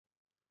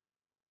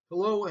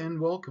Hello and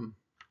welcome.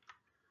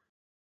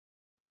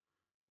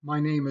 My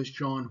name is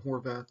John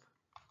Horvath.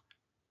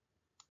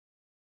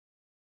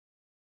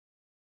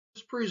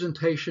 This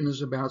presentation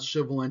is about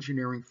civil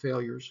engineering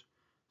failures,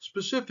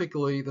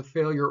 specifically the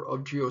failure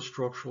of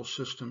geostructural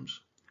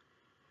systems.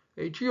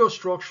 A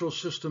geostructural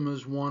system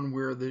is one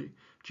where the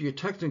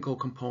geotechnical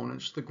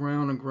components, the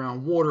ground and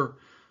groundwater,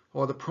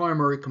 are the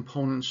primary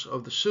components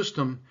of the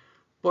system,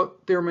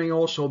 but there may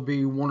also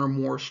be one or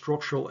more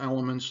structural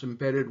elements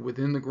embedded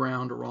within the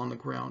ground or on the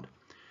ground.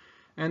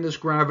 And this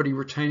gravity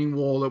retaining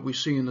wall that we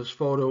see in this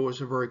photo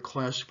is a very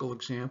classical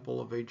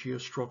example of a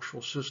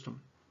geostructural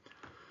system.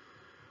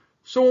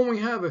 So when we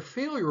have a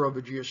failure of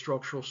a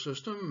geostructural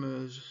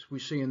system, as we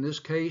see in this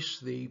case,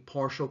 the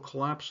partial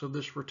collapse of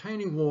this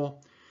retaining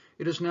wall,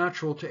 it is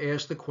natural to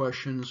ask the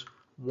questions,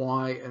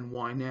 why and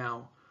why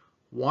now?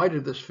 Why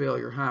did this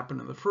failure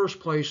happen in the first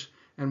place,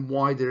 and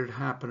why did it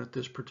happen at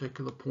this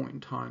particular point in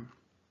time?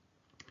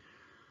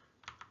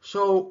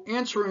 So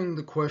answering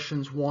the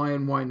questions why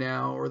and why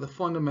now are the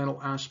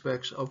fundamental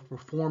aspects of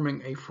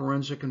performing a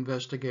forensic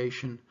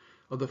investigation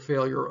of the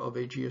failure of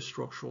a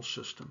geostructural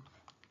system.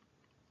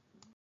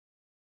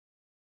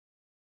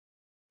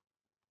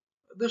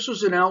 This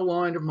is an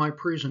outline of my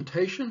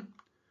presentation.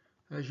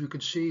 As you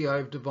can see,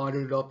 I've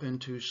divided it up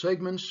into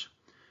segments.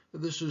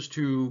 This is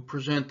to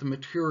present the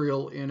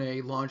material in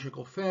a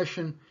logical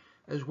fashion,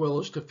 as well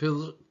as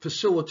to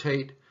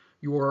facilitate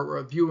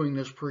your viewing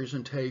this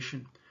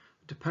presentation.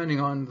 Depending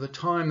on the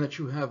time that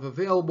you have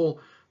available,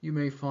 you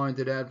may find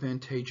it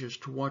advantageous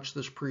to watch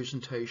this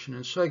presentation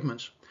in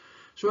segments.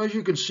 So as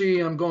you can see,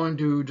 I'm going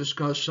to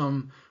discuss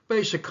some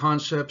basic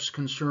concepts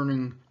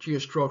concerning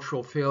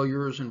geostructural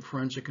failures and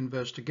forensic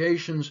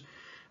investigations,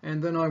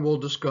 and then I will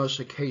discuss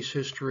a case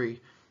history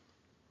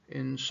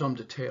in some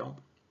detail.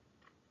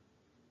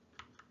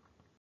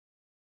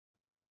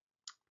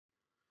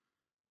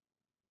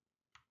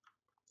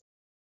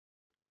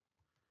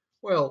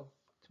 Well,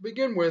 to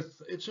begin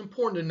with, it's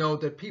important to note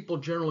that people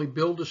generally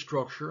build a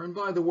structure, and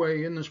by the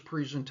way, in this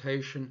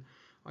presentation,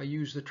 I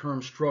use the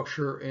term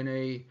structure in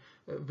a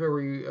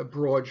very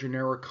broad,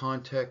 generic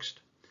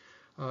context,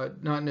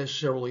 not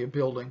necessarily a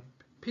building.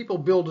 People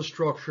build a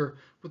structure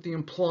with the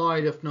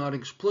implied, if not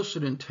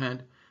explicit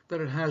intent, that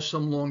it has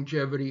some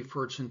longevity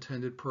for its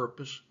intended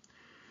purpose.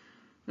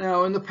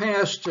 Now, in the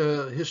past,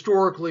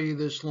 historically,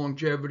 this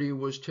longevity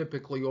was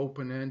typically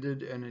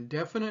open-ended and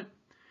indefinite.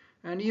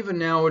 And even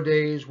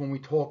nowadays, when we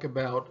talk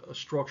about a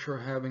structure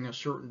having a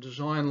certain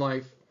design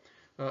life,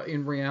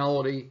 in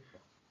reality,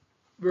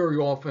 very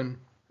often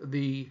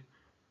the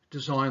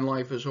design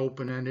life is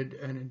open-ended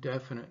and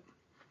indefinite.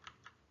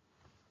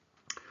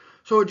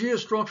 So a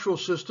geostructural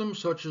system,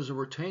 such as a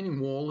retaining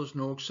wall, is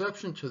no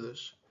exception to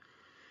this.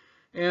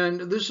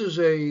 And this is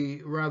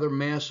a rather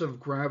massive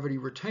gravity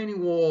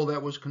retaining wall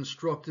that was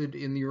constructed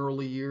in the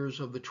early years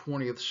of the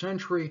 20th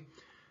century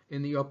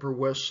in the Upper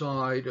West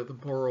Side of the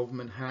borough of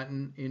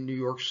Manhattan in New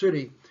York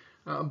City.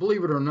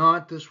 Believe it or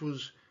not, this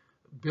was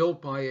built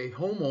by a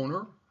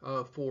homeowner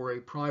for a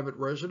private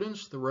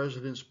residence, the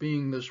residence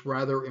being this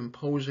rather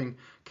imposing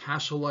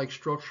castle-like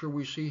structure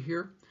we see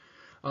here.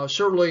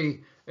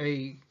 Certainly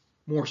a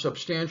more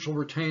substantial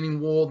retaining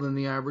wall than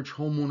the average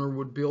homeowner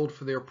would build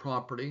for their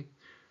property.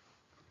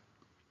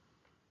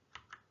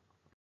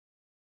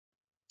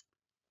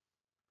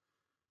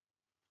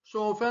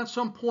 So if at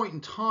some point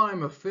in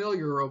time a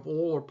failure of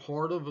all or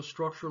part of a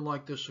structure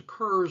like this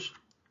occurs,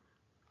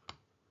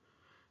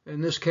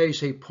 in this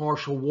case a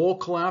partial wall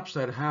collapse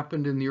that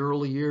happened in the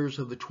early years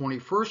of the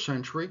 21st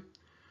century,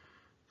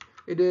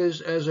 it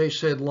is, as I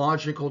said,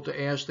 logical to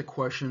ask the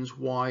questions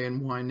why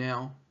and why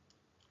now.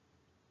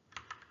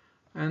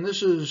 And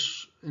this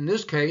is, in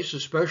this case,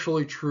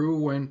 especially true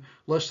when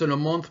less than a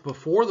month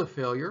before the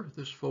failure,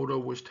 this photo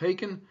was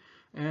taken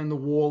and the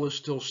wall is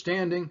still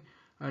standing.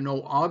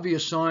 No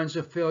obvious signs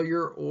of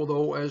failure,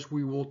 although as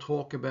we will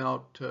talk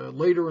about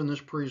later in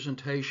this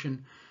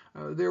presentation,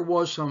 there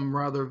was some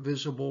rather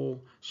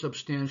visible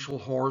substantial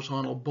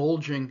horizontal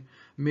bulging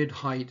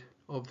mid-height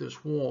of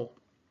this wall.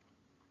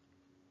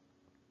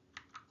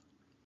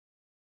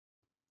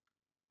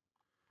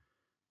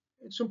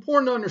 It's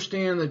important to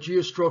understand that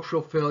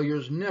geostructural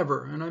failures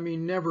never, and I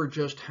mean never,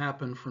 just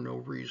happen for no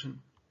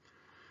reason.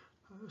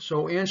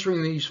 So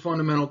answering these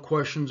fundamental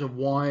questions of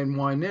why and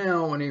why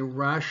now in a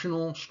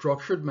rational,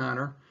 structured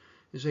manner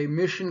is a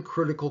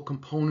mission-critical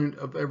component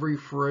of every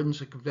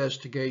forensic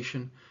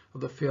investigation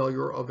of the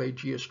failure of a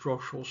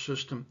geostructural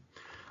system.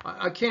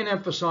 I can't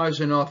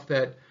emphasize enough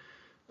that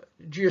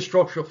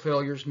geostructural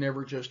failures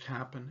never just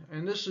happen.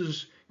 And this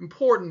is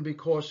important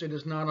because it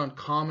is not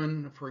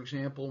uncommon, for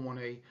example, when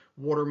a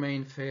water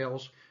main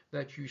fails,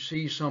 that you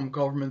see some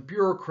government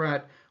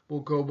bureaucrat will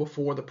go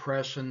before the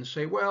press and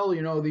say, well,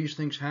 you know, these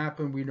things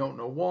happen, we don't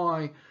know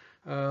why,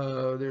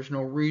 there's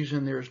no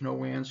reason, there's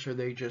no answer,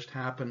 they just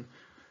happen,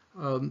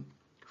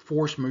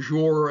 force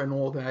majeure and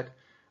all that.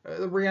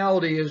 The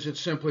reality is it's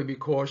simply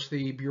because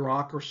the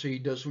bureaucracy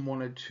doesn't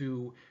want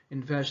to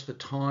invest the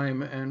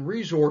time and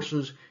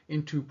resources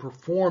into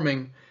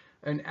performing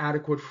an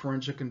adequate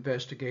forensic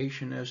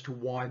investigation as to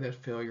why that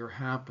failure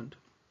happened.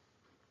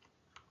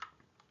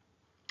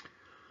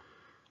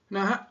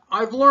 Now,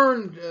 I've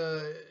learned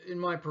in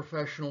my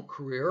professional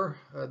career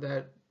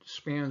that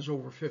spans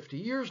over 50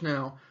 years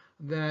now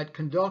that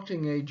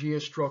conducting a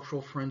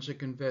geostructural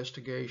forensic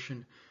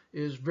investigation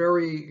is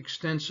very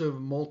extensive,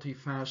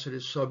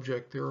 multifaceted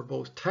subject. There are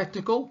both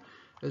technical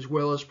as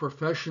well as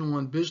professional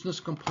and business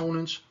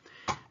components.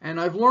 And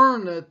I've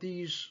learned that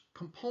these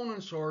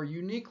components are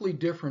uniquely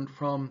different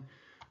from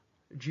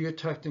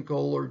geotechnical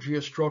or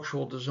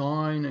geostructural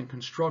design and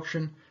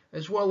construction,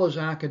 as well as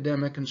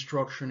academic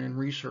instruction and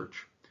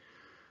research.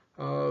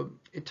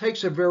 It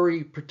takes a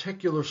very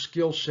particular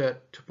skill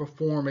set to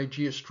perform a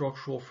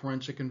geostructural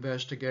forensic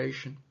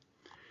investigation.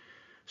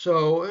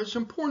 So it's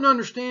important to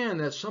understand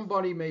that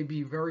somebody may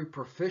be very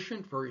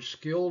proficient, very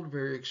skilled,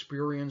 very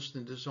experienced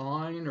in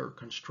design or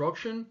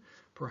construction,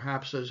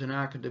 perhaps as an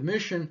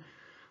academician,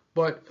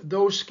 but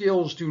those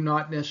skills do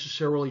not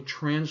necessarily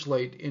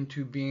translate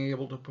into being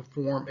able to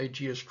perform a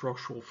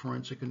geostructural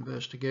forensic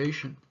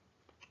investigation.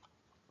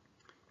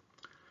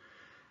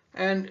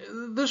 And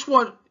this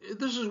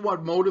is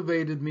what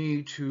motivated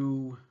me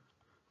to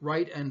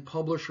write and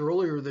publish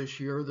earlier this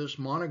year this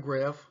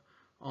monograph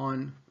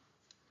on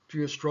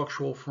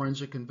geostructural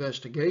forensic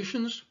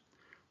investigations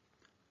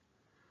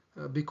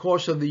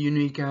because of the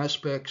unique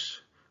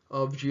aspects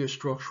of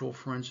geostructural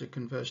forensic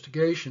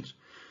investigations.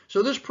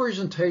 So this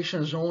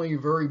presentation is only a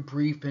very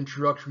brief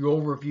introductory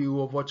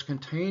overview of what's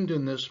contained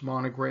in this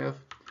monograph.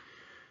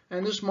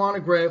 And this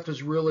monograph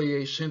is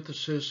really a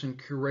synthesis and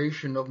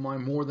curation of my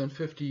more than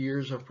 50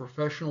 years of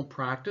professional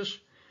practice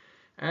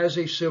as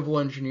a civil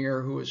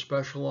engineer who has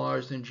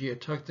specialized in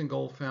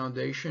geotechnical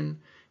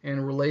foundation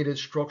and related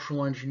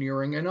structural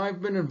engineering. And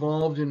I've been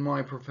involved in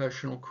my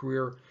professional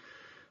career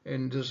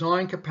in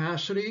design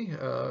capacity,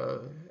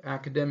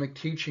 academic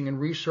teaching and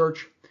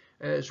research,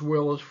 as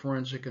well as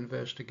forensic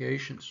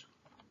investigations.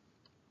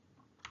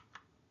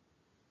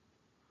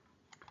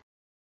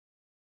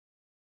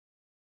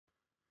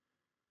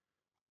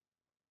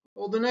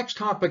 Well, the next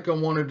topic I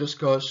want to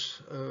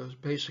discuss is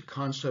basic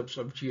concepts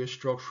of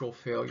geostructural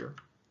failure.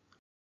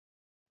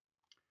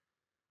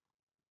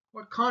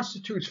 What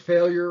constitutes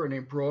failure in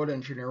a broad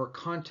and generic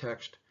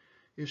context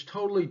is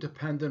totally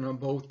dependent on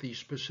both the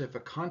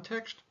specific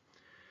context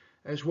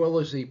as well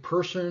as the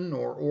person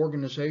or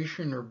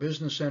organization or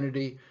business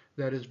entity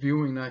that is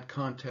viewing that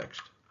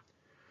context.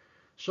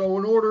 So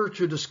in order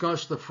to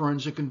discuss the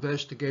forensic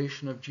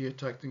investigation of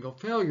geotechnical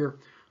failure,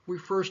 we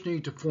first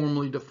need to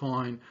formally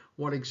define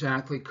what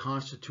exactly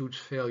constitutes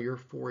failure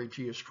for a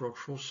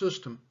geostructural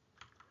system.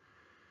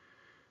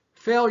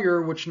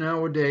 Failure, which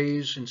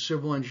nowadays in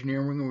civil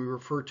engineering we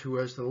refer to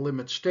as the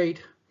limit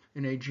state,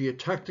 in a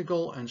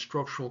geotechnical and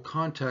structural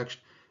context,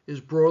 is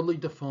broadly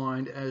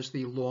defined as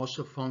the loss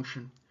of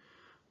function,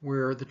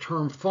 where the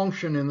term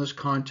function in this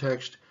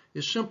context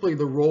is simply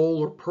the role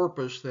or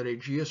purpose that a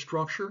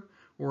geostructure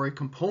or a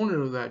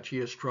component of that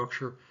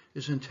geostructure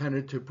is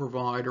intended to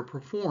provide or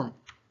perform.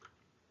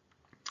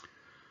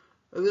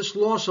 This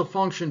loss of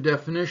function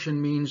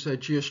definition means that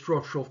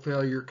geostructural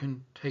failure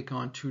can take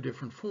on two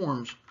different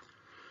forms.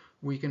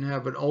 We can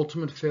have an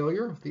ultimate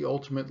failure, the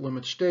ultimate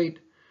limit state,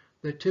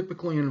 that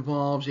typically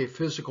involves a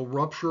physical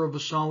rupture of a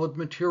solid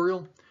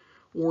material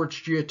or its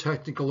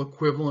geotechnical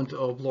equivalent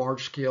of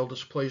large-scale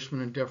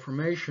displacement and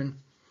deformation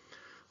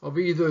of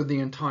either the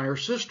entire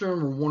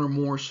system or one or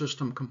more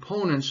system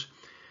components.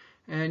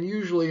 And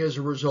usually as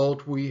a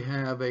result, we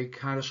have a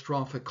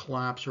catastrophic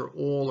collapse or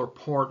all or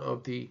part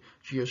of the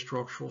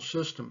geostructural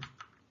system.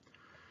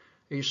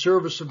 A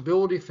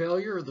serviceability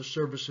failure, or the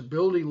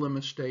serviceability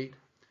limit state,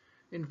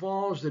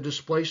 involves the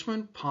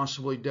displacement,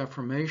 possibly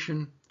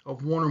deformation,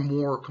 of one or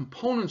more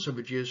components of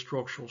a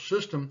geostructural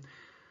system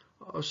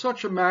of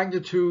such a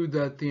magnitude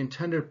that the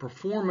intended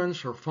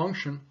performance or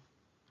function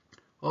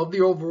of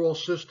the overall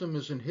system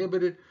is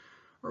inhibited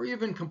or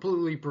even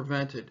completely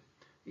prevented,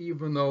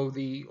 even though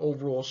the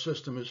overall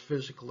system is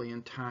physically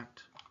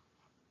intact.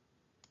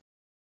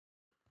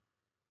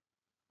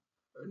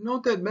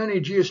 Note that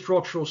many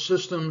geostructural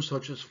systems,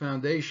 such as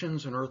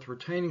foundations and earth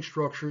retaining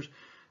structures,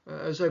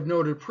 as I've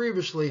noted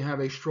previously, have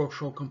a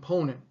structural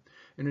component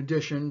in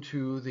addition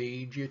to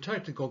the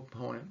geotechnical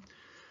component.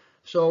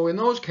 So in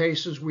those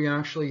cases, we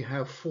actually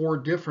have four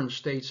different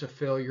states of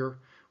failure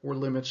or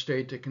limit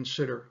state to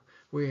consider.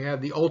 We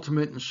have the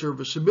ultimate and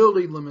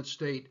serviceability limit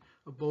state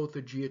of both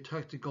the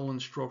geotechnical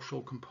and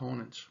structural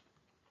components.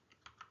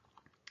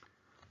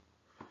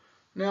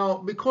 Now,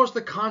 because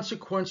the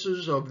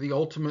consequences of the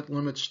ultimate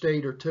limit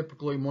state are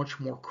typically much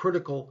more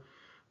critical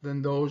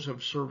than those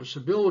of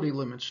serviceability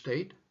limit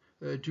state,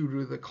 due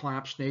to the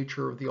collapsed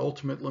nature of the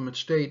ultimate limit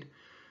state,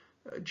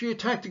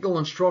 geotechnical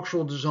and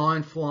structural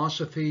design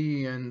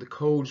philosophy and the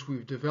codes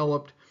we've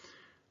developed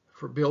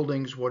for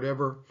buildings,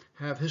 whatever,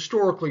 have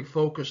historically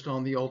focused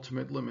on the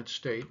ultimate limit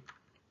state.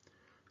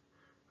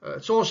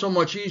 It's also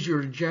much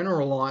easier to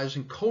generalize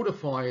and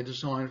codify a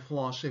design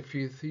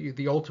philosophy,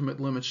 the ultimate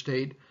limit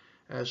state,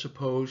 as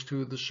opposed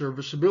to the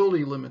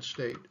serviceability limit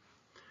state.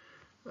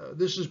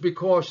 This is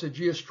because the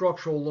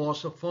geostructural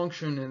loss of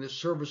function in the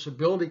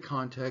serviceability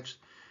context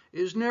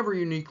is never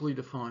uniquely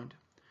defined,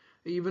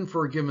 even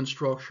for a given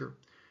structure,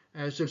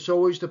 as it's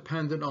always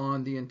dependent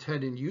on the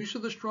intended use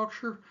of the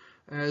structure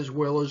as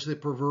well as the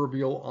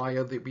proverbial eye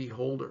of the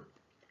beholder.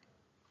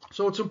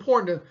 So it's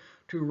important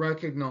to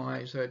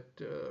recognize that,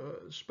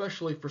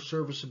 especially for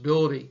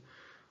serviceability,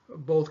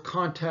 both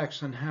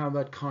context and how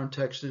that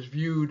context is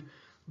viewed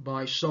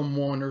by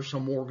someone or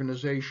some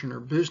organization or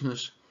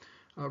business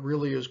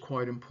really is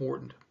quite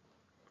important.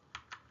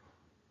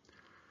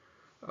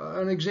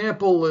 An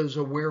example is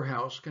a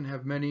warehouse can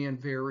have many and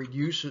varied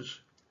uses,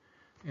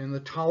 and the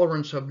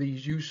tolerance of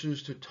these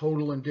uses to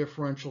total and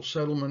differential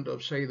settlement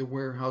of, say, the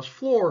warehouse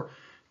floor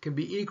can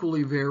be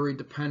equally varied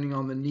depending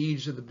on the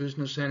needs of the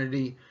business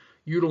entity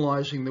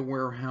utilizing the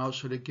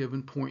warehouse at a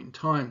given point in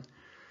time.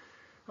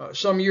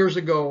 Some years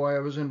ago, I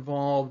was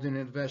involved in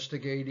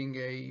investigating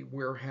a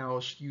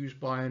warehouse used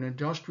by an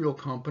industrial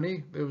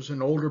company. It was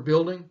an older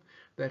building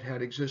that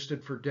had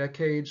existed for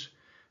decades,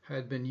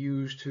 had been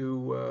used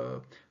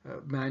to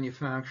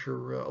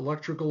manufacture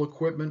electrical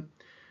equipment,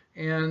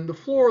 and the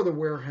floor of the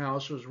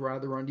warehouse was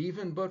rather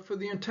uneven, but for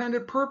the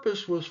intended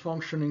purpose was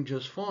functioning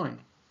just fine.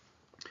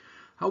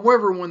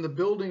 However, when the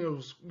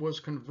building was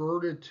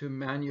converted to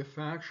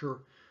manufacture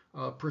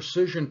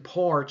precision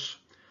parts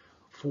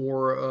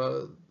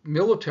for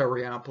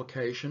military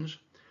applications,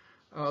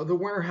 the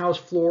warehouse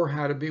floor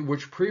had to be,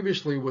 which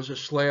previously was a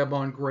slab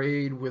on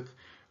grade with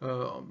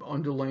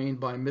underlain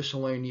by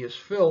miscellaneous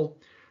fill,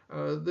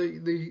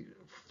 the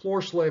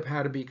floor slab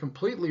had to be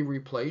completely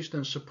replaced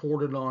and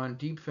supported on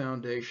deep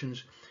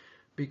foundations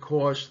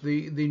because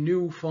the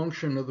new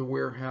function of the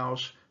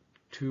warehouse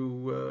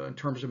in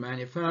terms of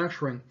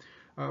manufacturing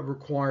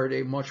required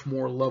a much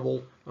more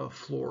level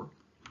floor.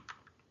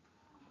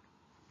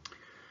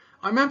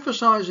 I'm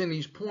emphasizing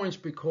these points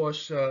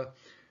because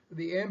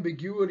the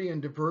ambiguity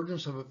and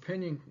divergence of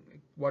opinion,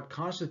 what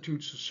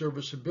constitutes a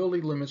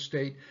serviceability limit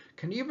state,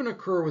 can even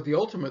occur with the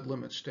ultimate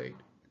limit state.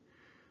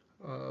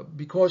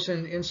 Because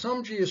in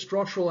some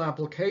geostructural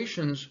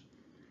applications,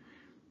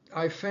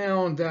 I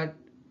found that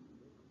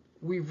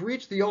we've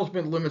reached the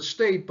ultimate limit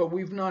state, but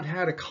we've not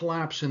had a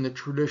collapse in the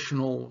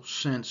traditional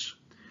sense.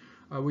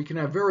 We can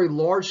have very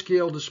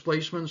large-scale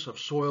displacements of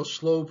soil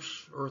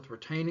slopes, earth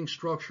retaining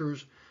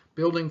structures,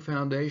 building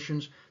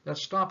foundations that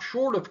stop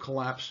short of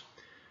collapse.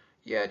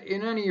 Yet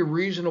in any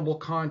reasonable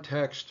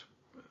context,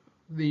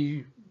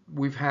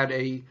 we've had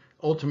a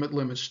ultimate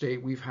limit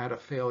state, we've had a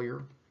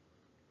failure.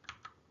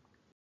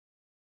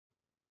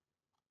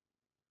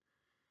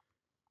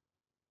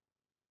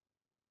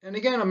 And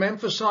again, I'm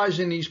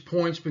emphasizing these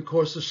points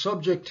because the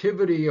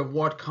subjectivity of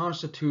what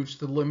constitutes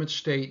the limit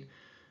state,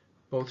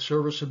 both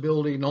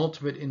serviceability and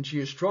ultimate in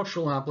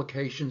geostructural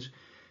applications,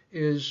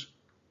 is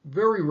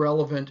very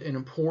relevant and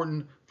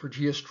important for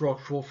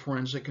geostructural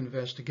forensic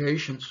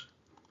investigations.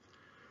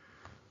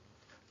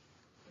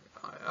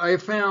 I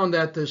have found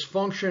that this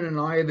function and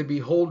eye of the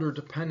beholder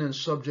dependent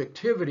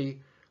subjectivity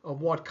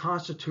of what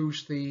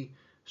constitutes the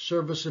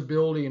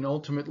serviceability and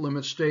ultimate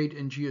limit state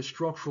in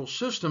geostructural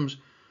systems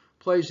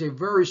plays a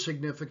very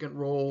significant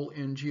role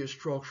in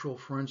geostructural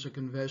forensic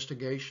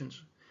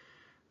investigations.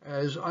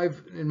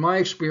 In my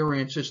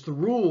experience, it's the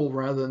rule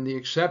rather than the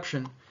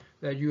exception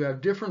that you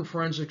have different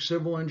forensic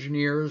civil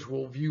engineers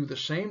will view the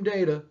same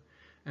data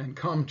and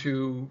come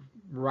to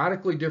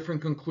radically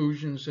different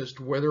conclusions as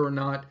to whether or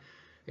not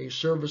a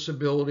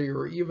serviceability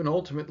or even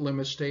ultimate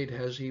limit state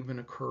has even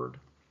occurred.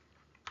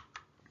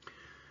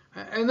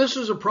 And this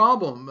is a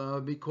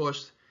problem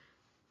because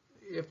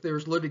if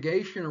there's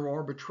litigation or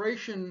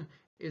arbitration,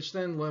 it's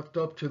then left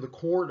up to the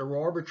court or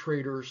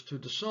arbitrators to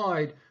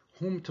decide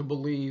whom to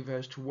believe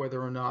as to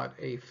whether or not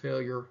a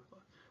failure,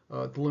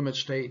 the limit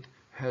state,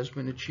 has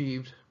been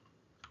achieved.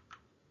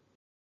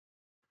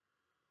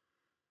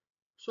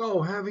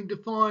 So, having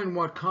defined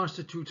what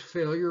constitutes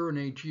failure in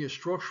a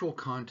geostructural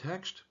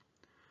context,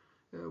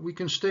 we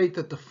can state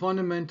that the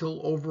fundamental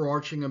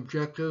overarching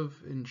objective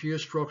in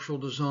geostructural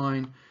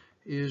design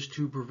is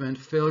to prevent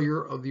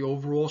failure of the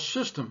overall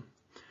system.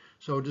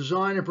 So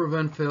design and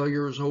prevent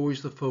failure is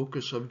always the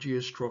focus of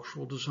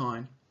geostructural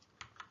design.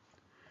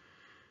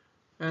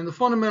 And the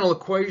fundamental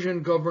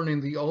equation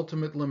governing the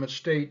ultimate limit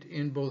state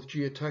in both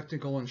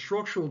geotechnical and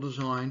structural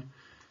design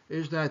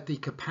is that the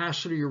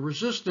capacity or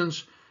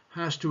resistance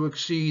has to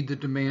exceed the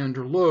demand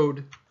or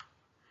load,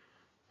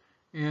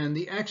 and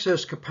the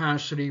excess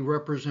capacity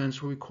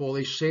represents what we call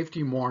a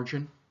safety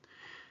margin.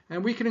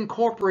 And we can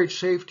incorporate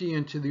safety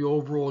into the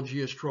overall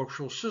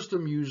geostructural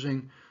system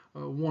using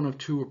one of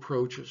two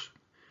approaches.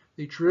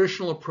 The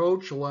traditional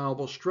approach,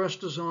 allowable stress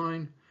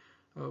design,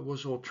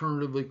 was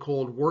alternatively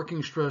called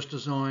working stress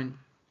design.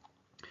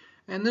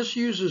 And this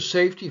uses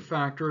safety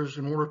factors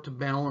in order to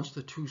balance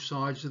the two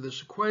sides of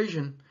this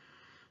equation.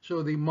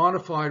 So the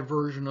modified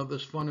version of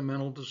this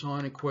fundamental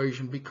design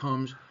equation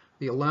becomes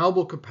the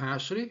allowable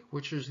capacity,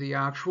 which is the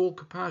actual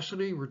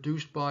capacity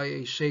reduced by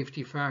a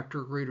safety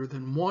factor greater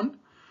than 1,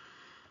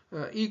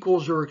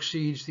 equals or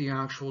exceeds the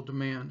actual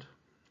demand.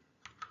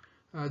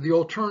 The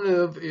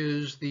alternative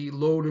is the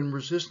load and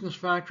resistance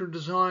factor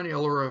design,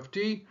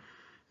 LRFD,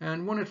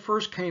 and when it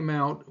first came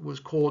out, it was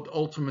called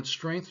ultimate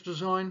strength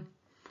design.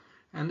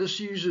 And this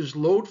uses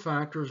load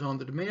factors on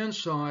the demand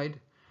side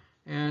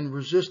and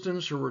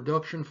resistance or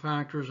reduction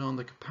factors on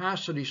the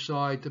capacity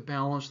side to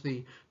balance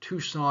the two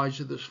sides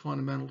of this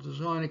fundamental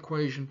design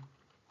equation,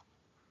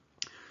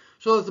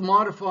 so that the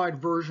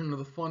modified version of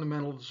the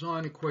fundamental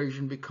design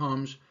equation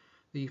becomes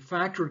the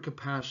factored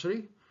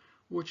capacity,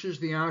 which is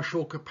the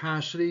actual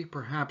capacity,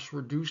 perhaps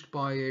reduced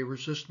by a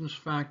resistance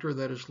factor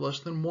that is less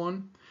than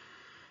 1,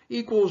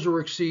 equals or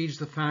exceeds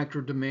the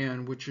factored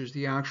demand, which is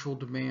the actual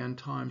demand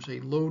times a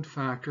load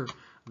factor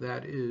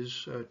that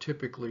is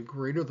typically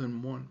greater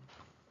than 1.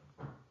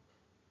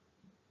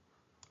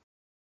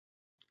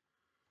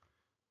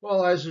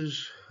 Well,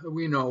 as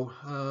we know,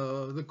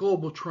 the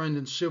global trend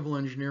in civil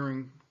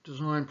engineering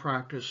design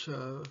practice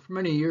for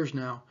many years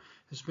now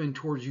has been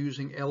towards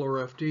using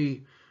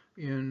LRFD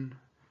in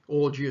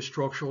all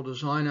geostructural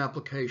design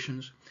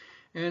applications.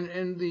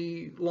 And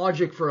the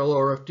logic for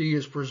LRFD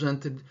is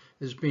presented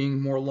as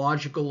being more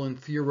logical and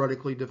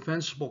theoretically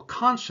defensible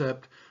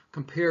concept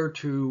compared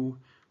to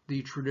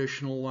the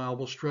traditional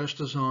allowable stress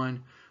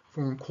design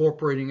for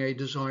incorporating a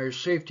desired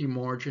safety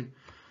margin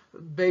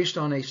based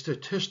on a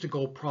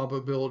statistical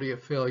probability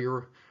of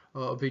failure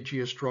of a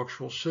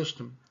geostructural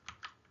system.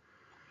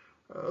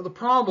 The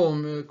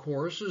problem, of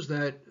course, is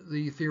that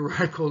the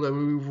theoretical that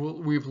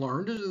we've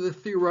learned is the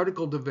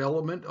theoretical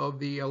development of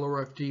the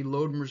LRFD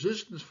load and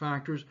resistance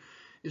factors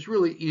is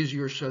really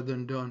easier said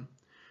than done.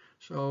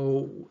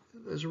 So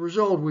as a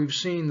result, we've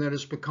seen that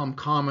it's become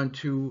common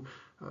to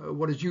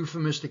what is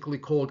euphemistically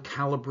called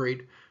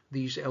calibrate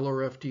these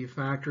LRFD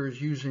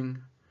factors using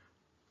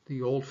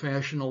the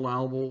old-fashioned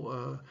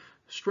allowable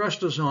stress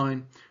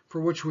design, for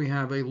which we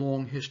have a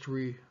long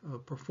history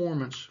of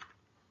performance.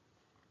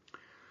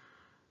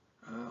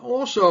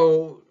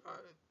 Also,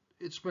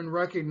 it's been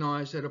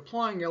recognized that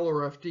applying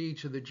LRFD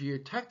to the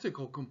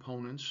geotechnical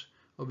components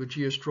of a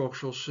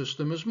geostructural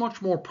system is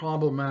much more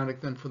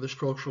problematic than for the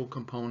structural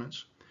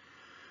components,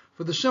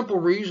 for the simple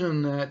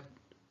reason that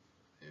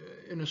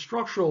in a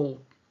structural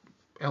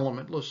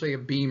element, let's say a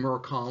beam or a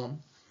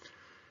column,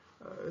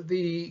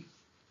 the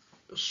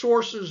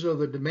sources of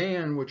the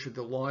demand, which are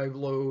the live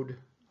load,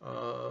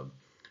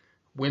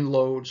 wind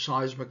load,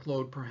 seismic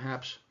load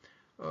perhaps,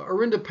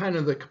 are independent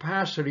of the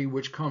capacity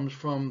which comes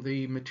from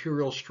the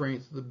material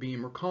strength of the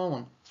beam or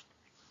column.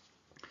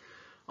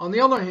 On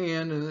the other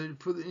hand, in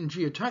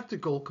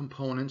geotechnical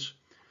components,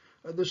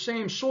 the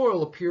same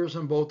soil appears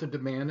on both the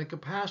demand and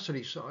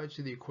capacity sides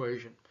of the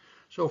equation.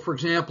 So for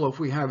example, if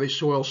we have a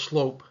soil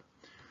slope,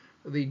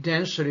 the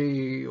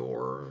density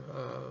or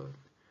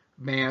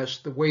mass,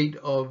 the weight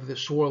of the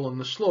soil on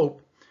the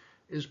slope,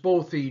 is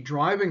both the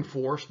driving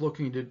force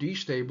looking to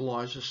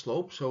destabilize the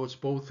slope, so it's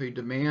both the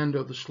demand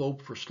of the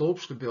slope for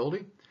slope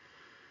stability,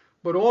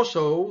 but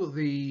also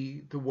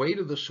the weight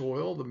of the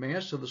soil, the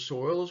mass of the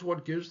soil, is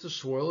what gives the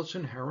soil its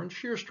inherent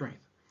shear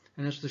strength.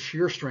 And it's the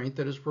shear strength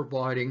that is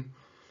providing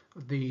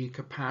the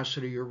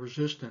capacity or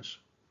resistance.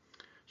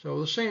 So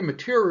the same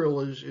material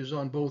is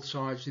on both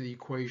sides of the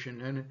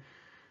equation, and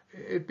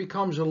it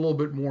becomes a little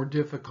bit more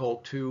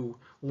difficult to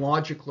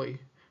logically,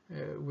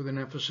 with an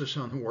emphasis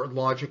on the word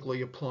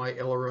logically, apply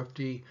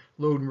LRFD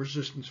load and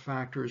resistance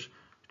factors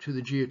to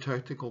the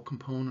geotechnical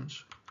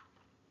components.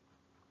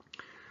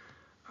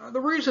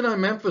 The reason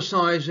I'm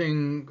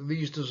emphasizing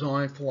these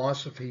design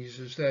philosophies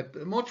is that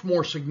a much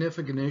more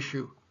significant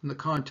issue in the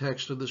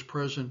context of this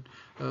present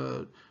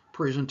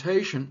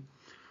presentation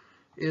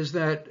is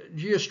that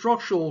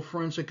geostructural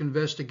forensic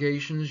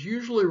investigations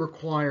usually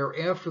require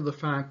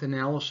after-the-fact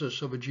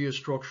analysis of a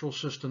geostructural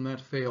system that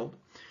failed.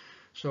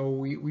 So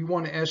we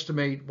want to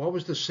estimate what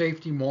was the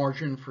safety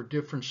margin for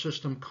different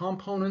system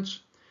components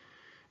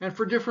and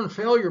for different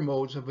failure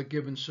modes of a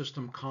given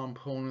system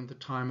component at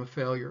the time of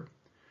failure.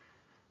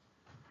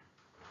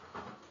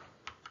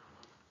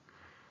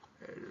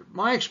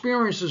 My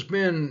experience has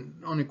been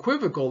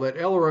unequivocal that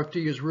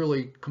LRFD is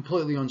really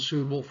completely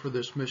unsuitable for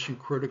this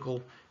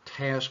mission-critical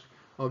task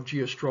of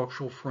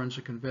geostructural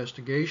forensic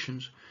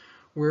investigations,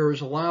 whereas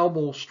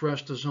allowable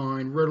stress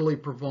design readily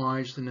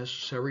provides the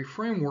necessary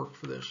framework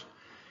for this.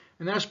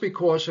 And that's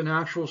because an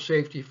actual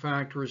safety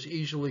factor is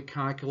easily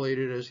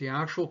calculated as the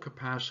actual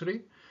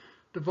capacity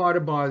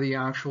divided by the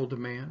actual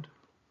demand.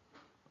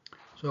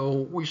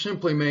 So we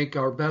simply make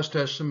our best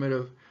estimate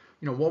of,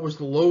 what was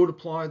the load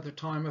applied at the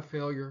time of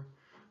failure,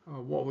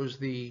 what was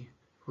the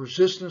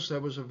resistance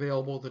that was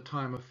available at the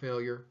time of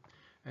failure,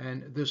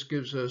 and this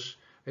gives us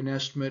an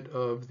estimate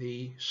of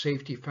the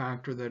safety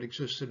factor that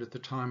existed at the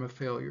time of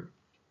failure.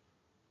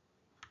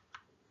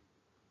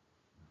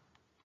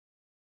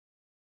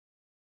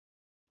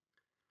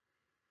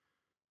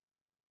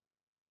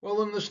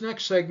 Well, in this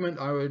next segment,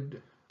 I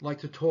would like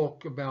to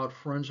talk about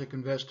forensic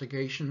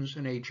investigations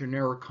in a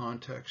generic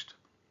context.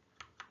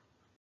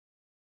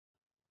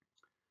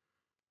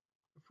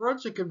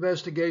 Forensic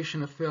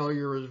investigation of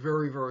failure is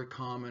very, very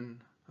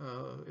common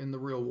in the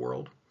real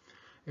world.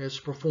 It's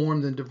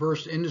performed in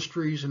diverse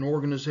industries and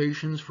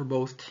organizations for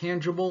both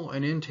tangible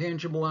and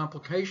intangible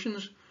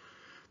applications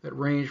that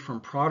range from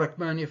product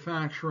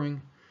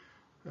manufacturing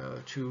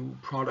to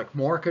product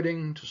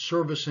marketing to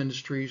service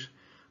industries,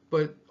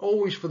 but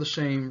always for the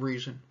same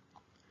reason.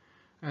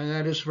 And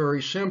that is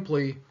very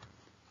simply,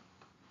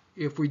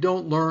 if we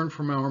don't learn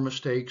from our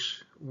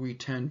mistakes, we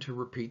tend to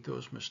repeat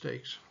those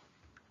mistakes.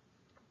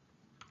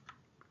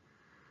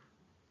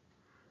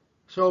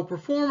 So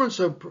performance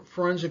of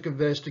forensic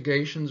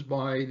investigations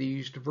by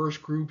these diverse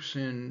groups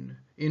in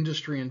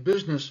industry and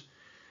business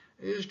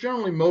is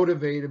generally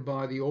motivated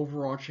by the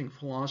overarching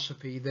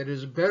philosophy that it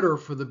is better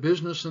for the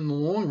business in the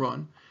long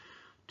run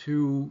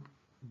to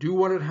do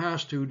what it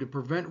has to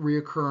prevent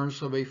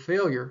reoccurrence of a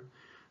failure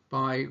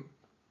by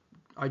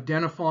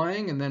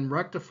identifying and then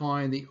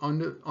rectifying the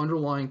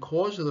underlying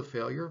cause of the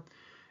failure,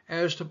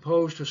 as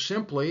opposed to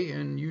simply,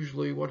 and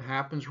usually what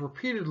happens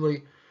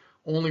repeatedly,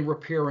 only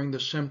repairing the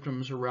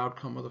symptoms or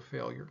outcome of the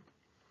failure.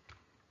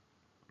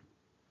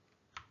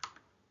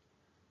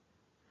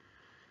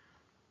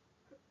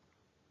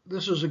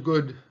 This is a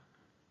good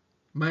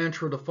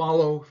mantra to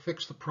follow: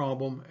 fix the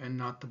problem and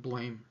not the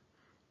blame.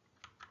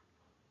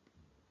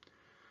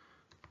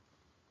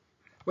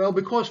 Well,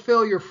 because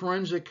failure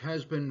forensic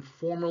has been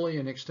formally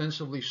and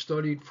extensively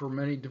studied for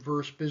many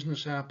diverse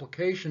business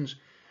applications,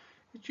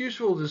 it's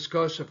useful to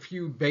discuss a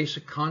few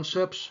basic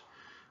concepts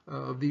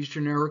of these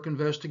generic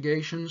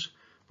investigations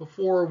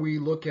before we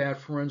look at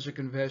forensic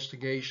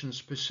investigations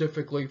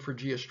specifically for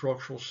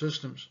geostructural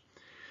systems.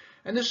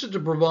 And this is to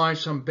provide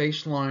some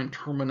baseline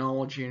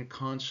terminology and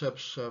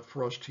concepts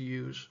for us to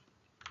use.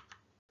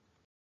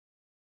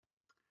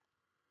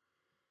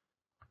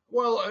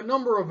 Well, a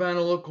number of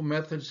analytical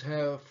methods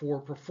for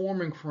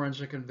performing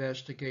forensic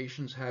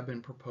investigations have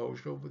been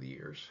proposed over the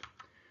years.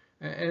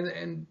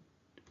 And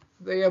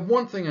they have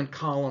one thing in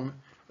common,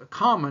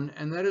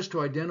 and that is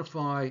to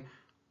identify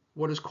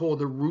what is called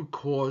the root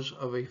cause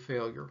of a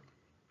failure.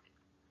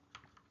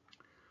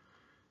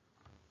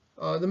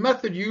 The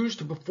method used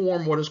to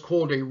perform what is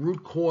called a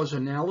root cause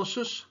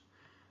analysis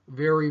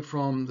vary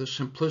from the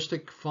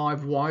simplistic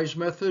 5 whys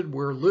method,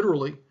 where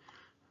literally,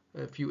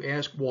 if you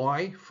ask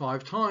why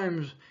 5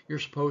 times, you're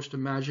supposed to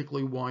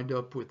magically wind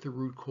up with the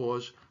root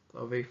cause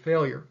of a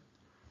failure.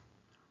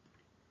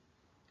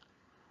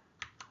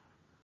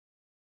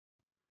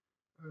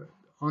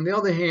 On the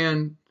other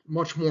hand,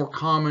 much more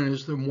common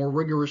is the more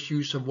rigorous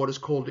use of what is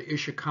called the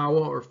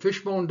Ishikawa or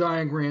fishbone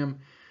diagram,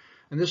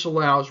 and this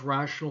allows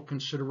rational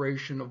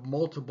consideration of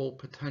multiple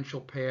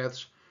potential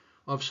paths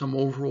of some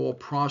overall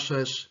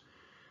process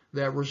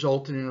that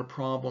resulted in a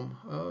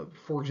problem.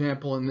 For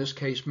example, in this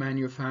case,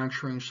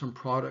 manufacturing some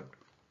product.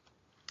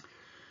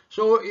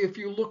 So if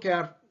you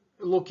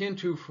look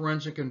into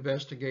forensic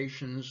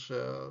investigations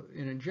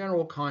in a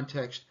general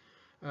context,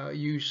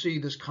 you see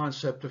this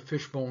concept of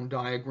fishbone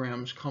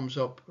diagrams comes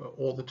up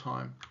all the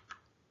time.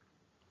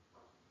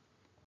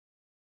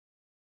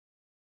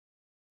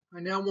 I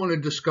now want to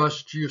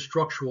discuss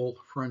geostructural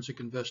forensic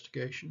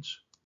investigations.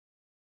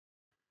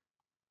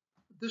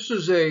 This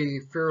is a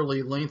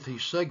fairly lengthy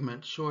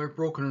segment, so I've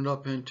broken it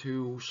up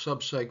into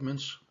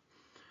subsegments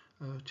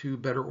to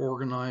better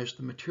organize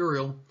the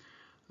material.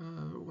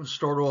 We'll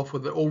start off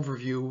with an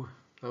overview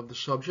of the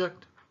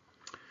subject.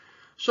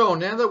 So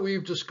now that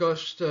we've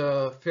discussed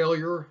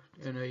failure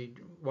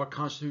what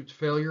constitutes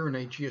failure in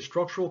a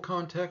geostructural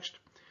context,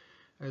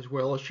 as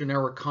well as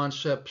generic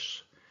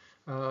concepts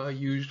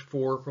used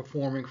for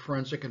performing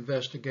forensic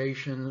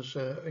investigations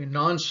in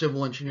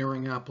non-civil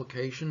engineering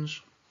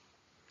applications,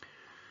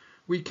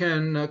 we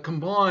can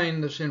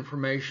combine this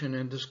information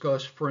and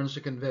discuss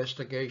forensic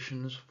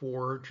investigations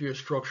for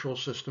geostructural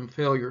system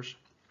failures.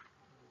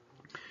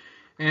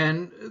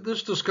 And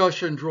this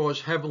discussion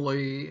draws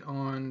heavily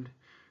on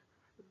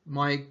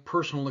my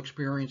personal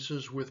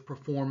experiences with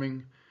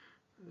performing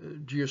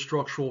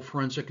geostructural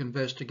forensic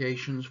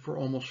investigations for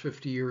almost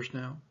 50 years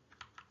now.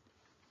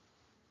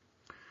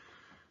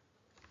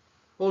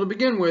 Well, to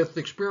begin with,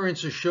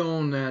 experience has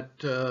shown that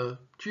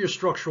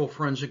geostructural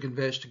forensic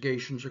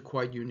investigations are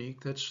quite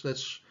unique.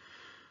 That's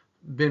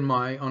been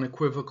my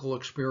unequivocal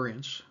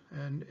experience.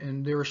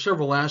 And there are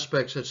several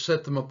aspects that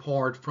set them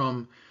apart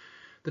from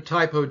the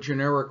type of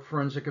generic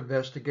forensic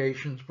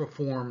investigations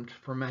performed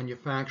for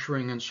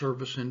manufacturing and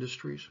service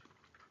industries.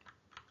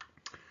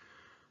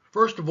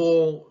 First of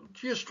all,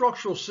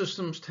 geostructural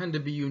systems tend to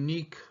be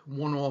unique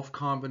one-off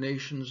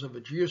combinations of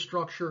a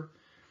geostructure,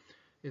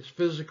 its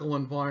physical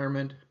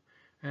environment,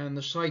 and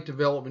the site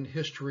development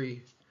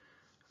history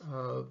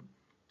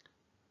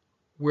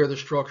where the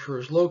structure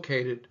is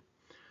located,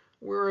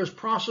 whereas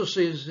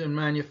processes in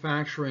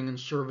manufacturing and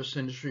service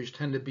industries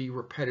tend to be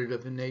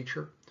repetitive in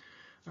nature.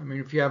 I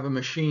mean, if you have a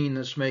machine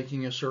that's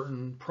making a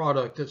certain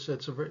product,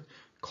 that's a very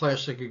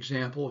classic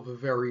example of a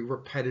very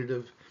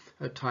repetitive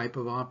type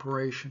of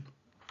operation.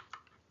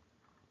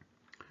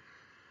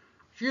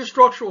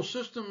 Geostructural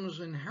systems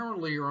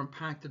inherently are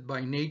impacted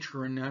by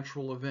nature and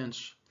natural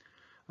events,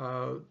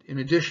 in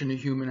addition to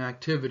human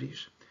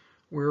activities,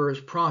 whereas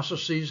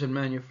processes in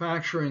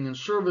manufacturing and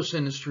service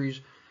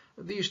industries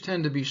these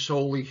tend to be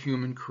solely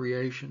human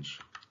creations.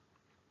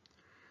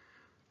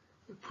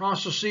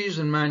 Processes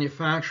in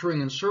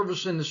manufacturing and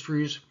service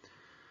industries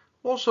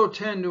also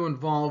tend to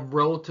involve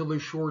relatively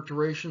short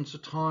durations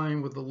of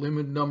time with a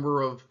limited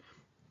number of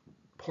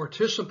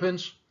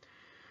participants.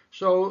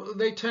 So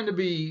they tend to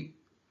be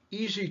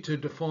easy to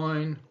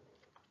define,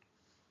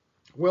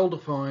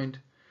 well-defined,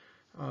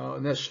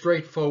 and that's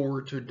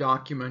straightforward to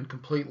document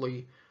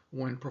completely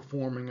when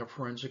performing a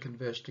forensic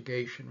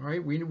investigation,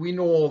 right? We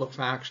know all the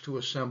facts to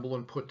assemble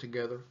and put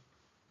together.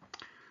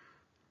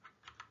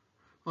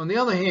 On the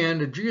other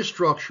hand, the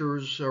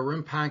geostructures are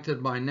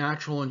impacted by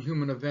natural and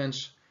human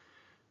events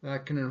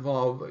that can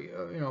involve,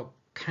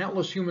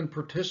 countless human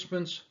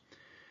participants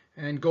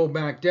and go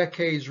back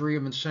decades or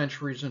even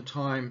centuries in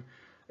time,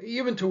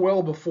 even to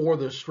well before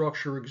the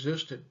structure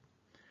existed.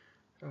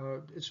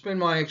 It's been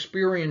my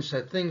experience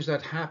that things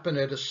that happen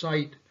at a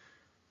site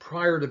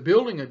prior to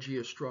building a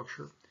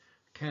geostructure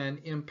can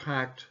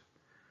impact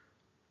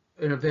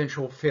an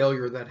eventual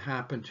failure that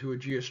happened to a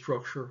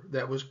geostructure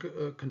that was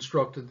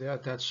constructed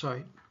at that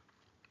site.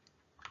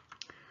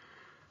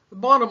 The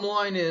bottom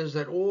line is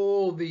that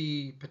all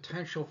the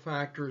potential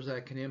factors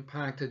that can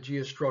impact a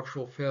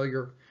geostructural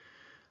failure,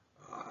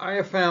 I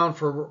have found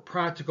for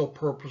practical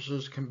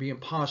purposes, can be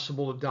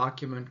impossible to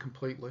document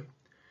completely.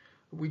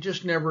 We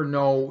just never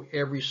know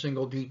every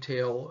single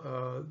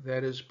detail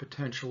that is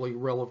potentially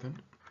relevant.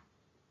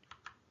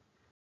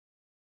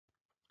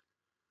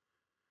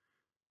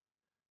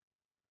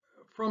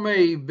 From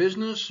a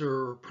business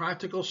or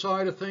practical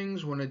side of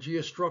things, when a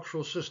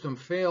geostructural system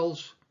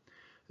fails,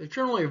 there's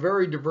generally a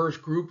very diverse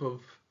group of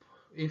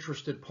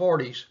interested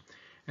parties,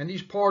 and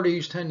these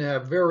parties tend to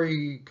have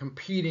very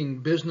competing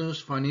business,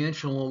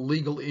 financial, and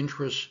legal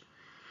interests,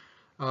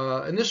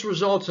 and this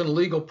results in a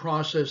legal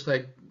process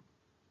that,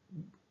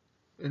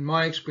 in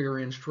my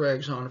experience,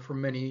 drags on for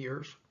many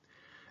years.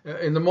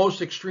 In the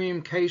most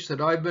extreme case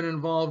that I've been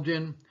involved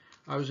in,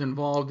 I was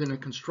involved in a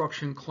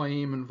construction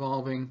claim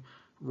involving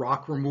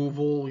rock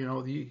removal,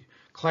 the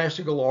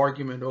classical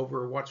argument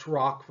over what's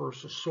rock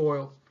versus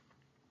soil.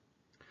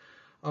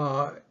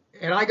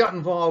 And I got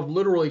involved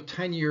literally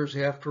 10 years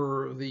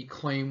after the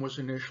claim was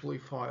initially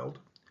filed.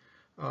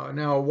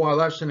 Now, while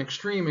that's an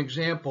extreme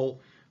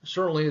example,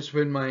 certainly it's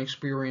been my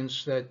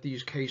experience that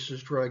these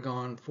cases drag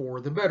on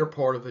for the better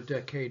part of a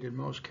decade in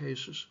most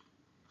cases.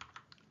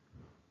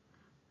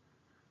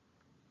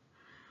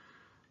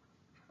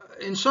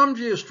 In some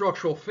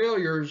geostructural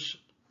failures,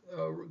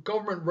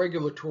 government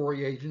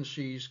regulatory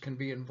agencies can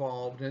be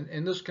involved,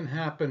 and this can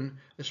happen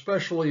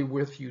especially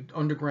with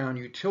underground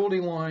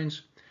utility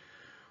lines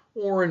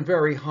or in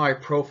very high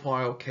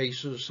profile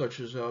cases such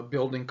as a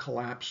building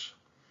collapse.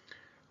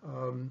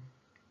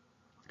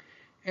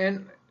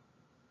 And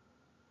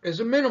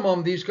as a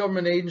minimum, these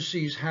government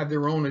agencies have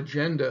their own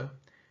agenda,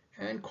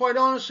 and quite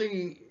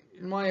honestly,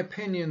 in my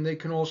opinion, they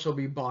can also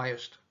be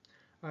biased.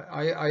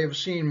 I have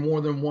seen more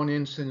than one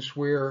instance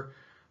where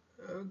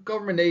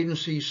government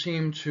agencies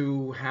seem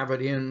to have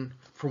it in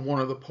for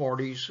one of the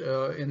parties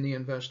in the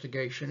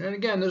investigation. And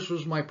again, this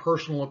was my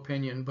personal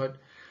opinion, but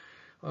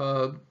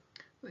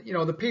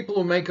the people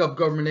who make up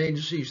government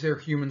agencies, they're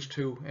humans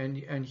too,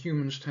 and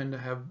humans tend to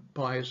have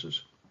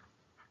biases.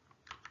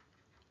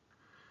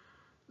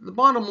 The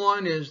bottom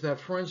line is that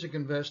forensic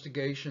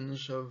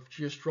investigations of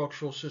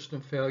geostructural system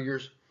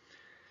failures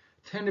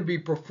tend to be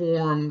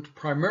performed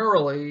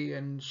primarily,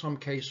 in some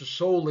cases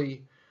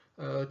solely,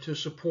 to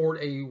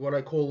support what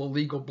I call a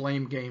legal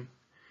blame game.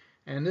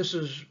 And this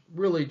is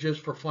really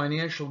just for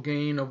financial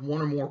gain of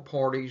one or more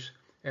parties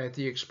at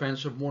the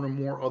expense of one or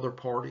more other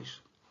parties.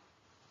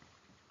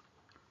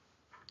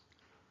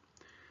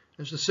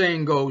 As the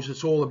saying goes,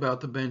 it's all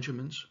about the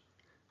Benjamins.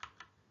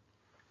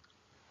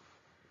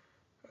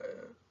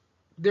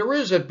 There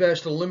is at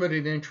best a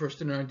limited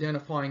interest in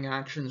identifying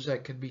actions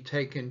that could be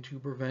taken to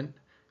prevent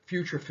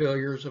future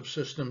failures of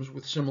systems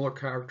with similar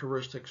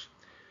characteristics.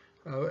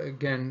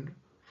 Again,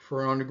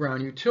 for an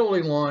underground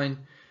utility line,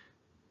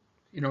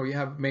 you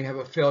may have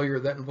a failure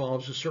that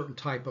involves a certain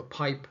type of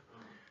pipe.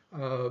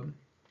 There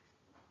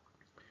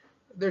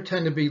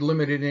tend to be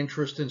limited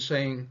interest in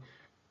saying,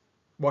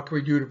 what can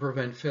we do to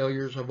prevent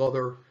failures of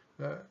other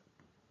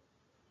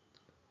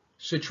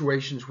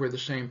situations where the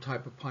same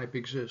type of pipe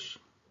exists?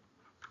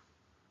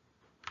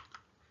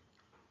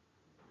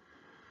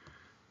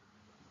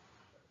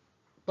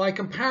 By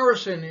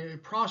comparison, a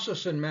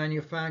process in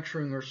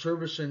manufacturing or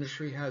service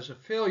industry has a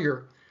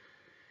failure.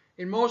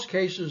 In most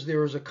cases,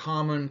 there is a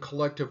common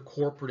collective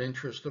corporate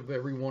interest of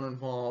everyone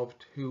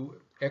involved who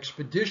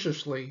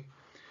expeditiously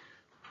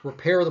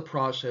repair the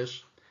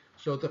process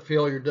so that the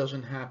failure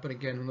doesn't happen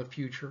again in the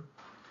future.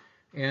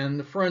 And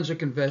the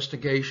forensic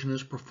investigation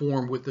is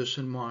performed with this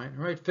in mind,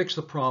 right? Fix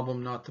the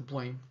problem, not the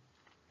blame.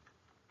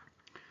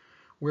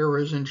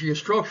 Whereas in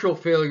geostructural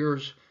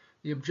failures,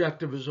 the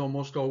objective is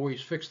almost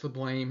always fix the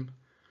blame.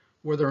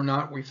 Whether or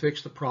not we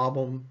fix the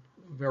problem,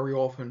 very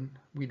often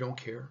we don't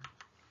care.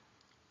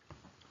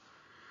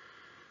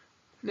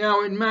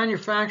 Now, in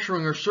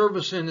manufacturing or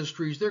service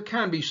industries, there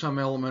can be some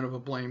element of a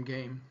blame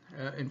game.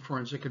 in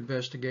forensic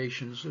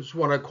investigations. It's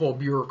what I call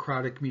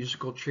bureaucratic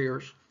musical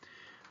chairs.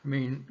 I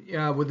mean,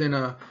 yeah, within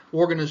a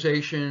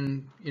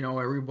organization,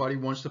 everybody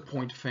wants to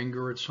point a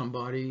finger at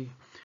somebody,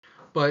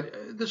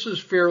 but this is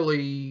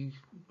fairly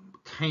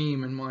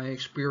tame in my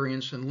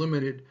experience and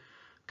limited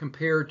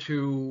compared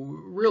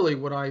to really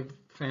what I've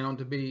found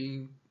to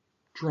be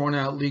drawn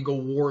out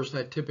legal wars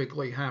that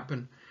typically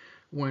happen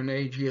when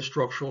a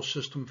geostructural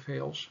system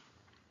fails.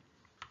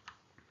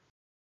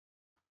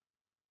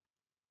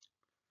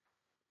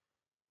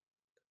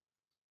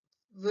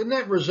 The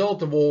net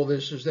result of all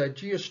this is that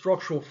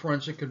geostructural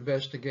forensic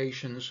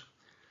investigations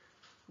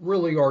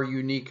really are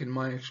unique in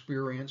my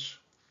experience.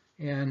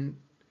 And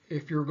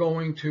if you're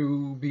going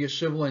to be a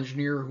civil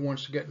engineer who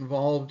wants to get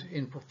involved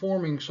in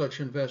performing such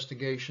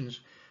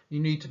investigations, you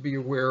need to be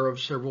aware of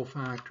several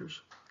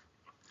factors.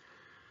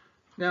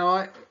 Now,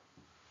 I've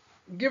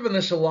given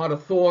this a lot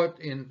of thought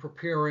in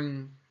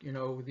preparing,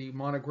 the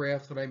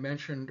monograph that I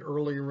mentioned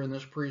earlier in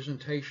this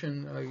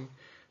presentation. I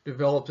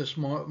developed this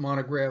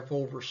monograph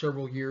over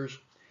several years.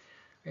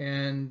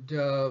 And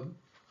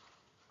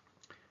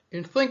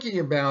in thinking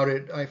about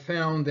it, I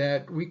found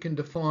that we can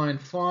define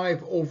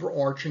 5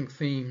 overarching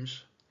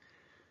themes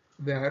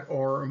that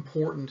are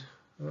important,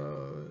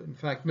 in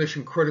fact,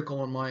 mission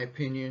critical, in my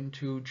opinion,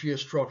 to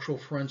geostructural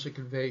forensic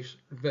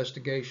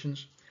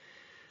investigations.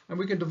 And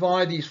we can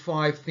divide these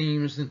 5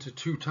 themes into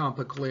 2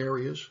 topical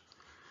areas.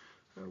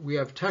 We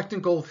have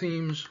technical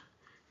themes,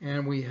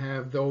 and we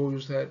have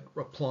those that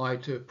apply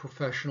to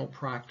professional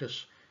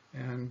practice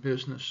and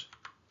business.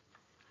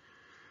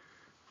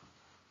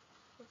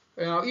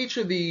 Now, each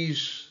of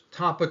these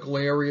topical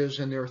areas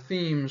and their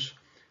themes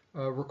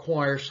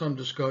require some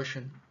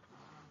discussion.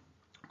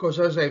 Because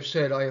as I've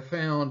said, I have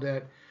found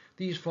that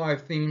these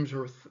 5 themes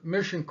are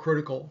mission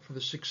critical for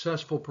the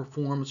successful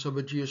performance of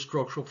a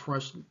geostructural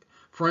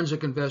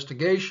forensic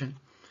investigation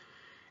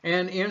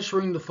and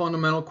answering the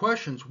fundamental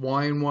questions,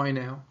 why and why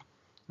now?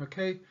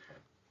 Okay?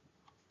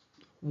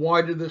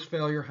 Why did this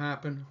failure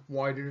happen?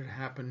 Why did it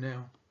happen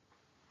now?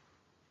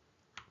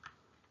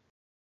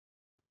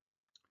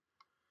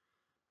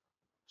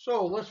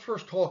 So let's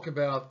first talk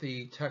about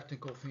the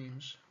technical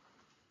themes.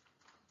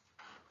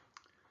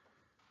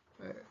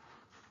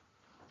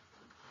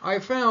 I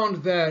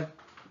found that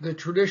the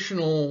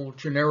traditional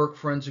generic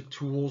forensic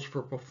tools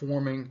for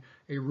performing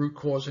a root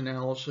cause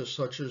analysis,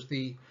 such as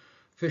the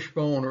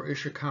fishbone or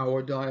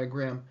Ishikawa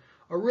diagram,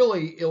 are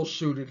really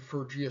ill-suited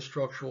for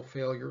geostructural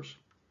failures.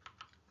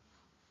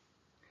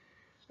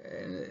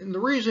 And the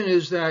reason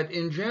is that,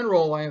 in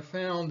general, I have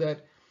found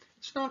that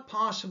it's not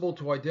possible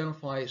to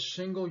identify a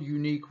single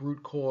unique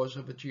root cause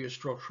of a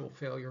geostructural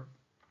failure.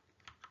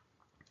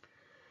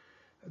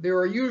 There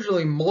are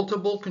usually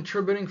multiple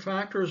contributing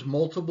factors,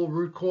 multiple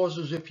root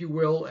causes, if you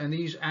will, and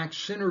these act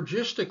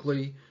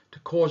synergistically to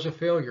cause a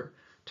failure.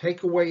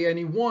 Take away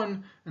any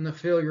one, and the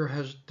failure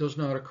does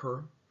not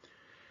occur.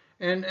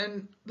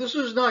 And this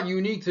is not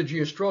unique to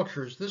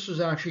geostructures. This is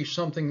actually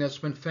something that's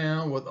been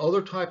found with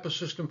other type of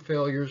system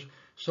failures,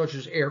 such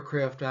as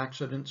aircraft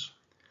accidents.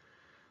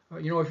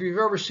 If you've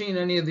ever seen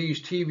any of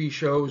these TV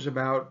shows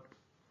about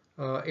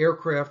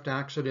aircraft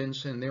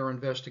accidents and their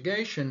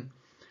investigation,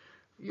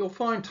 you'll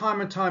find time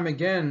and time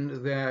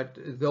again that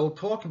they'll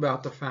talk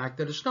about the fact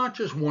that it's not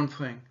just one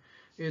thing.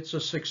 It's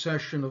a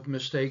succession of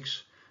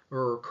mistakes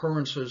or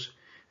occurrences,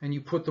 and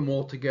you put them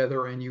all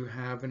together and you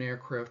have an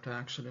aircraft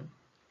accident.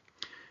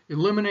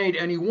 Eliminate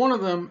any one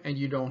of them and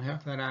you don't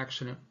have that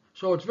accident.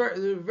 So it's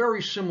very,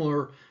 very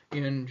similar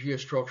in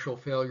geostructural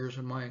failures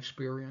in my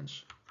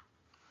experience.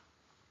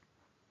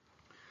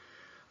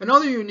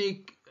 Another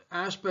unique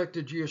aspect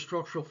of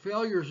geostructural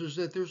failures is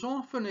that there's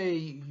often a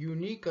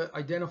unique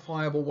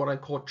identifiable what I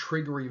call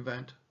trigger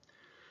event.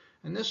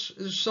 And this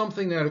is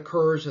something that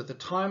occurs at the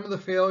time of the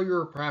failure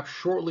or perhaps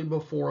shortly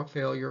before a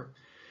failure.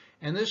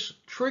 And this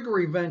trigger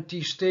event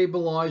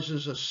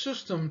destabilizes a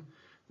system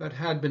that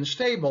had been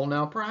stable,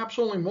 now perhaps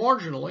only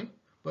marginally,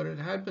 but it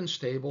had been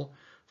stable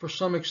for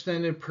some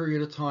extended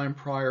period of time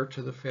prior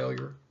to the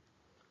failure.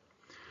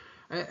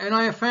 And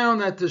I have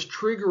found that this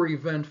trigger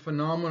event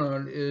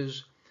phenomenon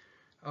is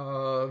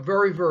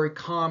very, very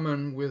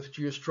common with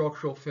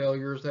geostructural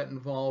failures that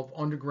involve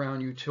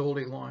underground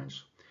utility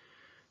lines.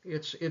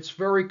 It's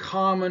very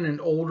common in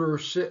older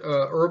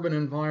urban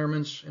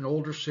environments, in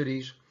older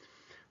cities,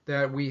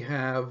 that we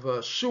have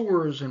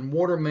sewers and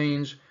water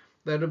mains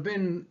that have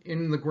been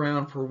in the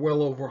ground for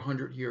well over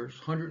 100 years,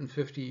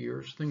 150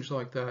 years, things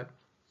like that.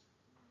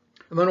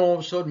 And then all of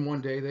a sudden,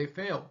 one day, they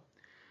fail.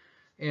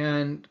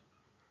 And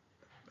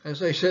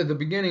as I said at the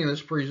beginning of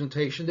this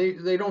presentation,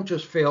 they don't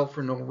just fail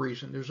for no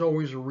reason. There's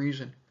always a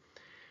reason.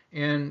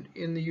 And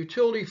in the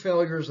utility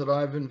failures that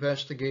I've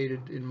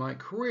investigated in my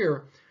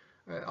career,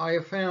 I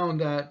have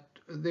found that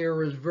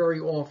there is very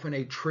often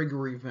a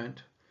trigger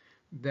event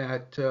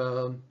that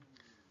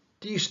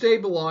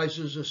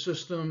destabilizes a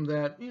system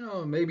that,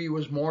 maybe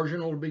was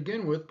marginal to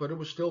begin with, but it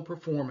was still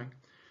performing.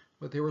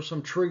 But there was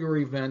some trigger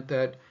event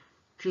that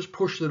just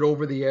pushed it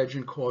over the edge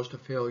and caused a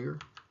failure.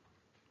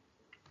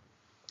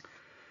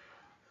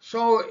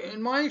 So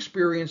in my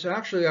experience,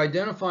 actually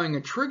identifying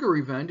a trigger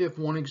event, if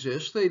one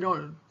exists,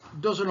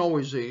 doesn't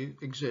always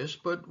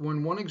exist, but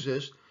when one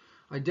exists,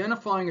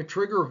 identifying a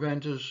trigger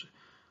event is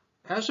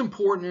as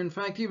important, in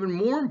fact, even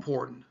more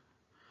important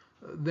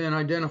than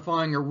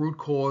identifying a root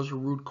cause or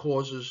root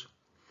causes,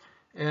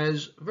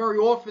 as very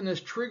often this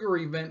trigger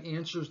event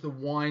answers the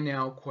why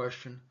now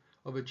question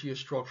of a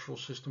geostructural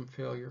system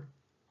failure.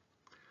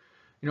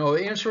 You know,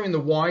 answering the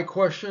why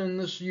question,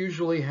 this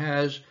usually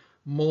has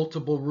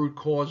multiple root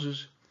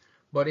causes,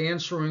 but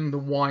answering the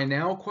why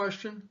now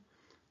question,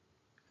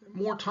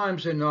 more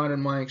times than not,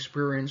 in my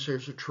experience,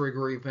 there's a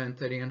trigger event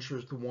that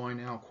answers the why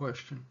now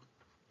question.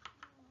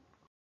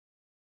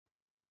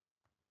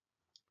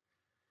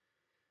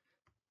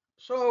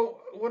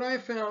 So what I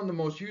found the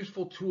most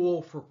useful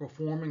tool for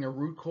performing a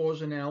root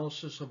cause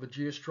analysis of a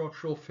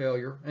geostructural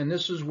failure, and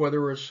this is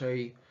whether it's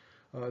the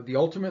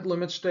ultimate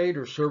limit state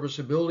or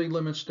serviceability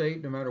limit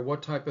state, no matter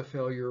what type of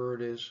failure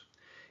it is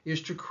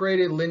to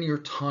create a linear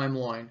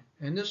timeline.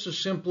 And this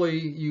is simply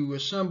you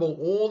assemble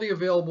all the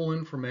available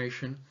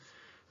information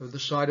of the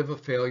site of a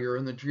failure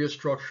and the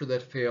geostructure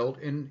that failed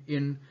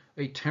in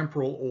a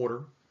temporal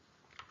order.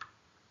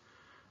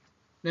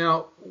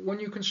 Now, when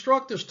you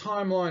construct this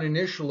timeline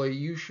initially,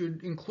 you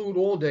should include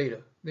all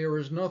data. There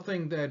is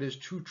nothing that is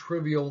too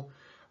trivial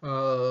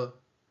to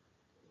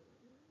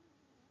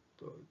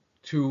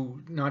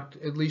not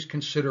at least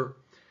consider.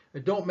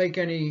 Don't make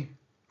any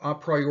a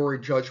priori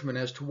judgment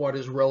as to what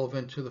is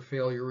relevant to the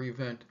failure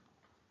event,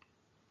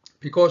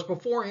 because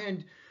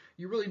beforehand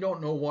you really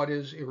don't know what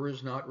is or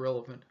is not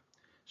relevant.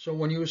 So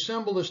when you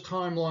assemble this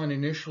timeline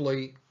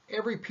initially,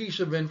 every piece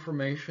of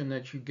information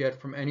that you get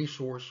from any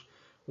source,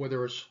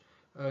 whether it's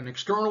an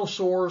external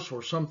source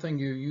or something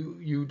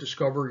you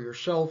discover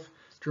yourself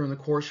during the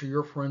course of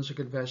your forensic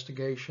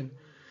investigation,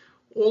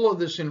 all of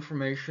this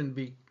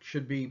information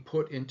should be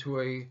put into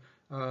a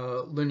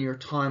linear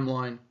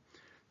timeline.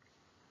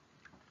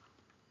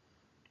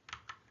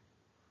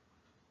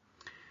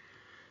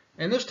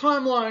 And this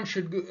timeline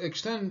should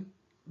extend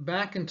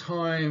back in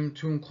time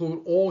to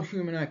include all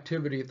human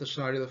activity at the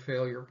site of the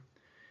failure,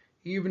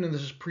 even if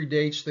this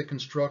predates the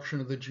construction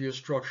of the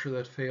geostructure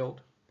that failed.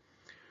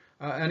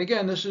 And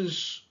again, this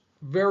is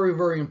very,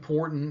 very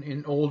important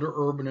in older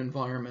urban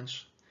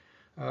environments.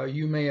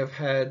 You may have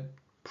had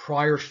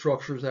prior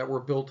structures that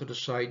were built at a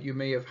site. You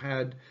may have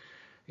had,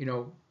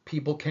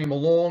 people came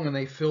along and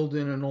they filled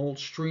in an old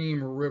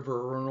stream or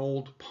river or an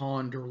old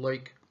pond or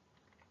lake.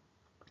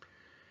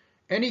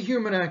 Any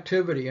human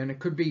activity, and it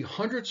could be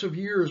hundreds of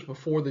years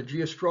before the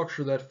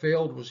geostructure that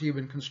failed was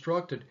even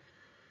constructed,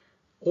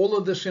 all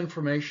of this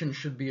information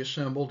should be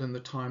assembled in the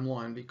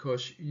timeline,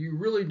 because you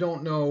really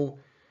don't know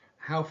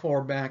how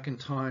far back in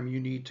time you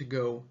need to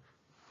go.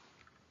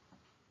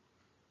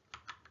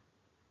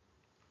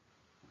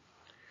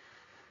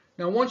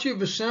 Now, once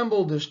you've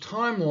assembled this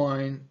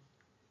timeline,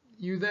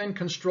 you then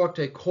construct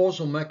a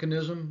causal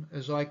mechanism,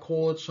 as I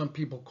call it. Some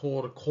people call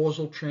it a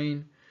causal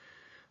chain,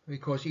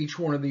 because each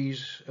one of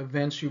these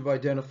events you've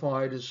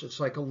identified it's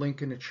like a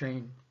link in a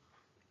chain.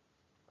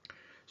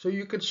 So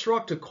you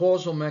construct a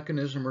causal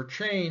mechanism or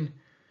chain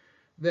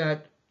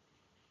that,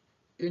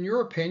 in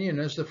your opinion,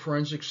 as the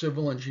forensic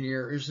civil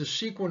engineer, is the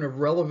sequence of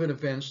relevant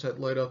events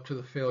that led up to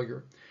the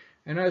failure.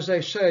 And as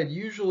I said,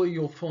 usually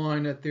you'll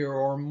find that there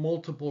are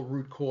multiple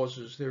root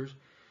causes. There's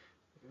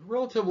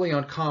relatively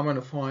uncommon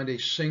to find a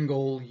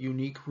single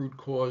unique root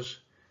cause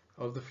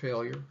of the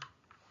failure.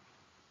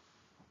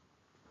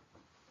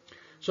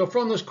 So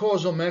from this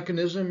causal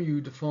mechanism, you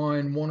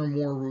define one or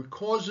more root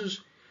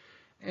causes,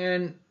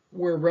 and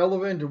where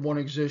relevant and one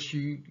exists,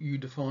 you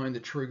define the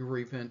trigger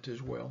event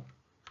as well.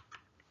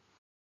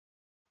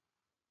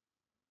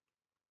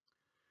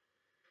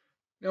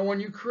 Now,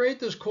 when you create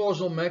this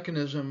causal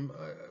mechanism,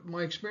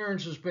 my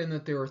experience has been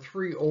that there are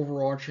three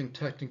overarching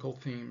technical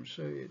themes.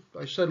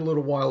 I said a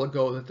little while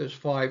ago that there's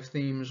 5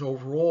 themes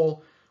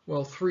overall.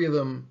 Well, 3 of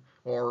them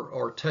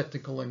are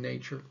technical in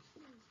nature.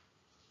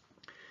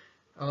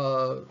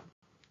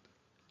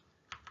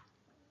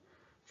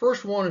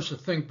 First one is to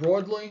think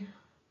broadly,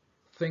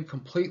 think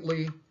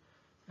completely,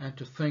 and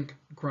to think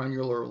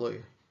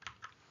granularly.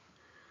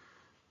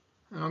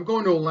 And I'm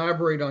going to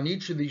elaborate on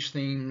each of these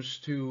themes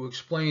to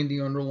explain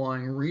the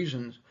underlying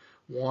reasons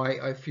why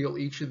I feel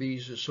each of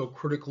these is so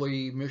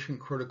critically, mission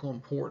critical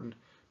important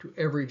to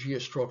every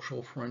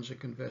geostructural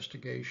forensic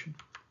investigation.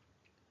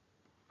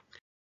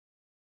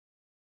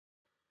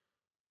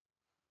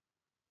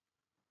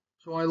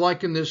 So I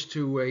liken this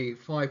to a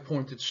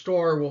 5-pointed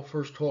star. We'll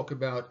first talk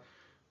about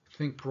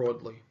think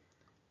broadly.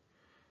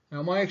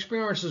 Now, my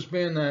experience has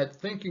been that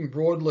thinking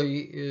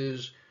broadly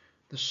is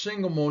the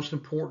single most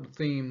important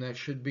theme that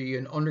should be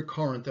an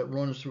undercurrent that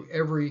runs through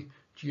every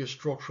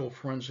geostructural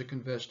forensic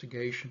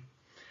investigation.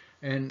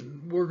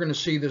 And we're going to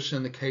see this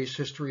in the case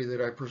history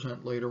that I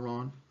present later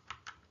on.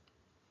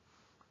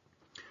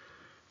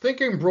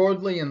 Thinking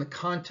broadly in the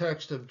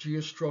context of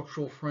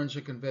geostructural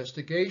forensic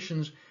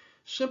investigations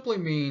simply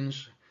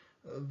means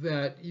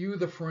that you,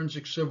 the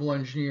forensic civil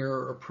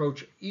engineer,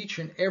 approach each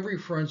and every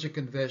forensic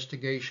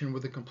investigation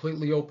with a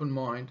completely open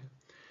mind,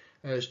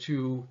 as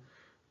to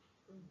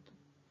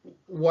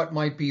what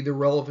might be the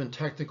relevant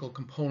technical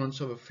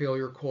components of a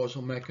failure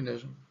causal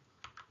mechanism.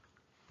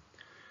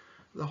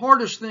 The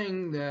hardest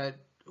thing that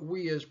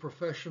we as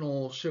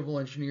professional civil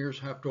engineers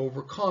have to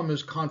overcome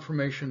is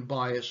confirmation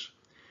bias.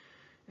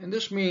 And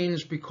this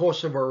means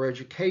because of our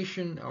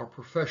education, our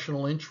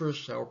professional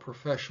interests, our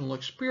professional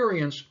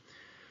experience,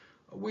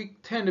 we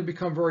tend to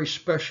become very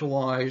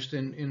specialized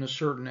in a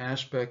certain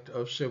aspect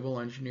of civil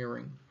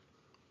engineering.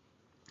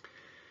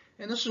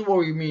 And this is what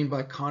we mean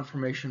by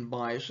confirmation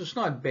bias. It's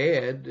not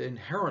bad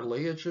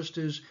inherently, it just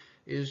is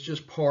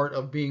just part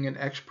of being an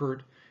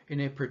expert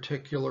in a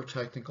particular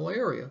technical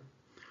area.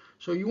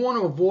 So you want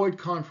to avoid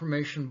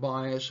confirmation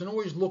bias and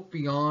always look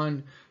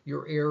beyond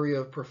your area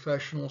of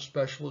professional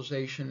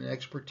specialization and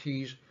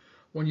expertise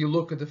when you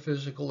look at the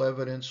physical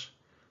evidence,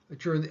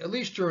 at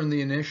least during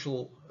the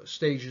initial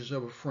stages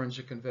of a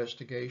forensic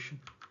investigation.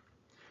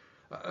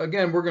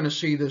 Again, we're going to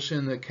see this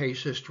in the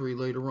case history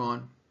later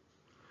on.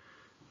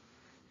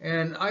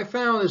 And I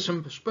found it's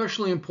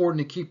especially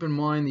important to keep in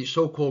mind the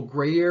so-called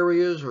gray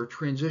areas or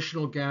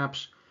transitional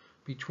gaps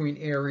between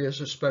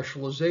areas of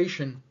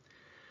specialization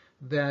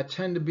that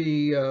tend to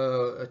be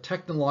a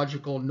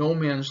technological no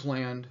man's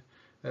land,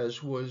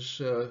 as was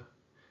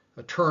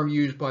a term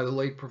used by the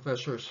late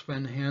Professor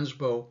Sven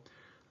Hansbo.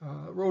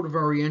 Wrote a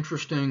very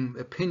interesting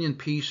opinion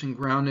piece in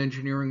Ground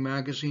Engineering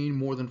magazine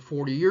more than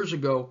 40 years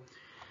ago.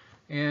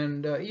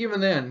 And even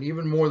then,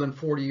 even more than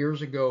 40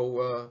 years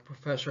ago,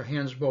 Professor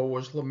Hansbo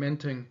was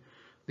lamenting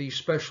the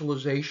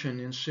specialization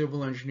in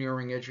civil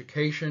engineering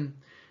education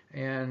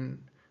and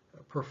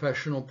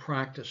professional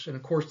practice. And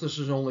of course, this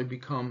has only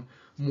become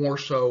more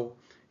so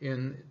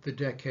in the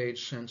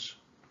decades since.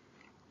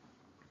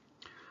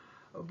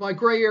 By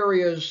gray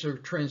areas or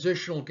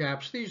transitional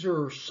gaps, these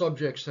are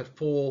subjects that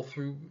fall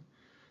through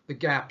the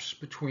gaps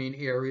between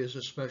areas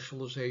of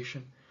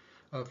specialization.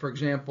 For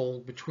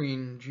example,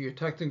 between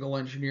geotechnical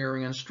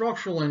engineering and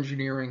structural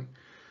engineering,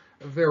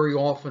 very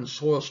often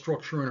soil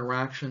structure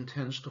interaction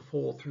tends to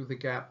fall through the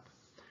gap.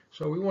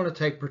 So we want to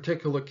take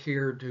particular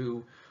care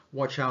to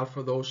watch out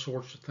for those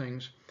sorts of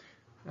things.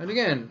 And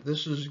again,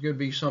 this is going to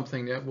be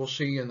something that we'll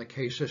see in the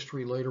case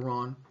history later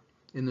on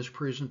in this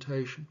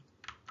presentation.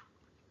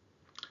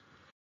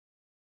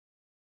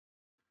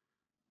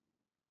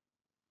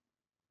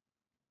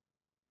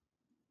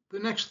 The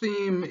next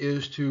theme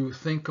is to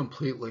think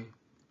completely.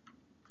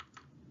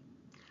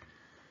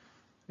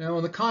 Now,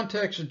 in the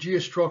context of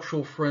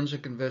geostructural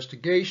forensic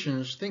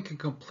investigations, thinking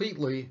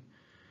completely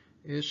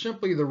is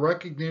simply the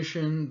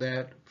recognition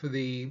that for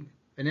the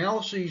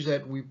analyses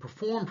that we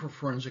perform for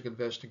forensic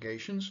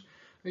investigations,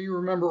 you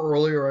remember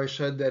earlier I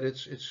said that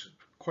it's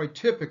quite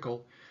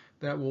typical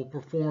that we'll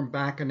perform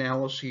back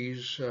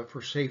analyses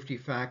for safety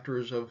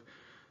factors of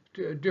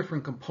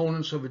different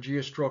components of a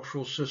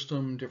geostructural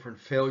system, different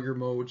failure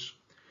modes.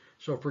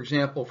 So for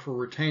example, for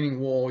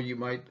retaining wall, you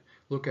might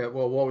look at,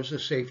 well, what was the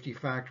safety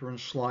factor in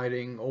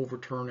sliding,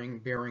 overturning,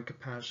 bearing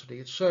capacity,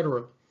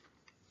 etc.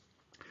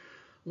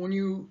 When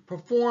you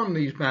perform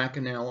these back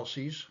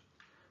analyses,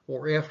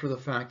 or after the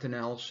fact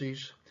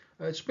analyses,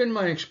 it's been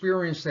my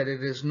experience that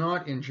it is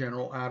not in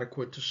general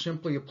adequate to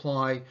simply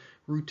apply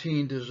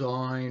routine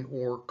design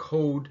or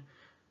code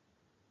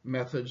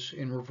methods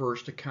in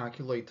reverse to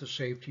calculate the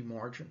safety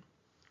margin.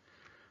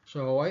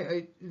 So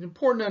it's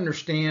important to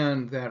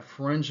understand that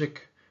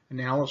forensic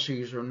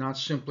analyses are not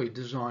simply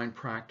design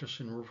practice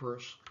in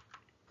reverse.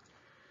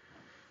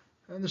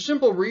 And the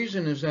simple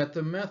reason is that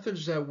the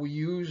methods that we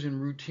use in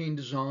routine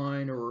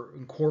design or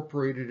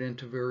incorporated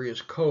into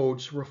various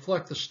codes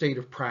reflect the state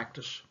of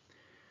practice.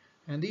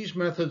 And these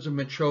methods have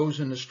been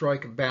chosen to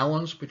strike a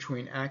balance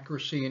between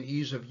accuracy and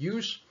ease of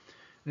use.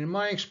 And in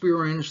my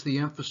experience, the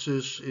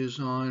emphasis is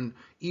on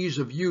ease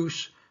of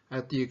use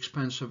at the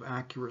expense of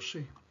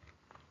accuracy.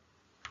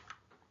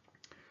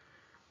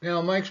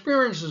 Now, my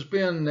experience has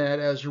been that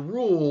as a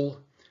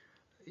rule,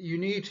 you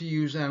need to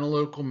use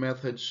analytical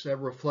methods that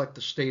reflect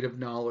the state of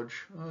knowledge.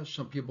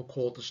 Some people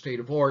call it the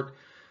state of art,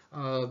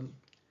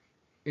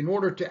 in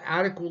order to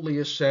adequately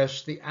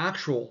assess the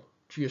actual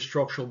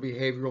geostructural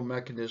behavioral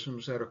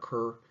mechanisms that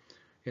occur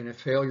in a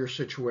failure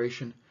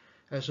situation,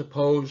 as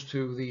opposed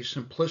to the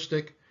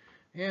simplistic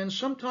and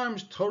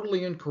sometimes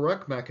totally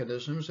incorrect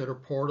mechanisms that are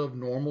part of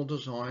normal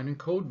design and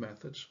code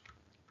methods.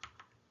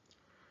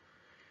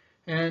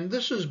 And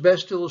this is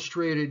best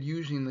illustrated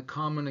using the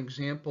common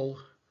example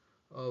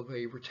of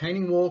a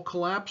retaining wall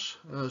collapse,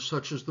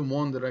 such as the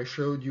one that I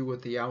showed you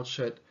at the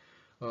outset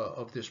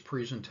of this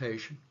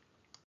presentation.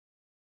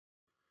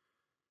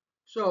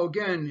 So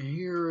again,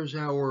 here is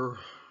our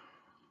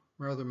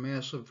rather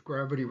massive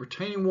gravity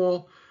retaining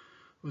wall.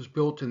 It was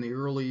built in the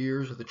early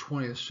years of the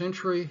 20th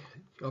century,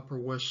 Upper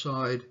West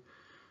Side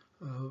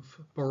of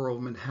Borough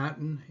of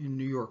Manhattan in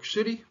New York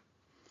City.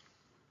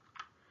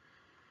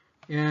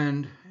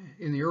 And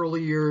in the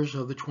early years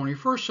of the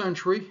 21st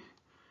century,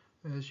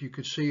 as you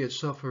could see, it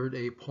suffered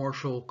a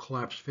partial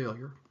collapse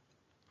failure.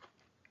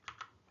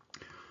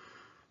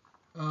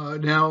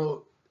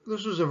 Now,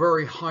 this was a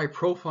very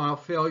high-profile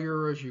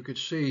failure. As you could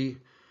see,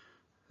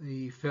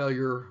 The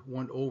failure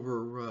went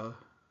over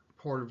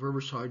part of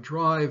Riverside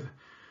Drive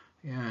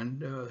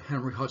and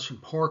Henry Hudson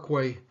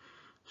Parkway,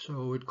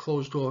 so it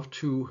closed off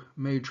two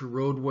major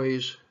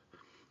roadways.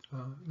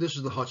 This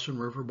is the Hudson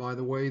River, by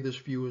the way. This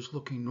view is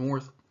looking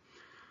north.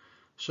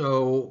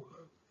 So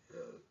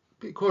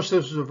because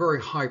this is a very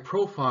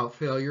high-profile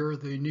failure,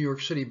 the New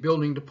York City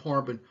Building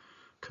Department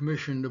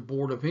commissioned a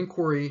board of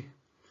inquiry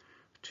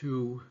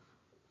to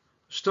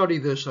study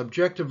this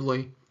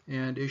objectively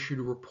and issued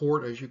a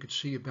report, as you can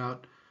see,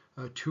 about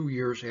 2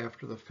 years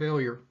after the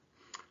failure.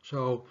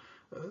 So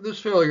this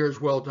failure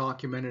is well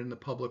documented in the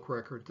public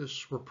record.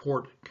 This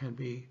report can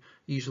be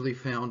easily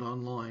found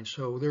online.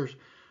 So there's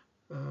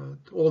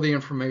all the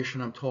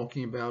information I'm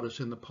talking about is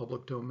in the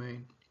public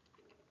domain.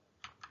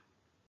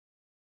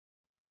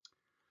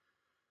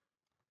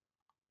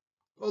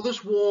 Well,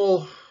 this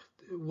wall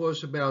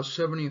was about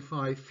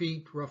 75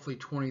 feet, roughly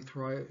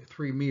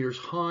 23 meters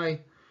high,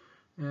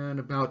 and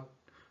about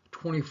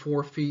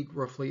 24 feet,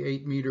 roughly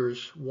 8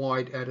 meters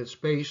wide at its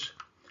base.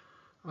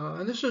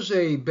 And this is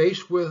a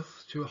base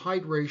width to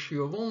height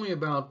ratio of only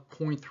about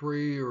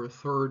 0.3 or a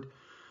third.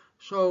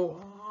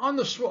 So on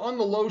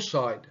the low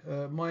side,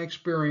 my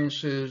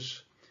experience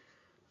is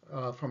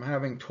from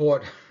having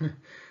taught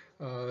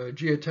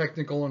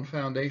geotechnical and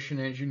foundation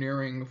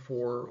engineering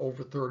for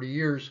over 30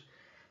 years,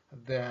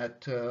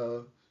 that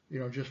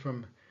just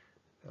from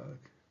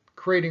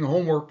creating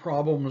homework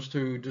problems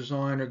to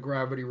design a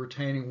gravity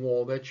retaining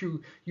wall, that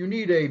you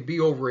need a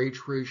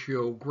B/H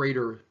ratio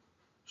greater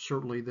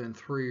certainly than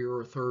 3 or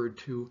a third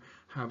to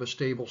have a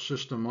stable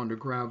system under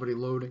gravity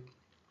loading.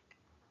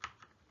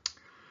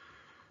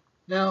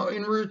 Now,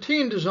 in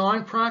routine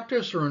design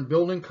practice or in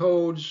building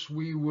codes,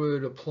 we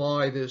would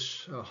apply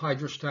this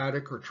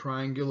hydrostatic or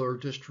triangular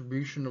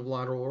distribution of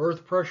lateral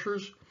earth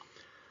pressures,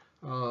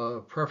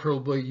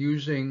 preferably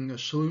using a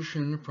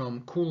solution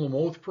from Coulomb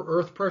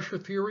earth pressure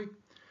theory,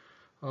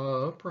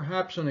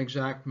 perhaps an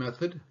exact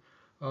method.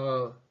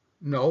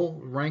 No,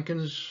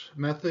 Rankin's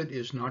method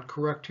is not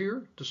correct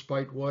here,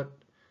 despite what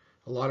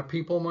a lot of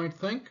people might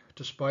think,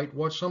 despite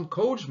what some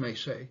codes may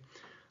say.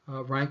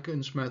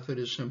 Rankin's method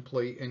is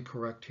simply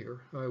incorrect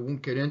here. I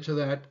won't get into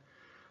that.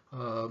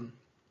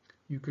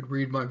 You could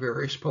read my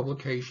various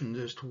publications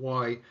as to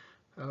why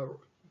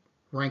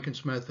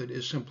Rankin's method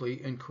is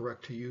simply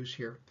incorrect to use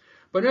here.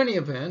 But in any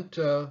event,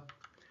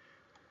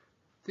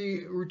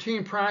 the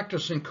routine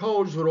practice in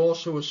codes would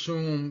also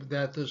assume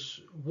that this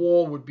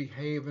wall would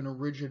behave in a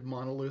rigid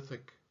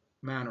monolithic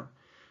manner.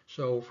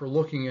 So if we're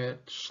looking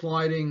at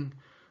sliding,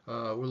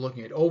 we're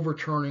looking at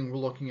overturning, we're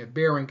looking at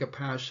bearing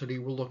capacity,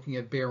 we're looking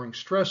at bearing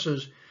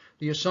stresses,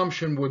 the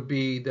assumption would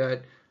be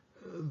that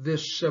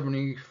this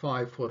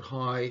 75-foot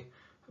high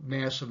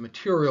mass of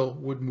material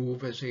would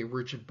move as a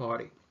rigid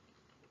body.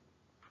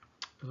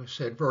 As I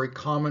said, very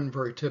common,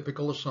 very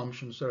typical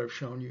assumptions that I've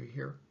shown you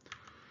here.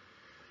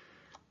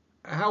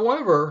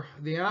 However,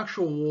 the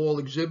actual wall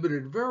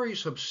exhibited very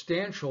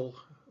substantial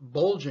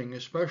bulging,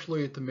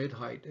 especially at the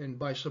mid-height. And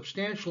by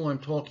substantial, I'm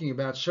talking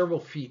about several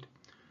feet.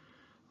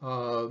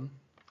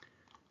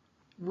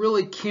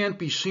 Really can't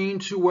be seen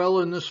too well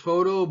in this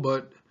photo,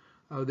 but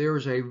there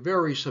is a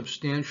very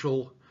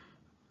substantial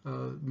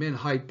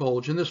mid-height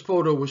bulge. And this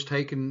photo was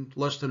taken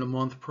less than a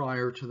month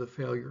prior to the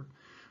failure.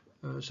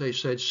 As I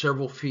said,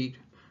 several feet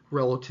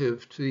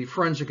relative to the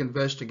forensic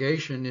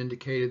investigation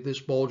indicated this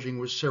bulging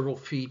was several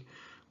feet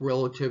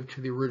relative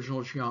to the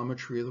original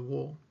geometry of the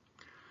wall.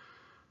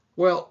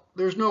 Well,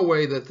 there's no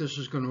way that this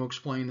is going to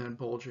explain that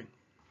bulging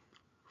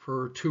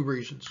for two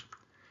reasons.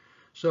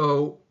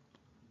 So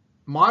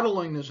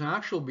modeling this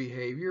actual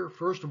behavior,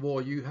 first of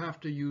all, you have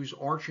to use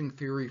arching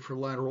theory for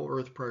lateral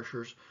earth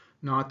pressures,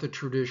 not the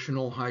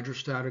traditional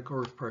hydrostatic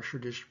earth pressure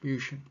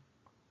distribution.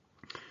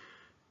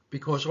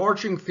 Because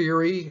arching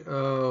theory,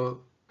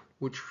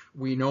 which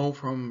we know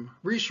from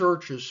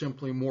research is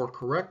simply more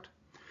correct,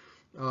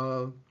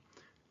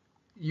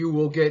 you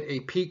will get a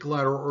peak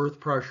lateral earth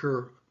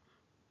pressure,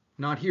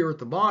 not here at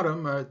the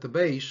bottom, at the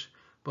base,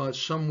 but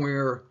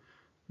somewhere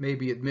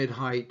maybe at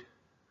mid-height,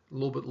 a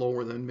little bit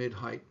lower than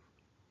mid-height.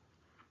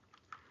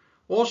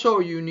 Also,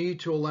 you need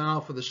to allow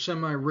for the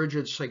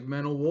semi-rigid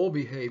segmental wall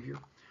behavior.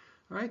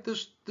 Right?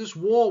 This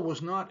wall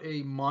was not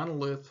a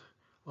monolith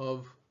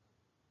of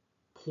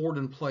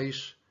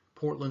poured-in-place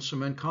Portland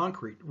cement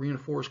concrete,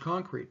 reinforced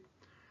concrete,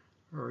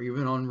 or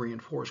even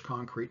unreinforced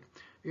concrete.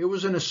 It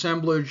was an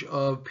assemblage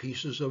of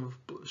pieces of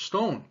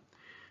stone.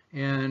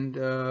 And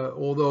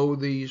although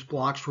these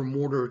blocks were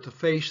mortared at the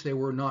face, they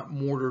were not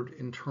mortared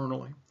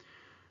internally.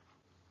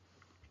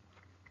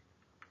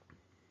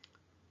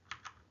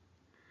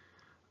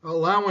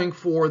 Allowing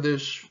for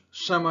this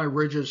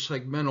semi-rigid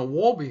segmental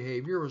wall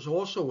behavior is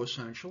also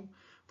essential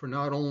for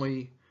not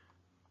only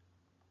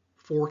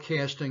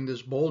forecasting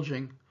this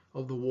bulging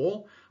of the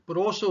wall, but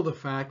also the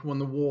fact when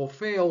the wall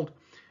failed,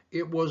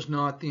 it was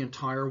not the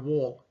entire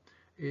wall.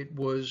 It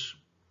was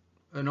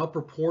an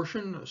upper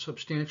portion, a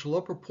substantial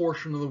upper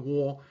portion of the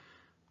wall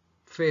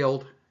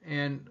failed,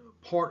 and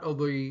part of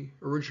the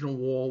original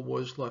wall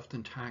was left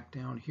intact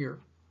down here.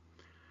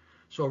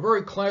 So a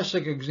very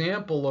classic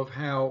example of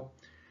how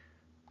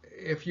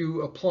if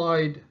you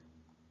applied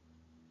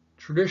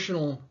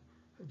traditional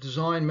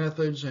design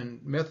methods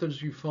and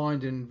methods you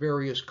find in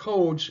various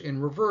codes in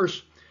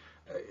reverse,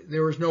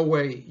 there is no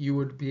way you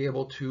would be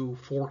able to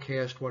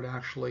forecast what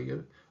actually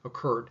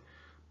occurred.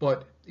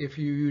 But if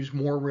you use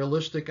more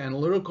realistic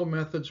analytical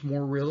methods,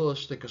 more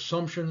realistic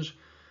assumptions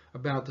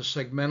about the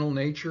segmental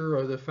nature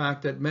or the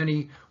fact that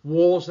many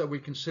walls that we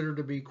consider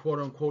to be quote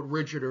unquote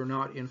rigid are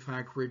not in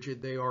fact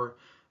rigid, they are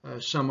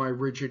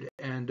semi-rigid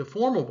and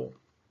deformable.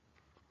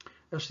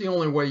 That's the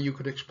only way you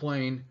could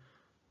explain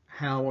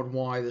how and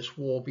why this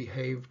wall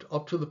behaved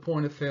up to the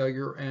point of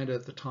failure and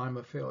at the time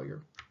of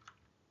failure.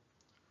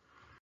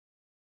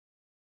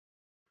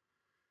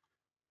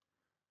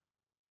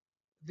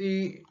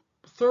 The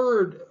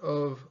third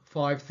of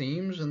 5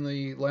 themes, and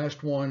the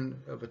last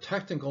one of a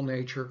technical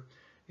nature,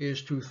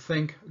 is to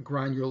think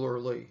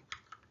granularly.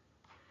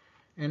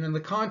 And in the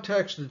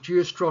context of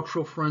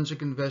geostructural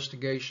forensic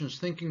investigations,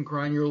 thinking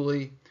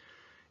granularly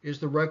is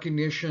the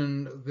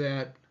recognition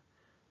that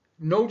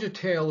no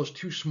detail is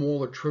too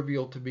small or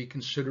trivial to be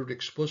considered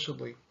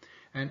explicitly,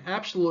 and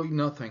absolutely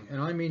nothing,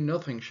 and I mean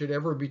nothing, should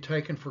ever be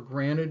taken for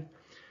granted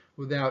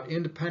without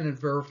independent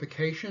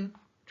verification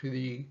to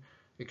the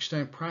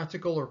extent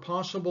practical or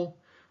possible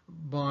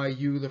by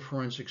you, the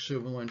forensic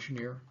civil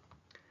engineer.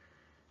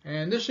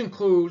 And this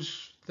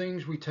includes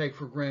things we take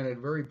for granted,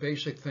 very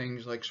basic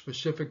things like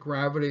specific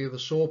gravity of the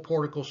soil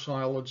particle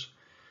solids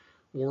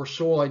or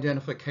soil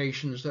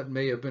identifications that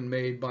may have been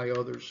made by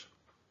others.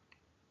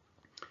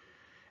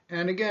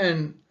 And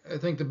again, I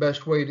think the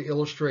best way to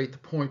illustrate the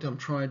point I'm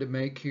trying to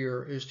make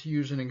here is to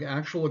use an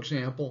actual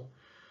example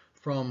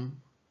from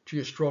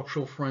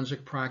geostructural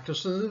forensic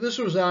practice. And this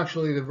was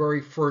actually the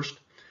very first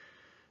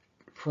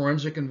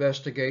forensic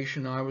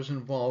investigation I was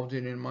involved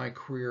in my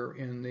career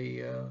in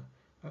the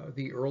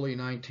early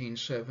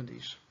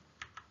 1970s.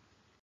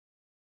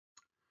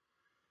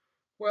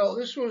 Well,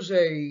 this was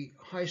a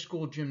high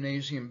school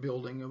gymnasium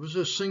building. It was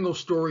a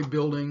single-story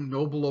building,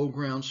 no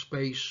below-ground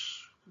space,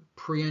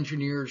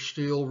 pre-engineered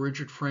steel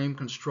rigid frame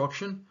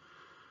construction.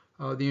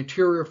 The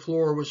interior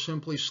floor was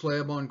simply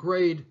slab on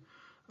grade.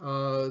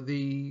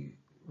 The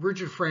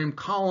rigid frame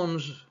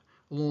columns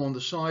along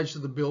the sides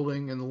of the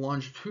building in the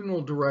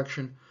longitudinal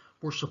direction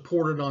were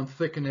supported on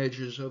thickened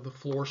edges of the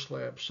floor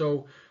slab.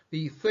 So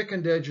the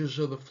thickened edges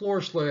of the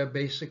floor slab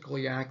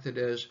basically acted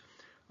as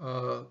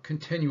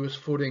continuous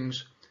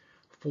footings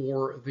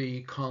for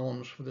the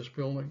columns for this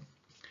building.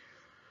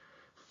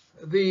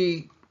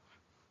 The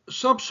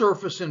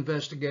subsurface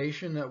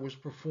investigation that was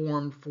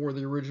performed for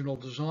the original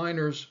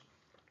designers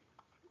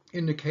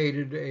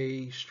indicated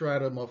a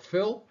stratum of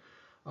fill,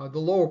 the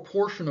lower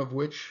portion of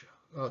which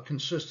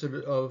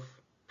consisted of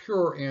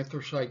pure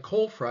anthracite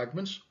coal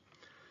fragments.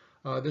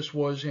 This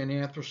was in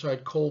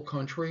anthracite coal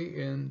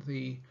country in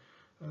the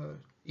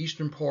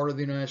eastern part of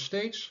the United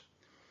States.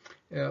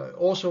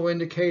 Also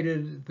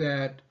indicated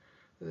that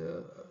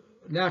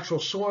natural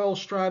soil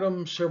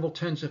stratum, several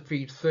tens of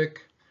feet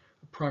thick,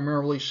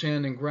 primarily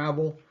sand and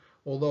gravel,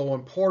 although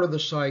on part of the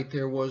site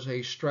there was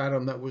a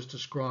stratum that was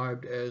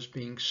described as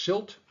being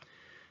silt.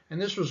 And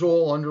this was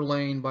all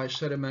underlain by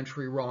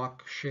sedimentary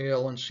rock,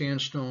 shale, and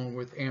sandstone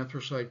with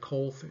anthracite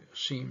coal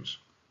seams.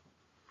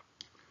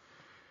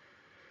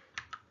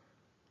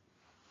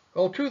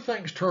 Well, 2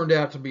 things turned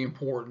out to be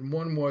important.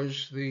 One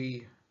was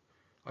the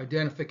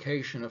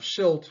identification of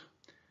silt,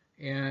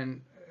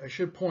 and I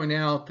should point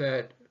out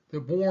that the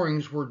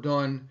borings were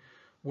done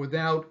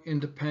without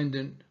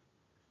independent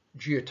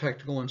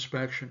geotechnical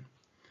inspection.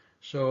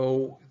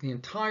 So the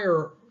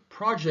entire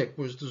project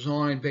was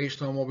designed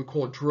based on what we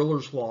call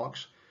driller's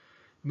logs,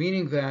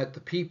 meaning that the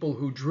people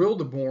who drilled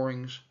the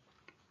borings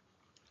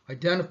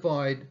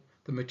identified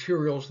the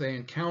materials they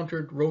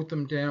encountered, wrote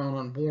them down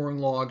on boring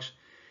logs,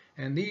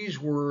 and these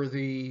were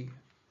the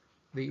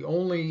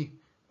only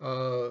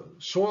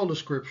soil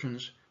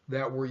descriptions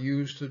that were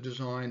used to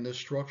design this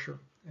structure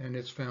and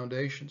its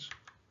foundations.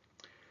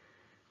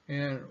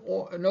 And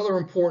another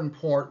important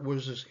part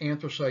was this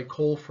anthracite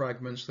coal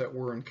fragments that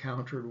were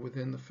encountered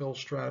within the fill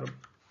stratum.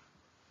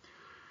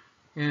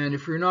 And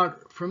if you're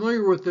not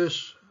familiar with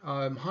this,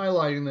 I'm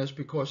highlighting this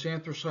because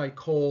anthracite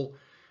coal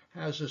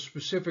has a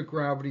specific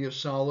gravity of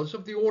solids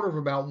of the order of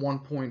about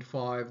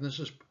 1.5. And this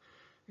is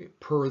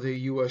per the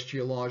U.S.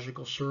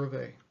 Geological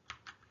Survey.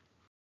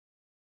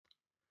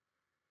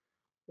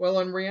 Well,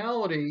 in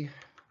reality,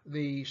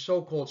 the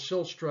so-called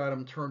silt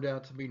stratum turned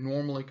out to be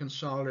normally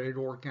consolidated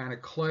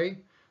organic clay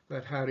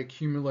that had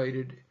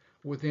accumulated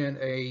within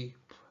a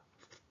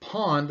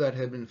pond that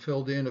had been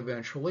filled in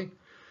eventually,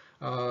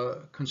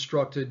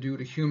 constructed due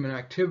to human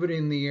activity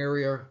in the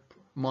area,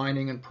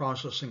 mining and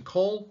processing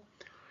coal.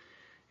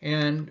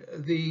 And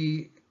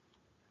the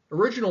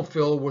original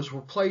fill was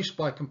replaced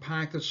by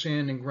compacted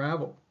sand and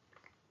gravel.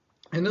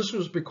 And this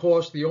was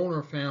because the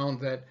owner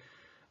found that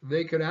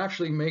they could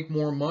actually make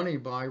more money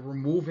by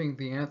removing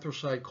the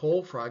anthracite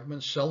coal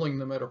fragments, selling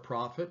them at a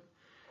profit,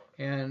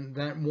 and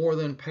that more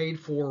than paid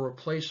for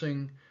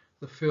replacing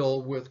the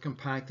fill with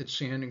compacted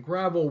sand and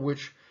gravel,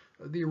 which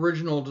the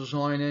original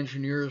design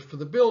engineers for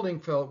the building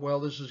felt, well,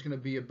 this is going to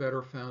be a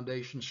better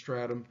foundation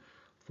stratum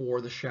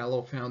for the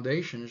shallow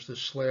foundations, the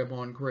slab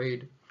on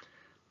grade.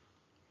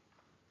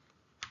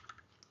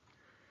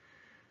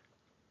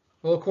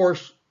 Well, of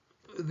course,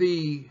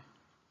 the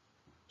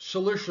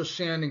siliceous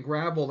sand and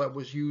gravel that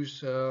was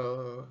used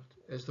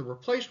as the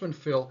replacement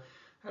fill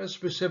had a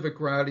specific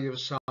gravity of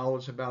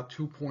solids, about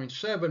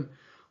 2.7,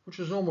 which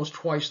is almost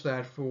twice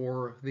that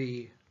for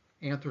the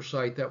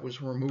anthracite that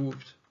was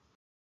removed.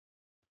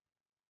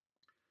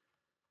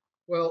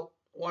 Well,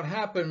 what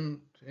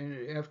happened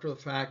after the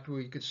fact,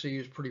 we could see,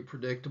 is pretty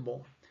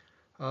predictable.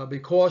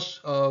 Because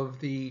of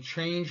the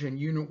change in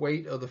unit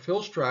weight of the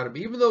fill stratum,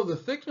 even though the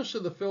thickness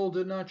of the fill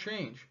did not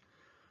change,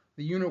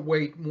 the unit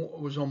weight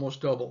was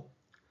almost double.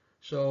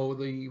 So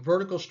the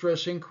vertical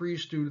stress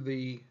increase due to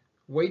the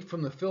weight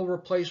from the fill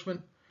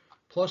replacement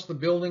plus the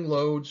building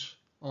loads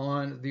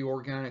on the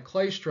organic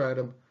clay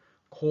stratum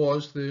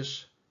caused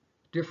this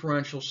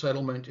differential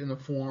settlement in the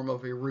form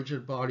of a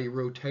rigid body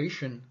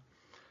rotation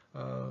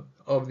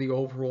of the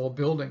overall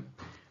building.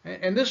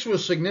 And this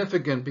was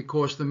significant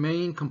because the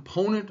main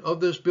component of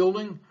this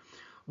building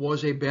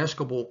was a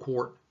basketball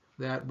court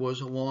that was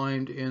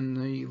aligned in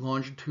the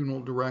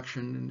longitudinal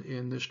direction,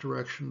 in this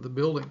direction of the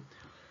building.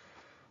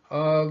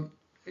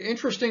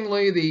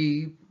 Interestingly,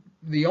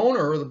 the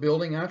owner of the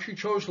building actually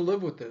chose to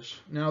live with this.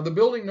 Now, the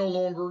building no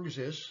longer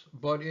exists,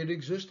 but it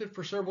existed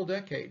for several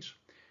decades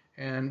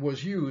and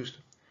was used.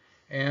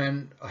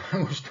 And I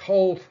was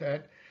told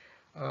that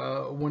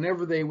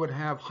whenever they would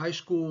have high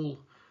school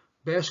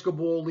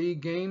basketball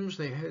league games,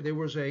 there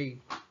was a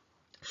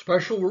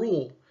special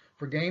rule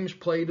for games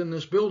played in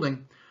this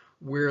building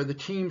where the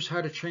teams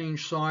had to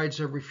change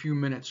sides every few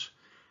minutes.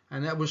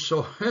 And that was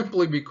so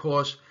simply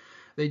because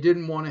they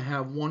didn't want to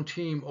have one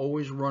team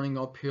always running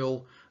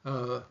uphill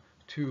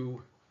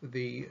to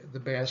the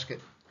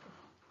basket.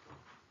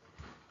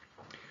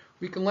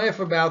 We can laugh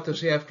about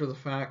this after the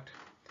fact,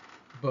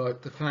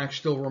 but the fact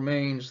still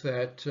remains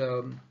that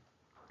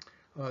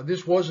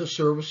this was a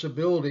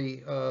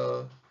serviceability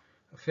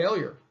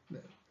failure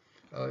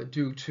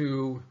due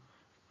to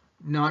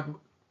not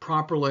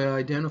properly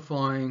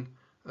identifying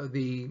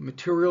the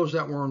materials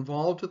that were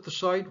involved at the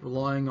site,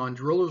 relying on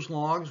driller's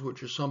logs,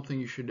 which is something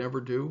you should never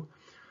do,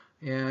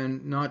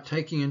 and not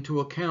taking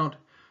into account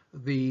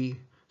the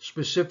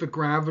specific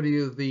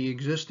gravity of the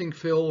existing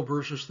fill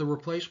versus the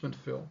replacement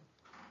fill.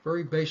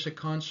 Very basic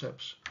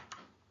concepts.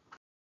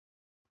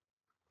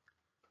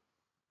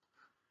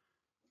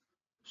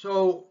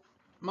 So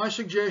my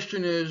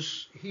suggestion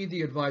is heed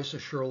the advice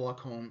of Sherlock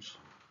Holmes.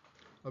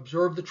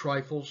 Observe the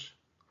trifles.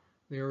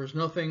 There is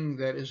nothing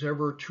that is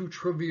ever too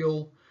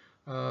trivial,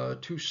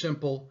 too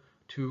simple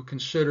to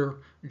consider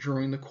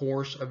during the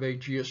course of a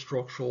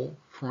geostructural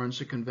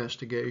forensic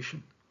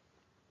investigation.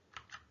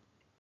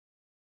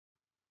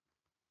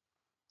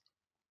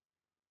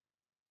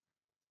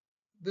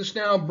 This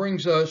now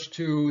brings us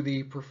to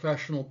the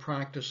professional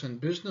practice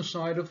and business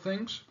side of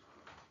things.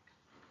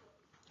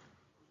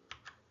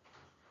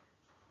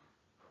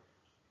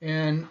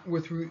 And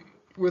with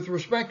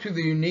respect to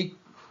the unique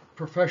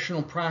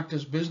professional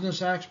practice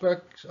business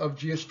aspects of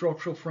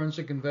geostructural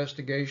forensic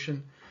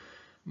investigation,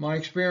 my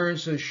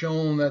experience has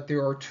shown that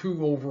there are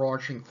two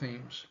overarching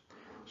themes.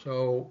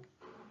 So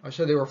I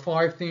said there were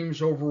 5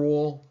 themes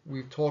overall.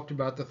 We've talked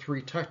about the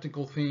 3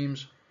 technical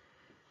themes.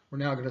 We're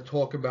now going to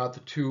talk about the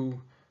 2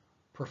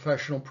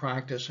 professional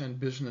practice and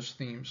business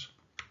themes.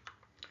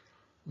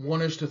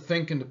 One is to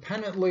think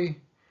independently,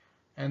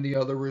 and the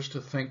other is to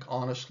think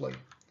honestly.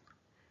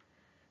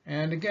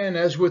 And again,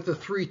 as with the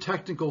 3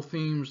 technical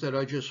themes that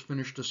I just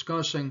finished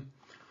discussing,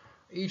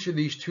 each of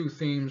these 2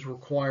 themes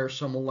require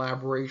some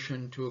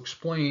elaboration to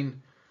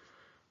explain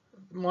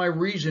my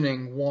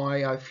reasoning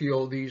why I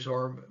feel these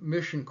are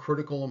mission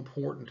critical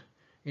important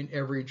in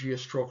every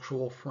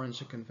geostructural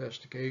forensic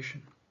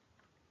investigation.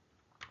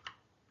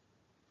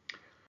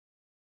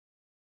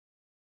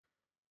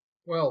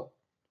 Well,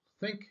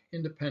 think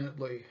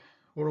independently.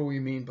 What do we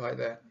mean by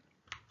that?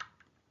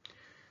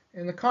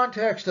 In the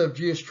context of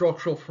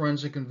geostructural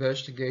forensic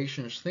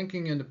investigations,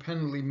 thinking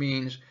independently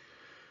means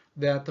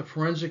that the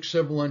forensic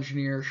civil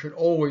engineer should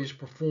always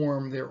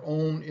perform their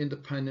own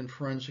independent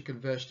forensic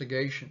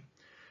investigation.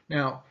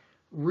 Now,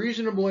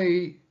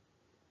 reasonably,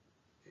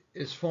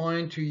 it's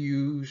fine to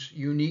use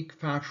unique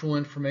factual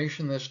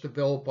information that's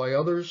developed by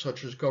others,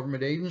 such as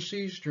government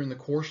agencies, during the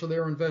course of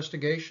their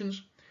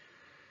investigations.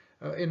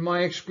 In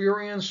my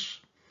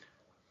experience,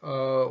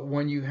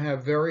 when you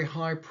have very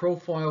high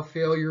profile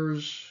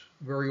failures,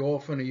 very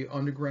often an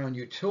underground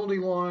utility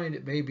line,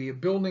 it may be a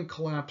building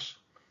collapse.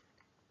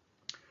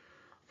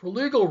 For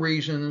legal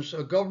reasons,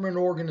 a government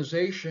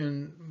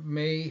organization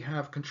may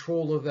have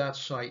control of that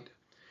site,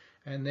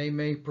 and they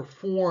may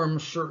perform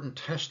certain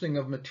testing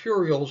of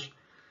materials,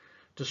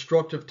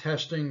 destructive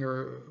testing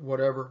or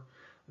whatever,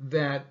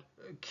 that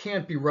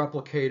can't be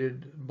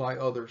replicated by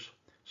others.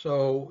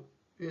 So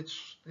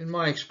it's, in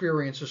my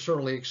experience, it's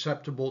certainly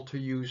acceptable to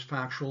use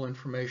factual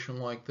information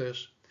like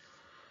this.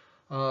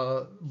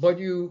 But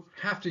you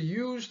have to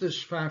use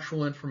this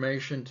factual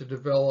information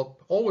to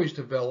always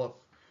develop,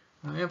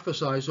 I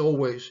emphasize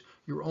always,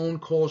 your own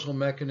causal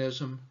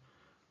mechanism,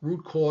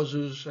 root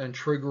causes, and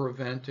trigger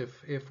event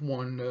if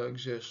one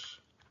exists.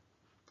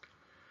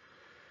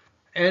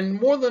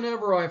 And more than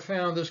ever, I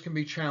found this can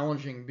be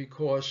challenging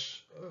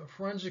because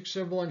forensic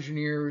civil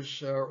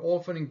engineers are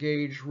often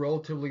engaged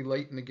relatively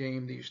late in the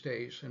game these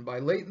days. And by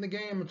late in the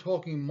game, I'm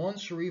talking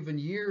months or even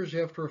years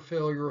after a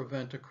failure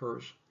event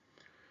occurs.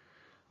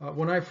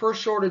 When I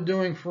first started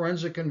doing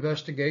forensic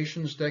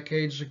investigations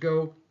decades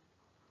ago,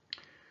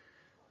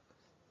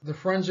 the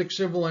forensic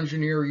civil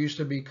engineer used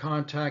to be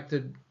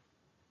contacted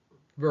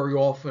very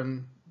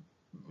often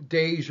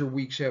days or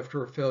weeks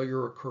after a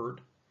failure occurred.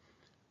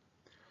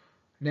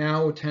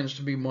 Now it tends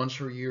to be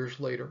months or years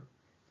later.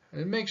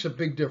 And it makes a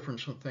big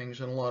difference in things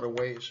in a lot of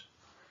ways.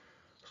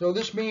 So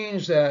this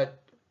means that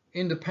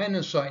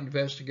independent site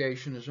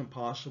investigation is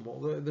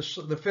impossible.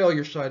 The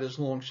failure site has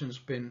long since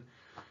been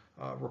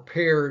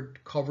repaired,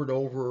 covered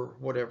over,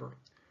 whatever.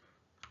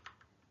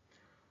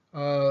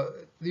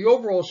 The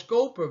overall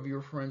scope of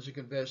your forensic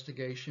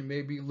investigation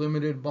may be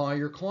limited by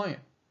your client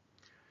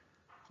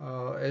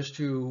as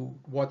to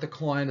what the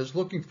client is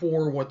looking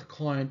for, what the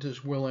client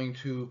is willing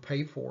to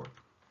pay for.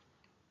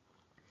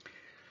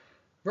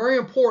 Very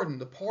important,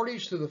 the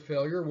parties to the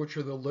failure, which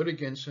are the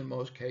litigants in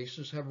most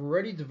cases, have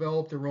already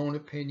developed their own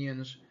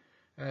opinions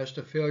as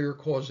to failure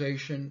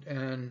causation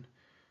and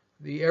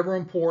the ever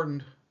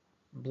important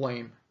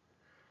blame.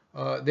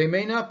 They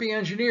may not be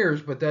engineers,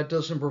 but that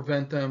doesn't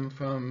prevent them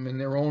from, in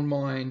their own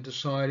mind,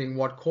 deciding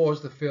what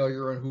caused the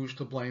failure and who's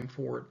to blame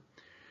for it.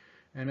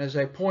 And as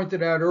I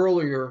pointed out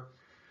earlier,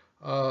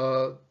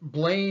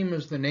 blame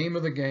is the name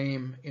of the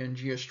game in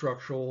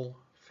geostructural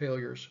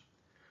failures.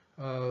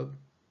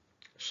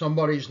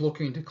 Somebody's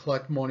looking to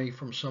collect money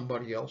from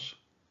somebody else.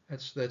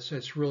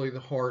 That's really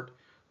the heart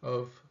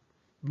of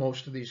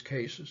most of these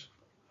cases.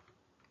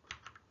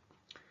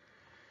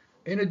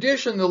 In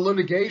addition, the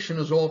litigation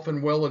is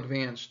often well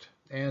advanced,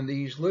 and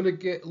these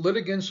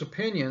litigants'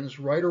 opinions,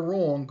 right or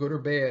wrong, good or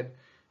bad,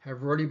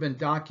 have already been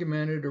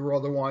documented or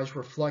otherwise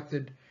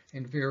reflected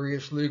in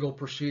various legal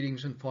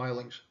proceedings and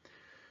filings.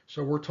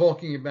 So we're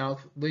talking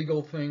about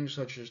legal things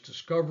such as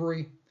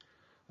discovery,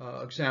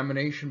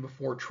 examination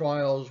before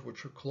trials,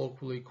 which are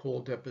colloquially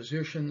called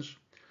depositions,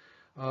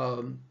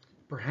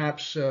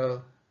 perhaps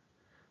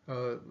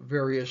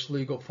various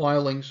legal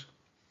filings.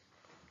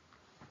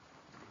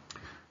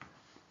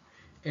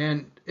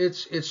 And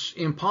it's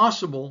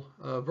impossible,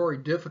 very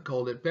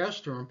difficult at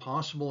best, or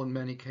impossible in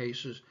many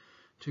cases,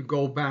 to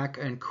go back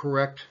and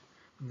correct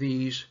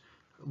these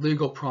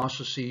legal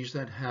processes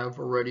that have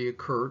already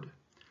occurred.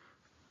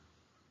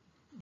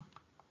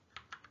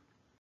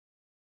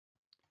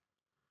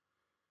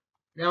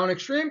 Now, in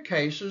extreme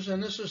cases,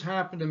 and this has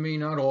happened to me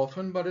not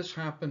often, but it's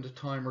happened a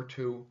time or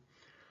two,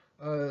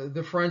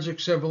 the forensic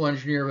civil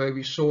engineer may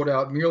be sought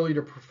out merely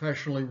to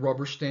professionally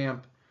rubber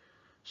stamp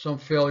some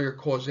failure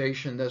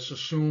causation that's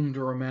assumed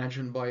or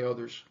imagined by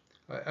others.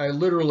 I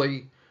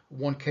literally,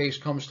 one case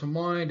comes to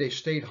mind, a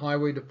state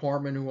highway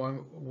department, who I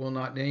will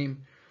not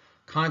name,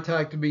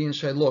 contacted me and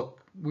said, look,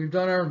 we've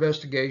done our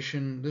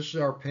investigation. This is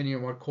our opinion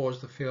on what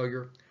caused the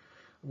failure.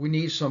 We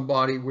need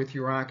somebody with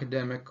your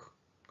academic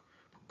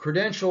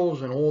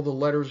credentials and all the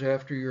letters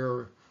after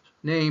your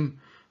name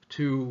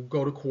to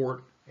go to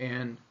court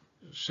and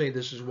say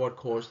this is what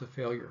caused the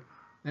failure.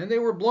 And they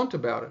were blunt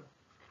about it.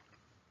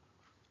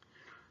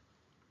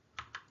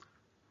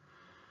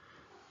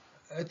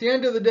 At the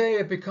end of the day,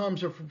 it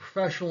becomes a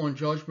professional and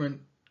judgment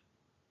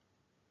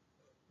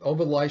of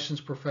a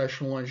licensed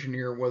professional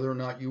engineer whether or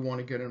not you want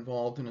to get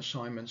involved in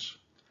assignments.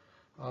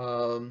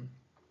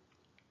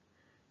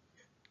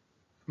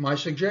 My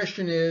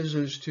suggestion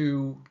is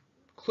to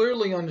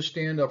clearly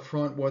understand up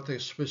front what the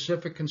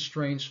specific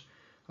constraints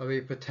of a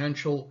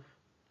potential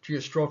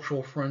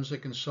geostructural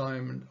forensic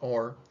assignment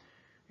are,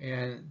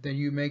 and then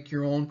you make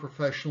your own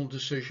professional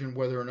decision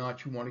whether or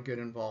not you want to get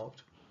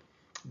involved.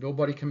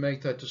 Nobody can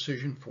make that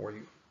decision for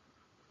you.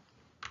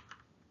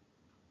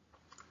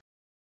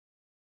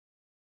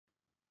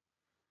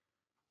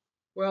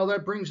 Well,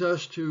 that brings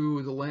us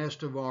to the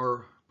last of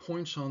our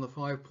points on the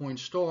 5-point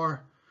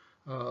star.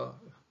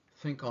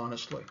 Think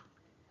honestly.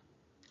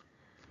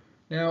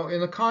 Now,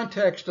 in the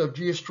context of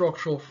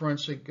geostructural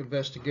forensic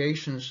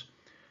investigations,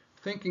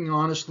 thinking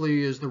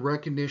honestly is the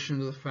recognition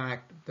of the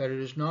fact that it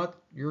is not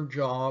your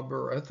job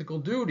or ethical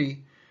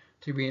duty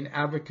to be an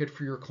advocate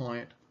for your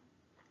client.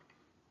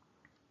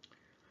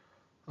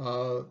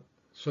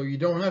 So you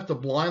don't have to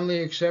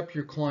blindly accept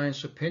your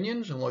client's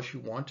opinions unless you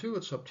want to.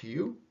 It's up to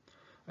you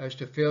as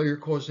to failure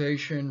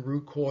causation,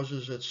 root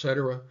causes,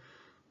 etc.,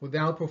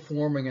 without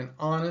performing an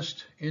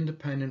honest,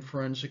 independent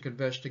forensic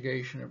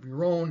investigation of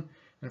your own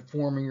and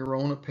forming your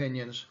own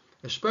opinions,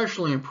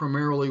 especially and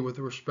primarily with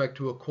respect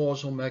to a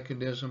causal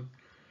mechanism,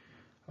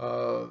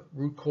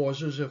 root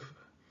causes,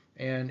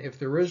 and if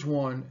there is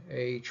one,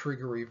 a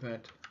trigger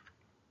event.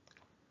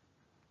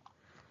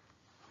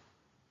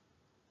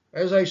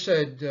 As I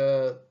said,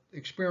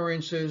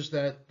 experience is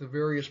that the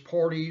various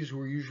parties, who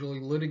are usually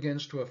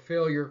litigants to a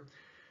failure,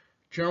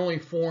 generally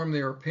form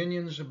their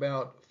opinions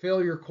about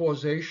failure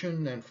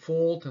causation and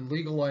fault and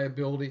legal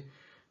liability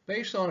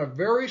based on a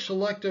very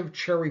selective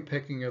cherry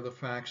picking of the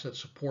facts that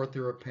support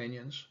their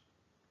opinions.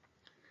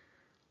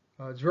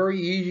 It's very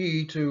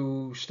easy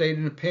to state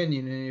an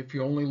opinion if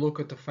you only look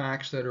at the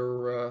facts that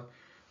are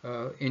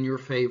in your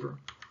favor.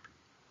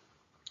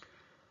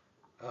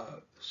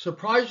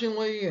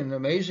 Surprisingly and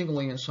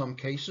amazingly in some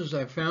cases,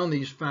 I've found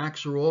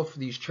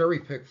these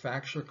cherry-picked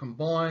facts are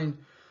combined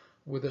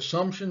with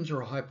assumptions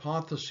or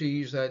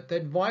hypotheses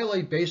that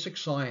violate basic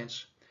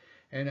science.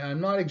 And I'm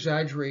not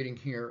exaggerating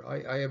here.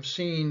 I have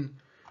seen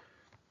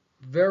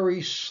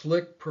very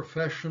slick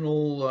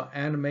professional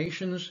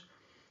animations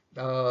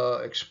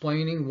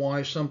explaining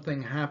why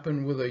something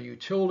happened with a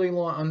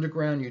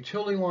underground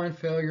utility line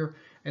failure,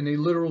 and they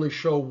literally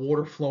show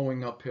water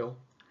flowing uphill.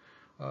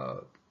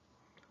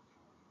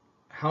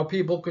 How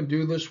people can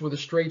do this with a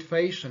straight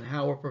face and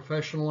how a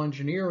professional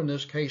engineer in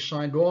this case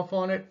signed off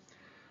on it,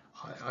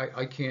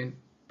 I can't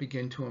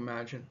begin to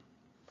imagine.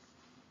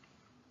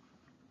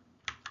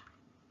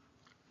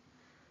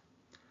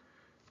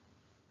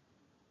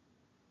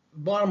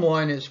 Bottom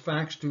line is,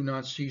 facts do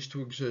not cease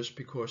to exist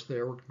because they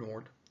are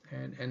ignored.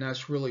 And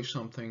that's really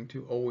something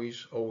to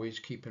always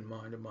keep in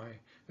mind, in my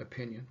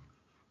opinion.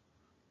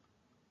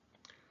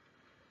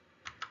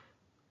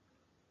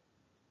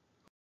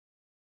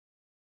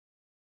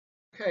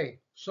 Okay,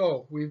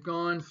 so we've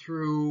gone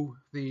through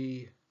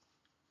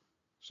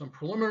some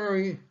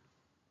preliminary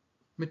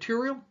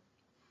material,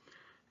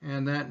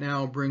 and that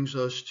now brings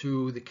us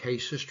to the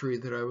case history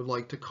that I would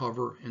like to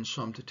cover in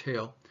some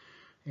detail.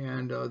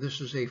 And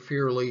this is a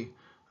fairly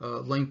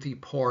lengthy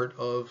part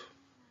of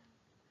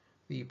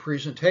the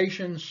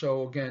presentation.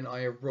 So again,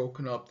 I have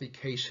broken up the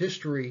case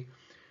history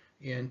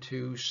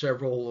into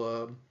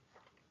several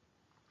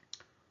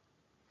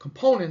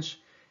components,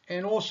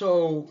 and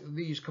also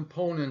these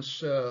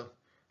components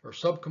or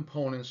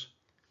subcomponents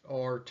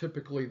are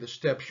typically the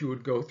steps you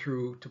would go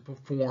through to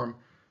perform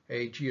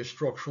a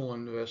geostructural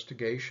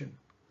investigation.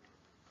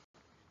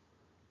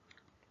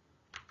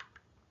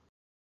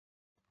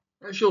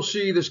 As you'll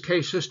see, this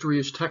case history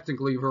is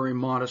technically very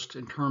modest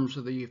in terms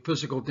of the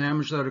physical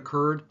damage that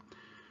occurred,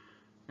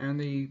 and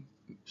the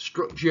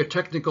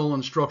geotechnical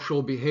and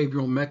structural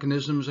behavioral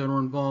mechanisms that are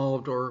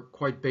involved are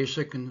quite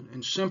basic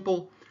and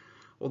simple,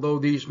 although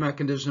these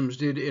mechanisms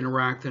did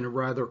interact in a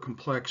rather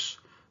complex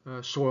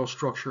soil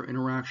structure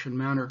interaction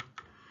manner.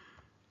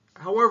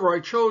 However, I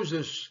chose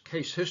this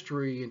case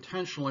history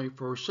intentionally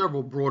for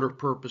several broader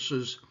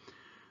purposes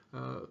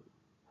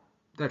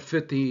that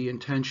fit the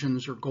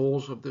intentions or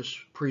goals of this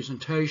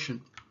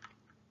presentation.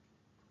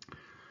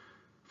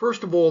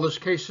 First of all, this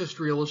case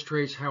history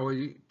illustrates how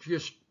a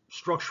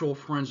geostructural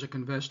forensic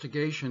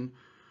investigation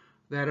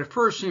that at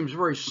first seems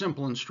very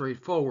simple and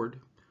straightforward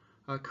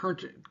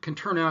can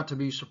turn out to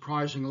be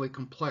surprisingly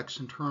complex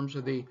in terms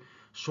of the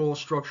soil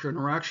structure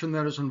interaction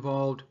that is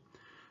involved,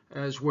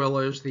 as well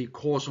as the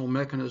causal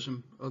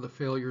mechanism of the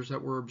failures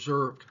that were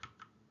observed.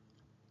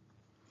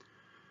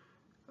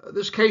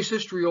 This case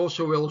history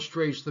also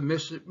illustrates the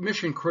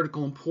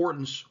mission-critical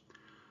importance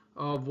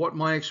of what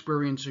my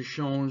experience has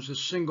shown is the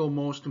single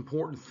most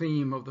important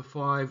theme of the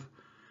 5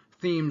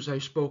 themes I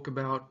spoke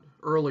about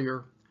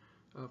earlier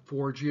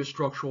for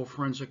geostructural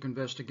forensic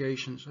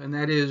investigations, and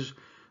that is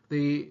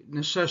the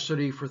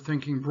necessity for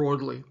thinking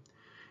broadly.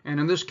 And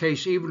in this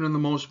case, even in the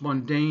most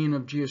mundane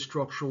of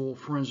geostructural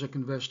forensic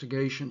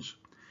investigations.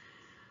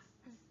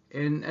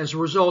 And as a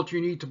result,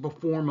 you need to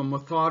perform a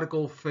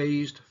methodical,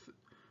 phased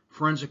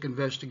forensic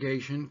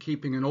investigation,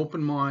 keeping an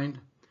open mind,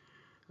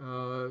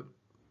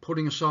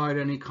 putting aside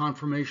any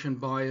confirmation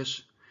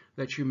bias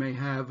that you may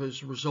have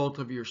as a result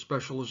of your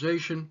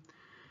specialization,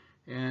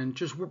 and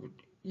just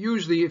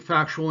use the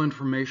factual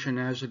information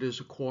as it is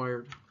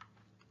acquired.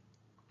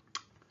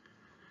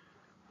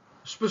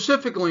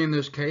 Specifically in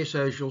this case,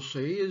 as you'll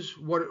see, is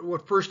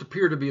what first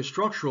appeared to be a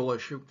structural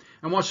issue.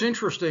 And what's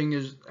interesting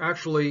is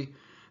actually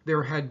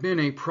there had been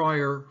a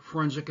prior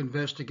forensic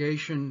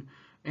investigation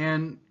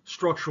and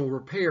structural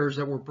repairs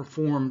that were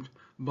performed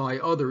by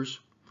others.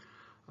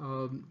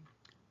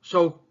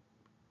 So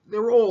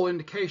there were all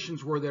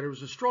indications were that it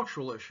was a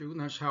structural issue,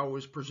 and that's how it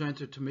was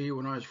presented to me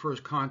when I was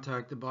first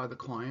contacted by the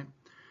client.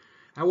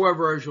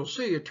 However, as you'll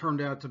see, it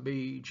turned out to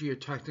be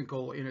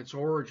geotechnical in its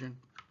origin.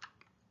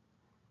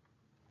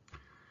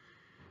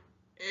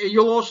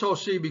 You'll also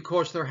see,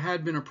 because there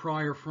had been a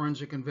prior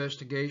forensic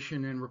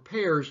investigation and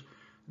repairs,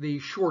 the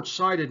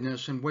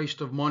short-sightedness and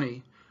waste of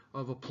money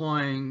of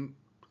applying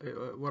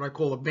what I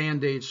call a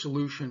Band-Aid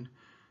solution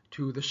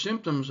to the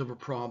symptoms of a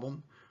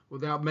problem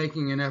without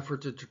making an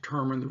effort to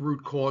determine the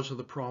root cause of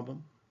the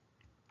problem.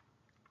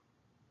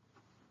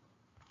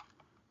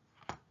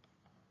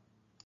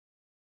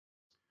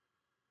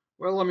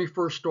 Well, let me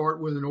first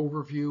start with an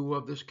overview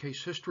of this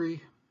case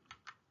history.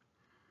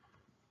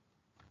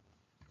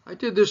 I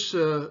did this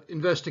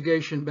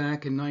investigation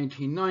back in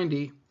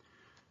 1990,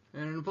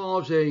 and it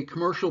involves a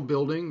commercial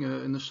building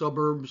in the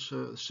suburbs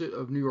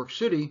of New York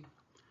City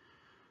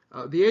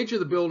The age of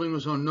the building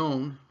was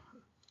unknown.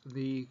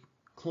 The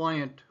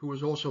client, who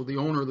was also the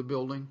owner of the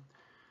building,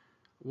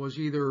 was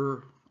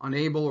either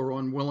unable or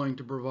unwilling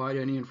to provide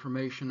any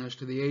information as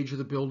to the age of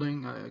the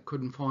building. I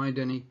couldn't find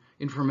any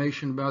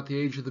information about the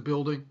age of the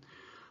building,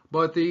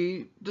 but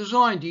the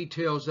design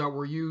details that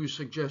were used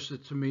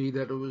suggested to me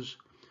that it was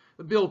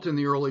built in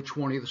the early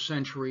 20th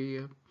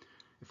century.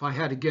 If I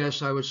had to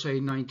guess, I would say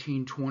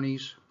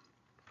 1920s.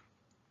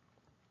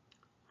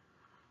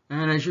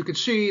 And as you can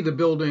see, the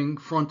building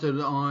fronted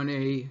on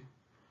a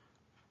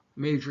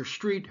major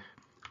street.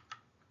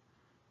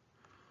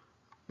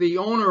 The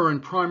owner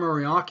and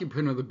primary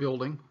occupant of the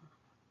building,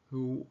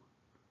 who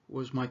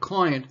was my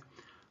client,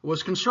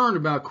 was concerned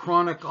about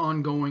chronic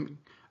ongoing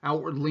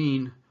outward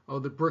lean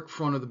of the brick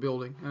front of the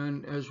building.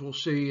 And as we'll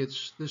see,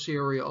 it's this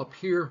area up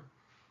here.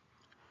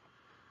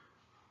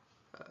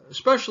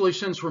 Especially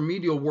since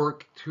remedial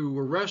work to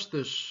arrest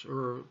this,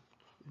 or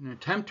an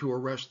attempt to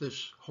arrest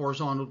this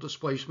horizontal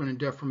displacement and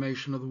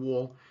deformation of the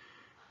wall,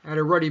 had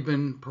already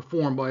been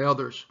performed by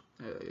others,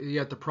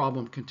 yet the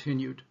problem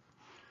continued.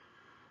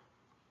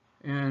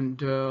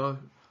 And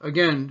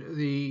again,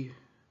 the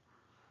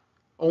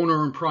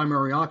owner and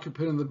primary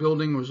occupant of the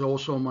building was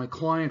also my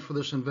client for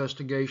this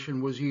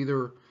investigation, was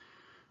either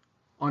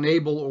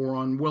unable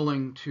or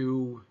unwilling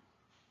to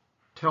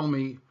tell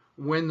me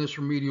when this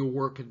remedial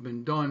work had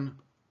been done,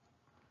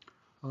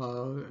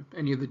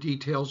 any of the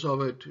details of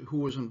it, who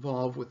was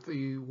involved with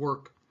the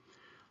work.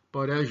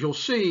 But as you'll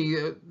see,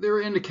 their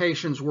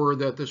indications were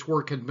that this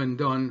work had been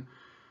done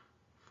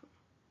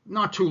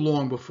not too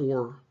long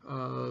before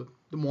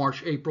the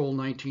March-April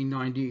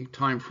 1990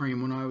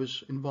 timeframe when I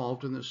was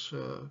involved in this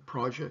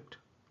project.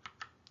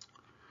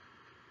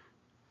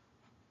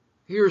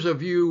 Here's a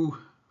view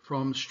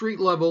from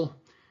street level,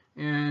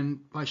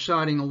 and by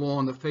sighting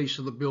along the face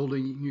of the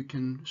building, you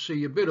can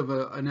see a bit of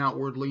an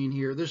outward lean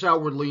here. This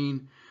outward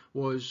lean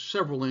was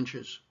several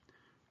inches.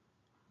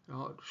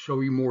 I'll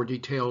show you more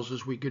details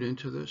as we get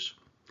into this,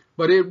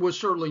 but it was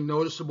certainly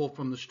noticeable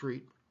from the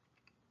street.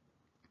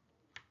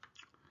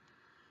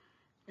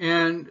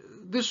 And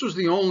this was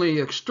the only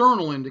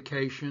external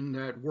indication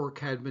that work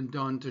had been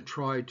done to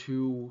try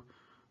to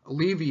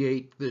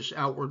alleviate this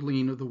outward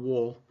lean of the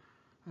wall.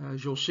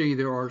 As you'll see,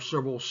 there are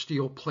several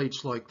steel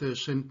plates like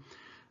this, and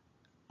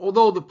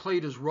although the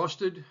plate is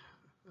rusted,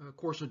 of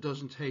course it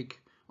doesn't take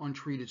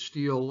untreated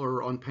steel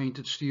or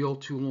unpainted steel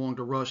too long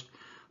to rust,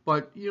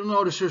 but you'll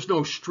notice there's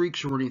no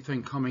streaks or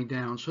anything coming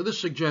down. So this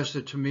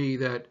suggested to me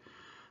that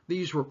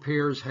these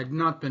repairs had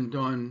not been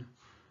done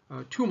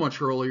too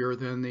much earlier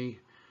than the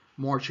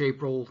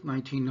March-April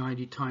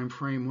 1990 time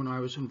frame when I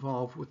was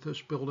involved with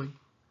this building.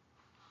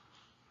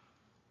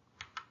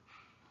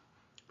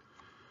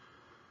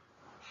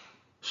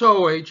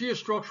 So a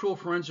geostructural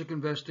forensic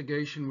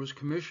investigation was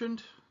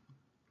commissioned.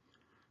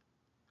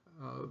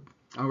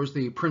 I was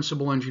the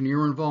principal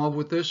engineer involved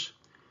with this,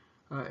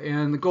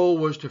 and the goal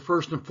was to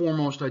first and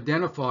foremost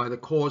identify the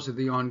cause of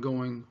the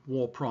ongoing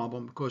wall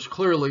problem, because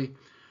clearly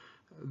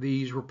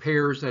these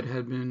repairs that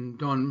had been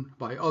done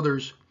by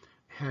others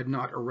had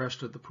not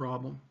arrested the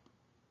problem.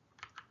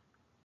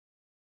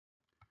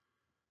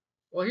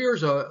 Well,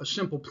 here's a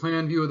simple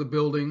plan view of the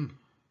building.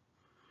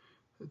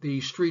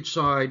 The street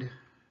side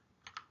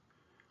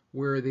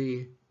where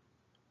the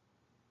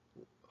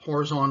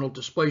horizontal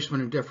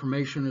displacement and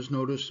deformation is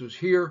noticed is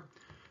here.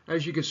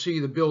 As you can see,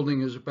 the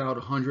building is about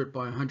 100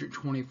 by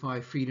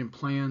 125 feet in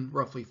plan,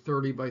 roughly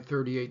 30 by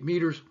 38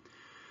 meters.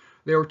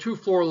 There are two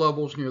floor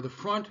levels near the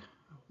front,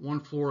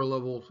 one floor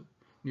level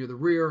near the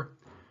rear,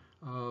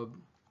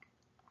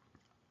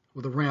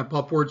 with a ramp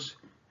upwards.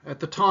 At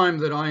the time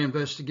that I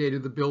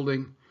investigated the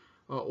building,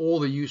 all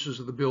the uses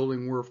of the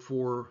building were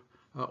for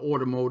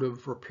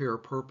automotive repair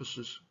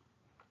purposes.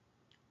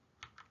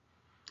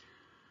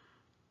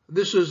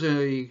 This is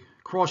a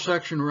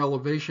cross-section or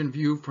elevation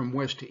view from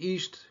west to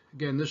east.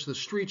 Again, this is the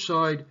street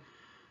side.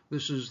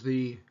 This is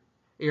the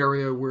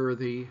area where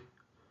the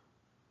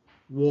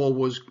wall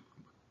was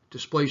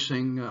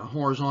displacing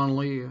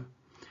horizontally.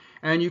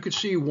 And you could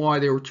see why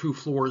there were two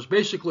floors.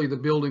 Basically, the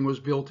building was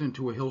built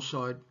into a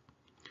hillside.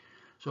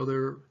 So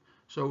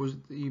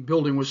the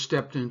building was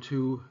stepped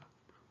into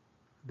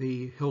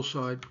the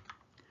hillside.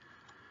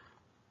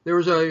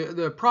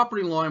 The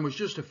property line was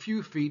just a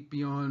few feet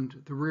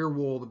beyond the rear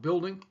wall of the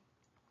building,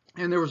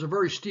 and there was a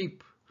very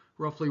steep,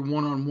 roughly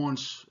one-on-one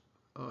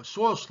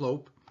soil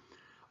slope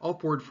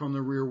upward from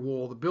the rear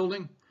wall of the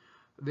building.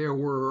 There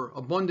were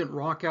abundant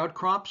rock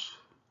outcrops.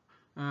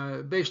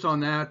 Based on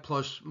that,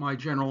 plus my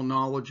general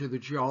knowledge of the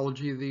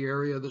geology of the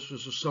area, this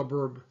was a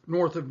suburb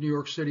north of New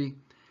York City.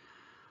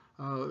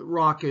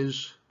 Rock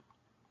is,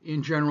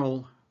 in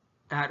general,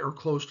 at or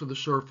close to the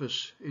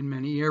surface in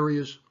many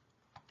areas.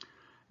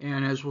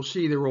 And as we'll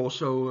see, there are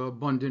also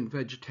abundant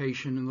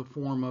vegetation in the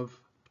form of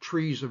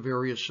trees of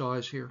various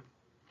size here.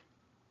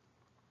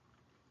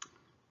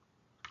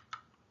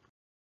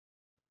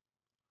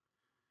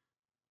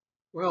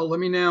 Well, let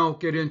me now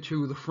get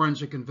into the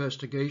forensic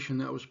investigation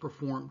that was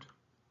performed.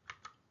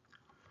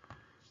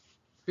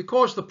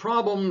 Because the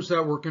problems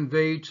that were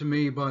conveyed to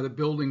me by the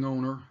building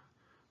owner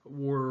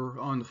were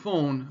on the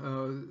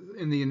phone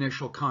in the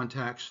initial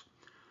contacts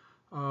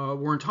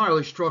were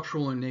entirely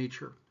structural in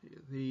nature.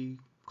 The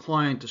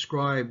client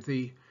described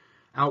the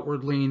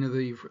outward lean of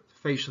the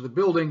face of the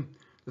building,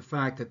 the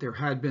fact that there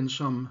had been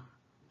some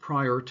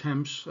prior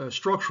attempts,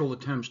 structural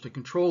attempts to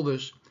control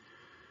this.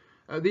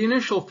 The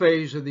initial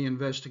phase of the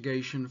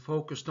investigation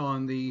focused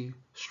on the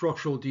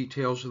structural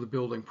details of the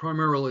building,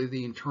 primarily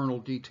the internal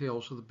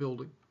details of the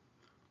building.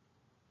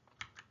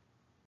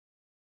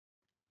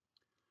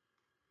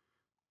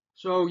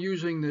 So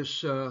using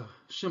this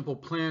simple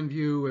plan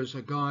view as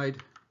a guide,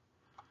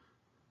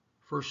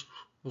 first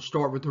we'll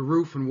start with the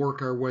roof and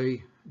work our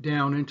way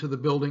down into the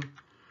building.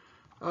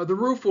 The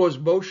roof was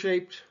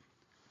bow-shaped.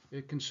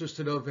 It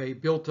consisted of a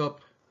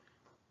built-up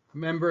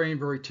membrane,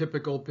 very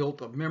typical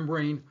built-up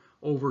membrane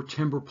over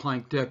timber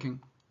plank decking.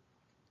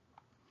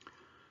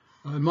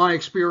 In my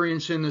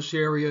experience in this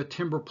area,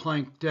 timber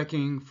plank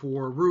decking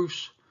for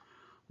roofs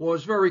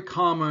was very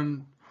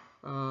common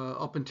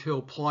up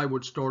until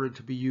plywood started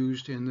to be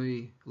used in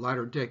the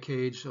latter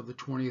decades of the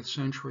 20th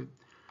century.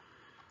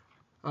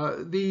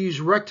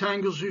 These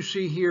rectangles you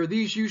see here,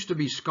 these used to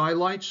be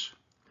skylights,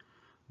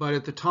 but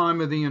at the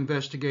time of the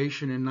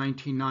investigation in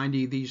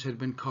 1990, these had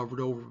been covered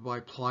over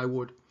by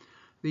plywood.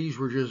 These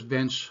were just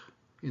vents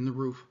in the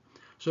roof.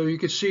 So you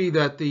could see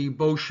that the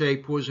bow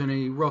shape was in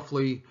a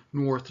roughly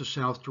north to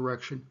south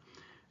direction.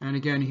 And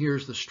again,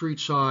 here's the street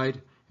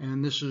side,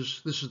 and this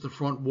is the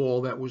front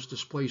wall that was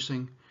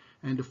displacing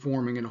and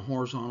deforming in a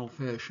horizontal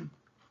fashion.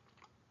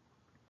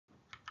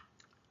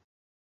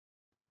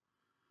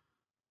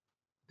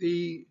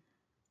 The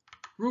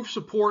roof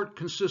support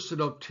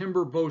consisted of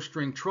timber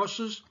bowstring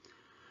trusses,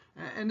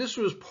 and this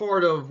was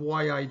part of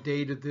why I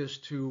dated this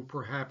to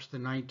perhaps the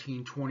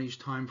 1920s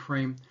time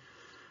frame.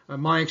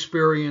 My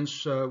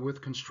experience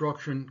with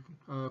construction,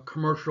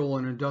 commercial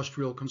and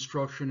industrial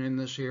construction in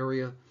this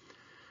area,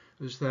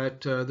 is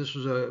that this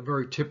was a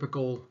very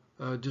typical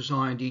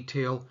design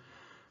detail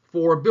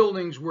for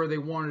buildings where they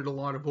wanted a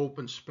lot of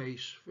open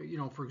space. You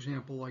know, for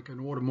example, like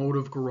an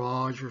automotive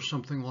garage or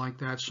something like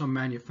that, some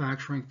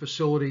manufacturing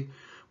facility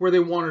where they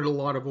wanted a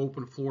lot of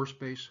open floor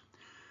space.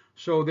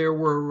 So there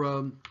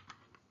were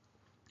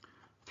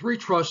 3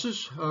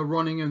 trusses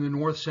running in the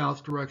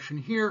north-south direction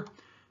here.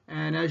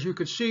 And as you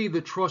could see,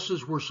 the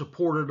trusses were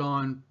supported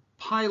on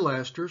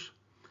pilasters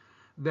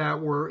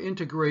that were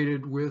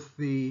integrated with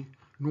the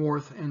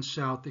north and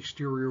south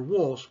exterior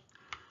walls.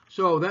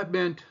 So that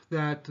meant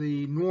that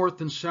the north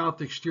and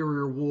south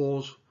exterior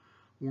walls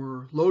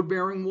were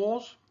load-bearing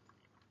walls.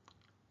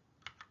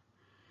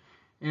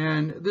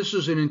 And this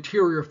is an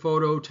interior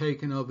photo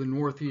taken of the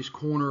northeast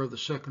corner of the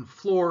second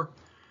floor,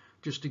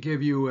 just to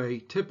give you a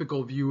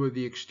typical view of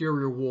the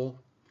exterior wall.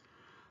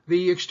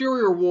 The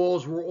exterior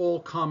walls were all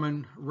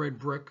common red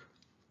brick.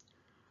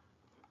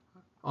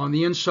 On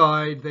the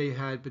inside, they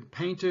had been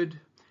painted,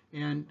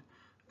 and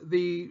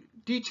the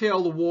detail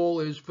of the wall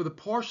is for the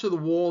parts of the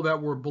wall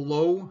that were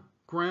below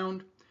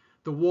ground,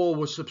 the wall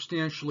was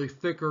substantially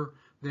thicker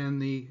than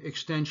the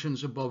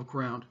extensions above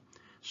ground.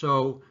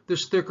 So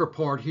this thicker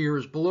part here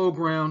is below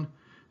ground,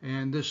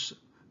 and this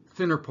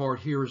thinner part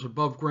here is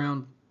above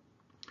ground.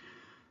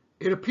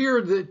 It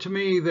appeared to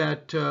me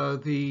that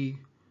the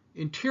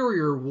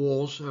interior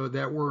walls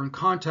that were in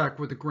contact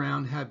with the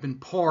ground had been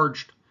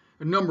parged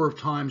a number of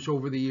times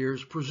over the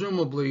years,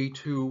 presumably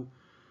to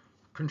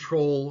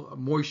control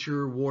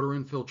moisture, water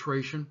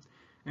infiltration.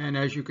 And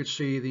as you could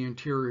see, the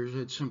interiors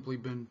had simply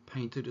been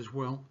painted as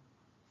well.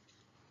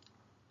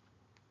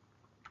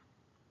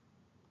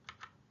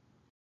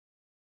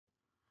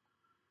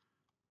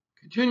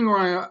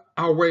 Continuing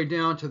our way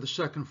down to the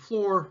second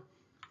floor,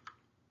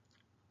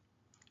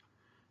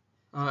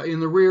 in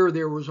the rear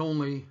there was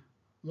only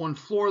one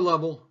floor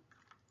level,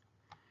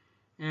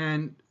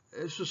 and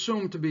it's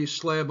assumed to be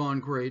slab on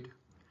grade.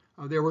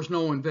 There was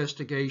no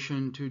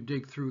investigation to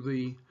dig through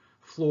the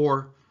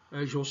floor.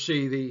 As you'll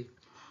see,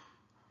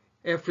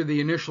 after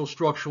the initial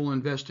structural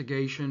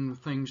investigation,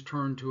 things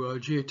turned to a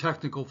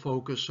geotechnical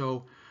focus,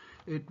 so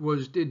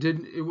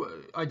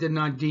I did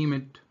not deem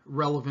it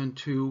relevant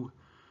to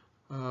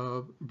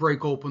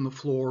break open the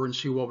floor and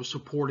see what was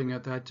supporting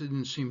it. That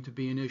didn't seem to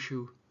be an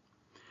issue.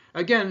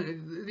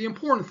 Again, the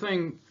important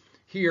thing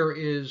here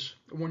is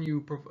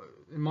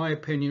in my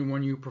opinion,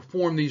 when you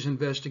perform these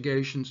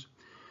investigations,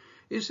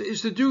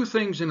 is to do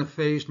things in a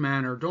phased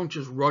manner. Don't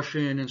just rush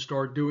in and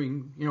start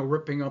doing,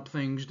 ripping up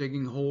things,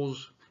 digging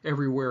holes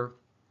everywhere.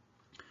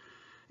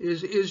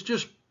 Is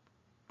just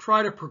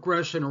try to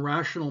progress in a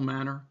rational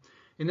manner.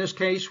 In this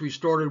case, we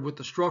started with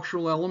the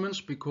structural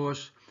elements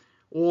because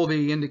all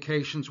the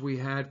indications we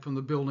had from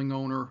the building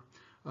owner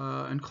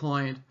and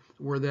client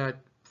were that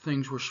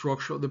things were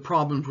structural, the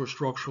problems were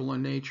structural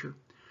in nature.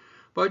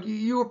 But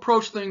you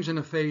approach things in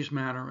a phased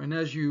manner, and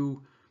as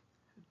you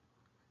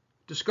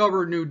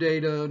discover new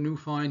data, new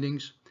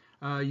findings,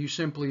 you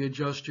simply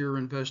adjust your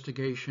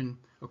investigation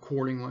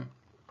accordingly.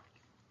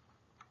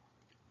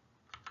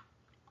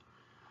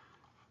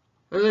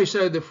 As I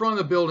said, the front of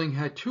the building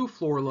had 2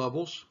 floor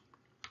levels,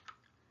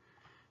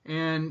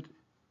 and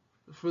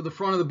for the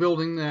front of the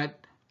building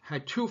that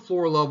had 2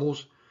 floor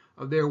levels.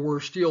 There were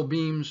steel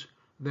beams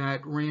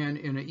that ran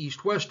in an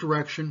east-west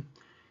direction,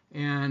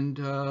 and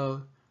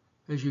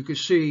as you can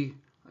see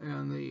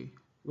on the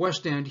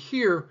west end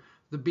here,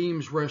 the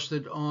beams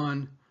rested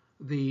on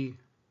the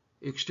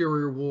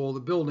exterior wall of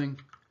the building.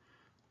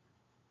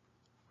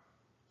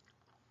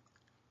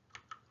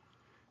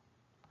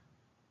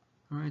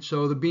 All right,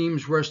 so the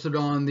beams rested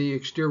on the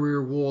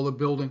exterior wall of the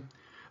building.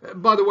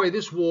 By the way,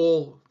 this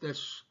wall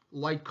that's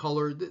light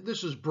colored,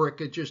 this is brick.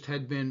 It just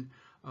had been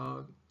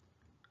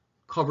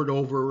covered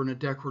over in a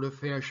decorative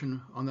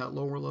fashion on that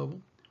lower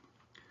level.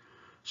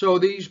 So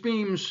these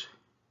beams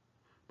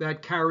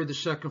that carried the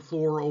second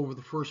floor over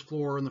the first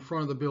floor in the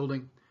front of the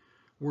building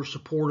were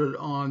supported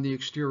on the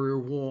exterior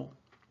wall,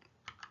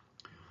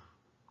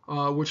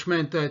 which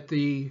meant that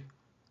the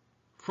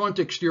front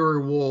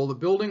exterior wall of the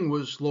building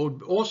was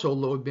also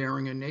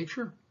load-bearing in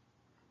nature.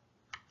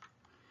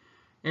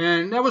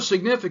 And that was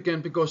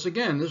significant because,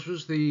 again, this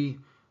was the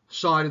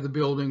side of the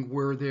building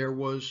where there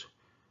was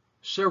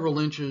several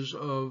inches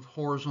of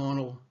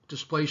horizontal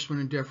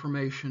displacement and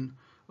deformation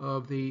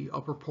of the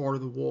upper part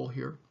of the wall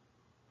here.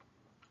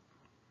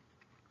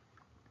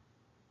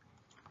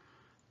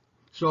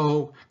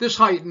 So this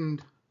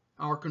heightened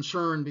our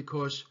concern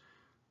because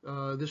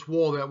this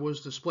wall that was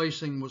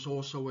displacing was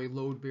also a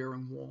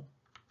load-bearing wall.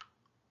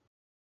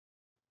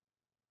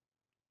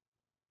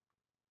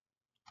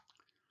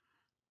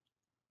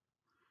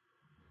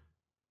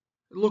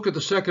 Look at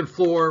the second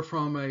floor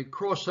from a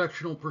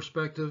cross-sectional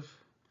perspective.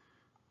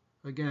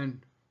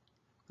 Again,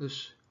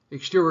 this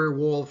exterior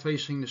wall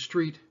facing the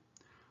street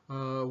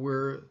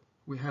where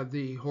we have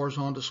the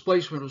horizontal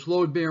displacement was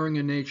load-bearing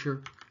in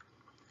nature.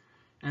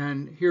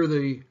 And here are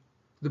the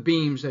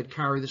beams that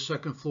carry the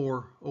second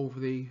floor over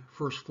the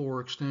first floor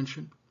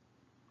extension.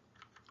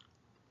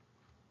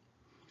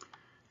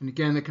 And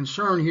again, the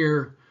concern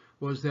here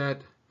was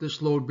that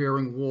this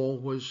load-bearing wall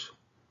was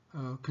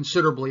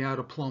considerably out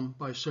of plumb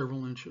by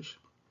several inches.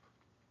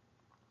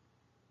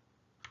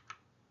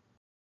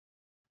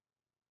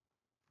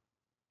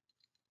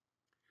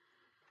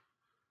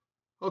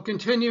 Well,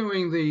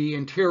 continuing the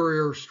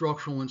interior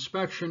structural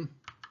inspection,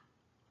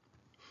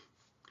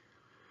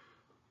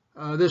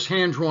 this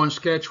hand-drawn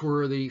sketch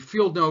were the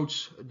field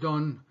notes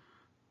done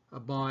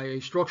by a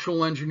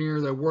structural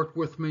engineer that worked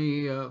with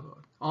me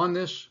on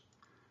this.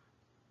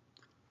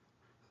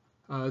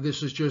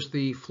 This is just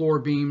the floor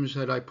beams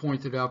that I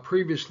pointed out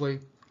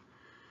previously.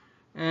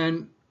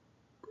 And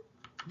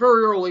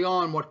very early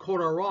on, what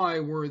caught our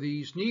eye were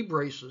these knee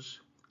braces,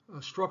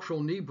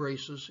 structural knee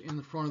braces in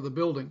the front of the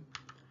building.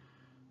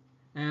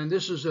 And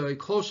this is a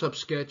close-up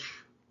sketch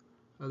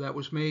that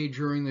was made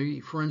during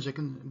the forensic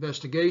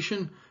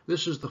investigation.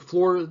 This is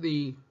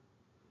the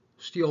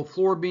steel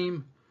floor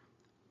beam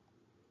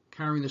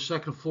carrying the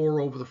second floor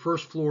over the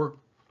first floor.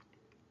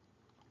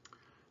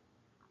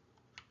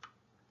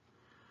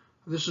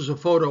 This is a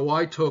photo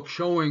I took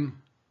showing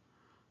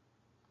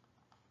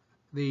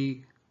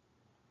the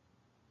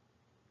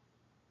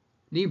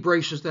knee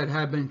braces that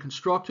have been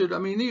constructed. I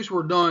mean, these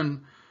were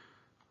done,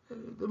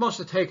 it must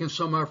have taken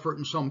some effort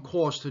and some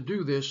cost to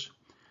do this.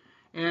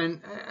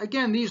 And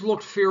again, these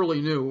looked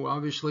fairly new.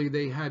 Obviously,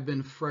 they had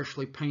been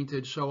freshly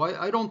painted, so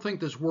I don't think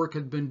this work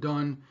had been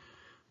done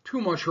too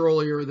much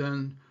earlier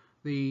than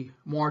the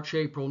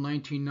March-April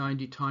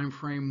 1990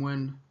 timeframe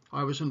when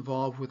I was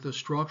involved with this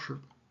structure.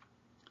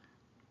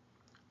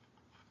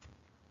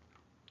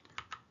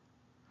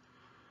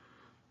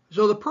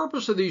 So the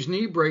purpose of these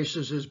knee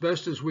braces, as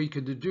best as we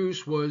could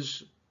deduce,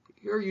 was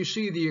here you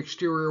see the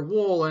exterior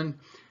wall, and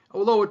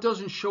although it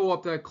doesn't show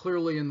up that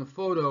clearly in the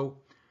photo,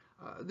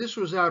 this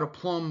was out of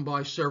plumb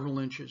by several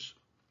inches.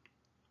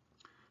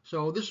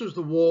 So this was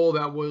the wall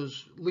that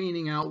was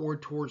leaning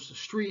outward towards the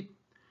street,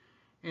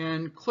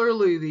 and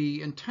clearly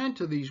the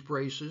intent of these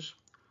braces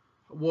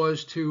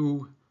was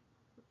to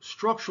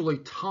structurally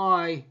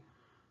tie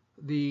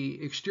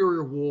the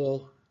exterior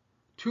wall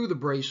to the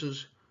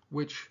braces,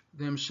 which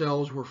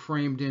themselves were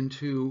framed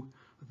into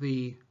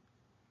these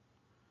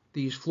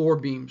floor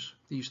beams,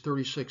 these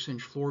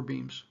 36-inch floor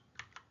beams.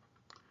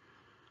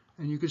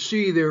 And you can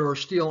see there are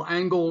steel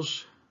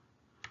angles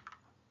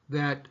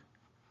that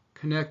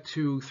connect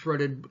to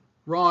threaded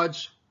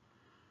rods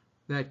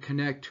that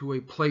connect to a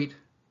plate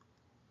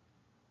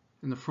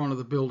in the front of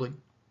the building.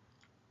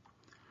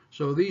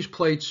 So these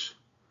plates,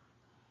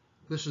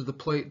 this is the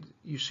plate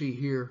you see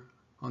here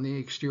on the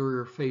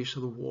exterior face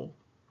of the wall.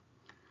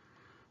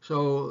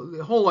 So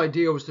the whole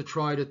idea was to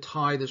try to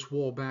tie this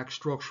wall back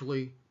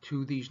structurally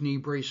to these knee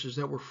braces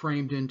that were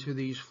framed into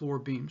these floor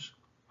beams.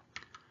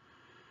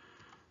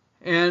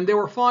 And there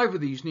were 5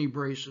 of these knee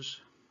braces.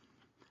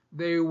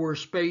 They were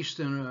spaced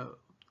in an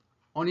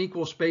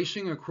unequal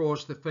spacing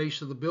across the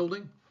face of the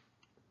building.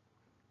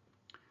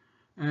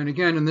 And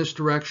again, in this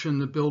direction,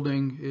 the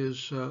building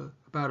is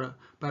about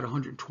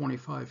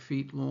 125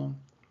 feet long,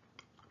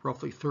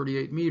 roughly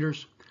 38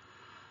 meters.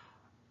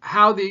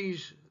 How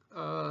these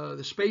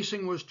the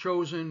spacing was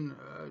chosen,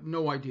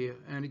 no idea.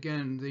 And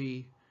again,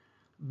 the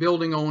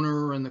building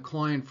owner and the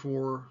client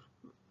for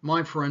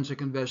my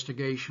forensic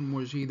investigation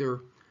was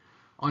either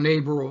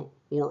unable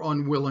or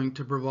unwilling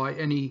to provide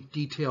any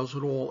details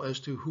at all as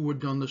to who had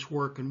done this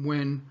work and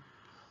when.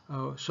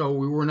 So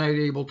we were not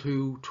able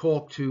to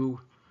talk to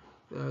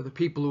the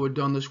people who had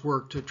done this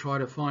work to try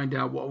to find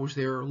out what was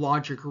their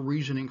logic or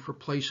reasoning for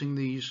placing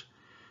these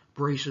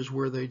braces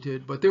where they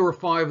did. But there were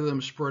 5 of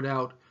them spread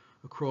out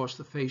across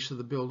the face of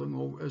the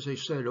building, as I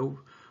said,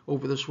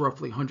 over this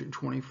roughly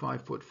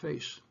 125-foot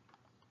face.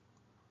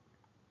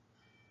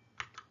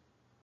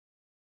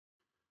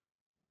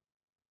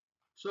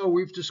 So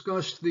we've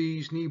discussed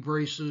these knee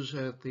braces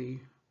at the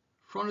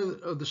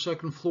front of the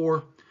second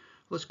floor.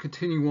 Let's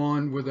continue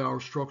on with our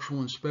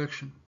structural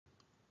inspection.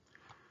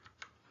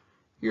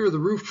 Here are the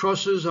roof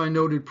trusses I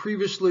noted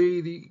previously.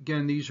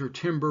 Again, these are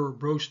timber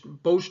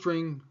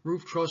bowstring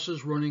roof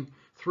trusses,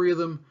 3 of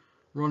them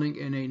running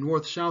in a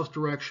north-south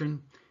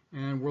direction,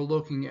 and we're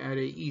looking at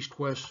a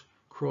east-west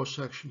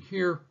cross-section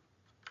here.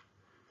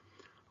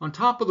 On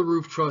top of the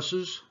roof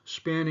trusses,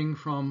 spanning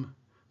from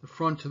the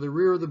front to the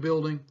rear of the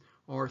building,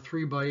 are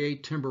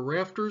 3x8 timber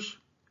rafters,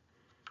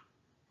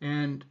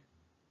 and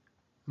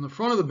in the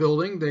front of the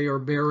building they are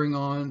bearing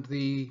on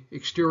the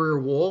exterior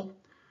wall,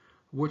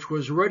 which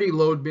was already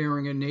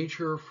load-bearing in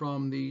nature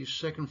from the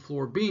second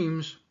floor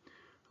beams,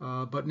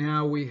 but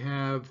now we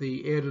have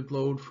the added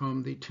load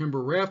from the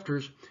timber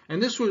rafters.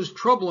 And this was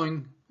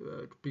troubling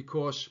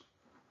because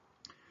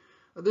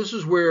this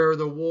is where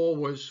the wall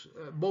was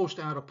most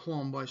out of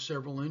plumb by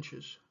several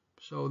inches.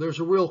 So there's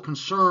a real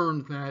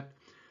concern that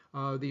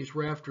these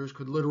rafters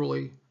could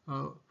literally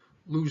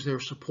lose their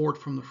support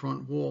from the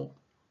front wall.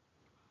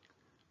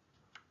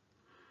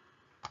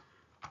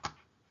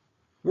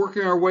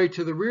 Working our way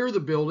to the rear of the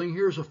building,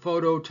 here's a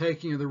photo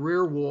taking of the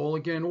rear wall.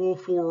 Again, all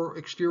 4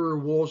 exterior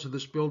walls of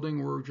this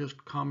building were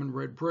just common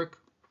red brick.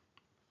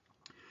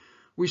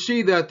 We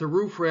see that the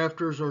roof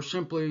rafters are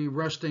simply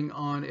resting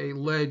on a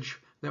ledge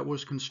that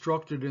was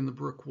constructed in the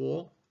brick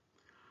wall.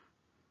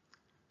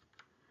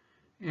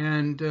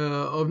 And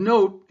of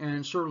note,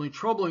 and certainly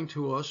troubling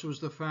to us, was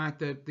the fact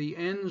that the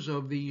ends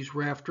of these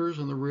rafters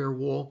on the rear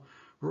wall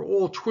were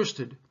all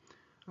twisted.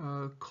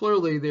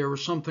 Clearly there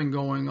was something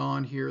going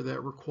on here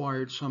that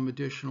required some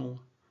additional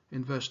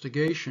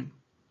investigation.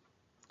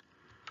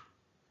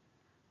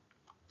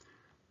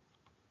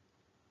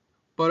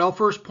 But I'll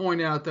first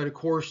point out that, of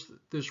course,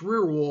 this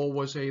rear wall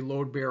was a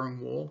load-bearing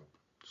wall.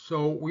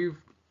 So we've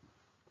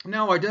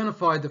now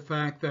identified the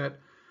fact that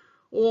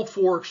all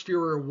 4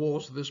 exterior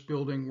walls of this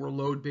building were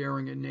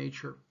load-bearing in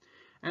nature.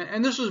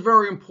 And this is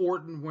very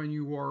important when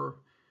you are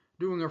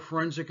doing a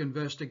forensic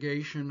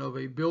investigation of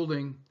a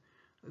building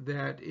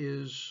that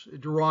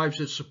derives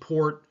its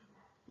support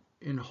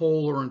in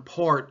whole or in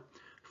part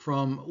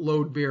from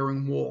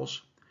load-bearing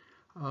walls.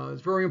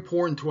 It's very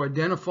important to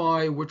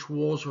identify which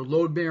walls are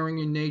load-bearing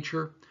in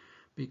nature,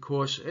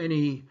 because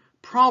any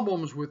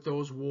problems with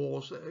those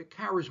walls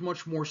carries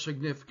much more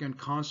significant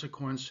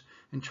consequence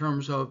in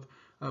terms of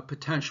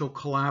potential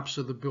collapse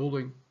of the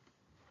building.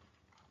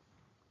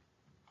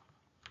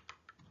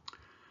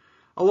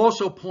 I'll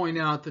also point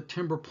out the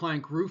timber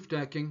plank roof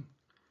decking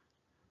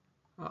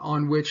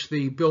on which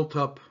the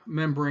built-up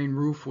membrane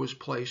roof was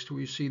placed.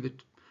 We see the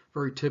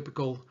very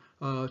typical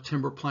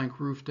timber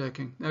plank roof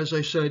decking. As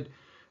I said,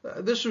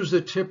 this was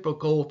the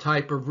typical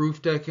type of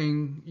roof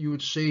decking you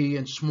would see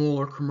in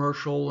smaller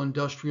commercial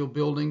industrial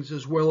buildings,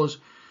 as well as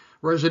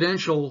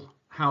residential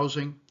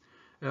housing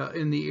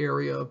in the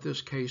area of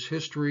this case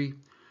history,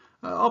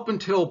 up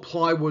until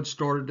plywood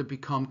started to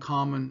become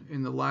common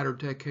in the latter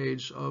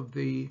decades of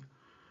the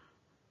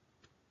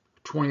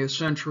 20th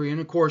century. And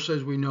of course,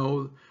 as we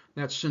know,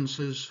 that since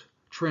has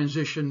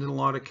transitioned in a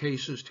lot of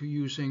cases to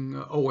using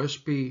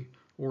OSB,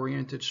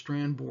 oriented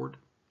strand board.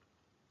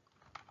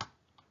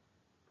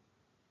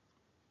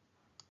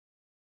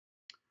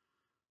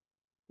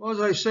 Well, as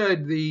I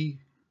said, the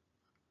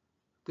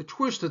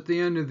twist at the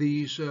end of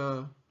these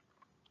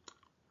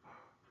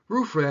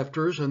roof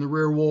rafters and the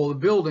rear wall of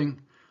the building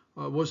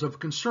was of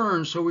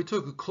concern, so we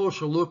took a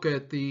closer look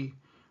at the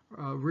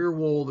rear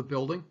wall of the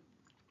building.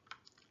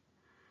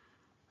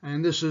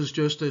 And this is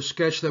just a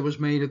sketch that was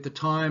made at the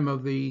time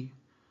of the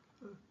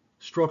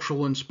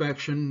structural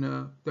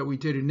inspection that we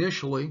did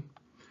initially.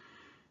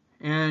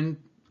 And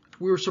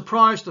we were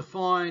surprised to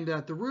find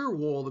that the rear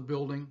wall of the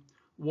building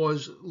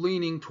was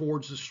leaning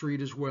towards the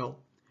street as well.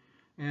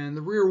 And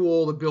the rear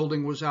wall of the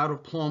building was out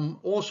of plumb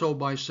also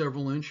by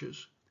several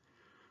inches.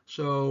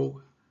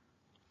 So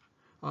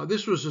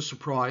this was a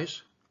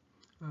surprise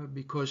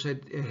because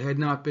it had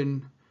not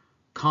been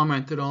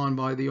commented on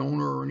by the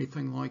owner or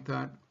anything like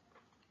that.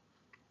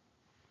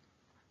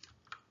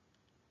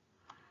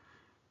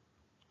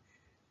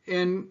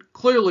 And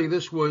clearly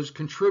this was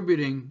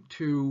contributing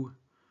to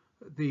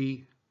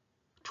the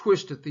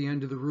twist at the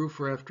end of the roof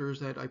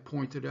rafters that I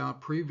pointed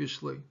out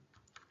previously.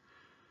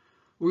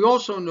 We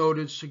also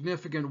noted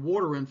significant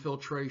water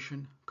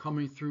infiltration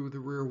coming through the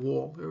rear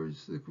wall. There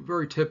was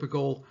very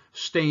typical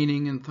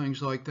staining and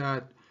things like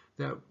that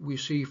that we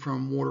see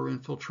from water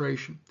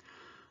infiltration.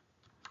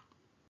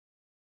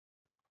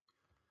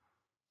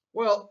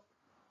 Well,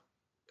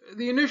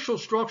 the initial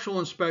structural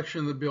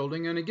inspection of the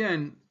building, and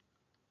again,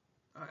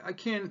 I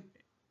can't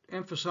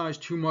emphasize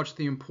too much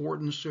the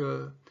importance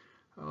the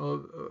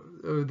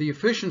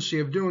efficiency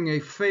of doing a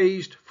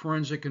phased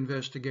forensic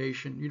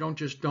investigation. You don't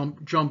just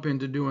jump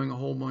into doing a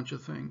whole bunch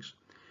of things.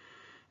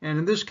 And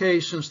in this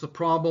case, since the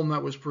problem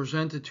that was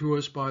presented to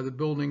us by the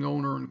building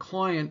owner and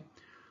client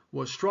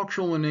was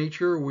structural in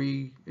nature,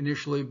 we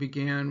initially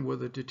began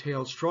with a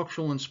detailed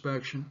structural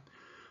inspection.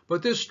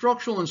 But this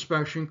structural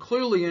inspection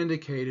clearly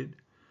indicated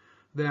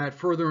that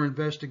further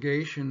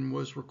investigation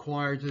was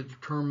required to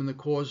determine the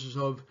causes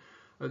of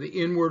the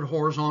inward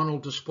horizontal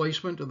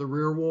displacement of the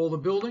rear wall of the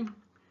building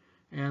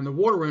and the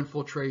water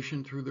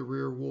infiltration through the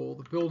rear wall of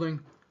the building.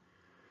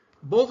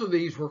 Both of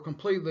these were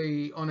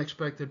completely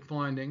unexpected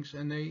findings,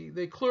 and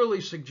they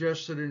clearly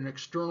suggested an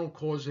external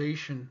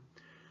causation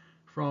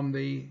from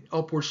the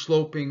upward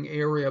sloping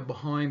area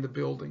behind the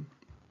building.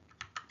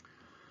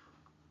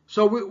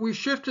 So we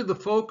shifted the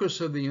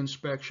focus of the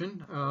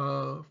inspection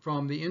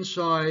from the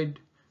inside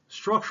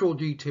structural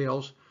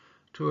details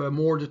to a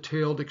more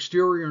detailed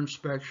exterior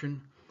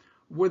inspection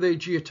with a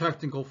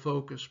geotechnical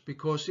focus,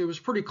 because it was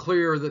pretty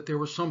clear that there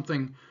was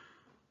something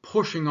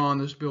pushing on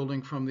this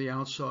building from the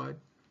outside.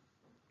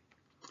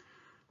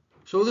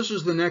 So this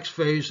is the next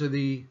phase of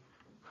the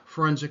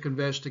forensic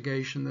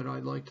investigation that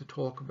I'd like to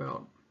talk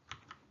about.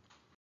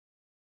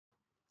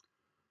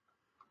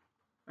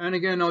 And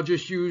again, I'll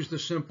just use the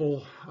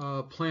simple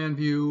plan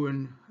view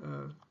and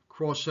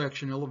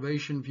cross-section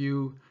elevation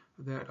view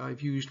that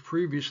I've used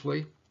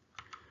previously.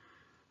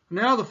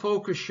 Now the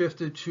focus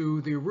shifted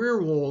to the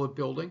rear wall of the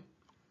building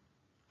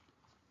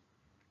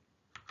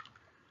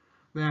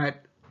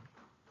that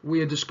we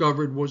had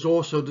discovered was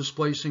also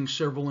displacing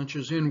several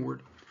inches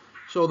inward.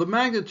 So the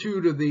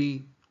magnitude of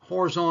the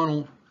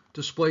horizontal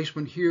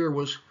displacement here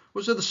was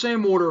of the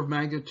same order of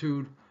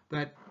magnitude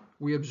that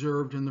we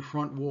observed in the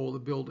front wall of the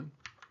building.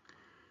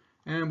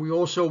 And we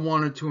also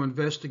wanted to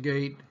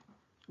investigate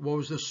what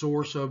was the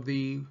source of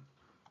the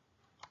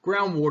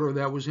groundwater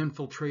that was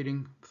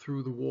infiltrating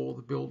through the wall of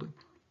the building.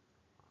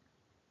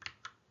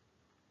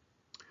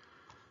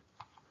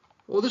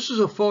 Well, this is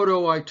a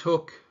photo I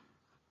took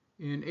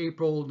in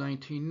April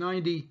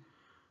 1990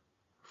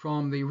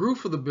 from the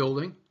roof of the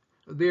building.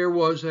 There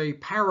was a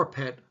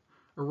parapet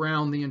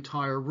around the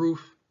entire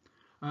roof.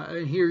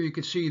 And here you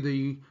can see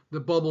the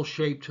bubble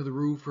shape to the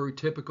roof, very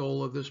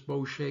typical of this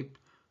bow-shaped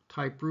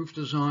type roof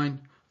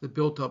design, the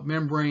built-up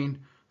membrane,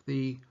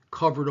 the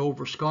covered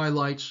over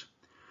skylights.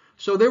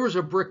 So there was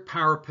a brick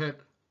parapet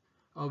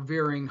of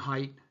varying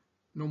height,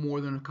 no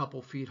more than a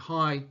couple feet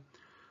high.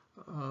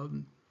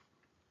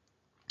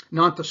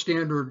 Not the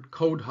standard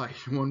code height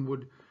one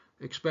would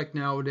expect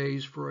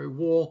nowadays for a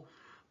wall,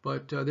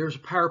 but there's a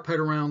parapet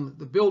around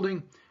the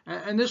building,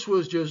 and this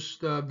was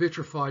just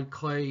vitrified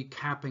clay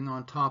capping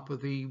on top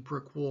of the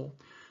brick wall.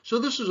 So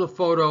this is a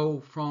photo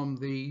from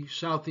the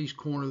southeast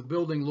corner of the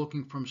building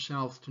looking from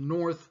south to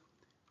north,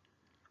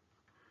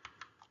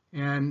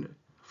 and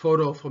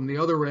photo from the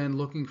other end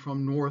looking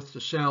from north to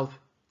south.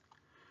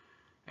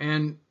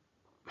 And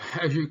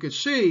as you can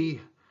see,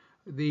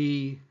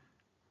 the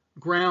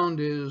ground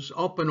is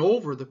up and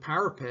over the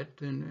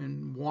parapet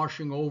and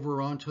washing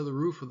over onto the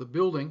roof of the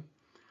building.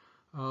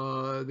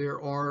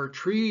 There are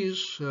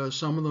trees,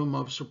 some of them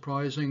of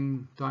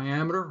surprising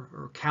diameter,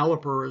 or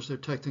caliper as they're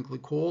technically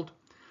called,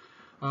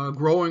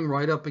 growing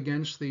right up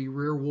against the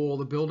rear wall of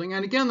the building.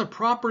 And again, the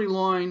property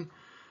line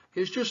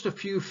is just a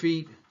few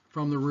feet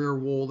from the rear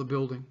wall of the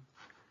building.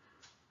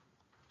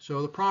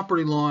 So the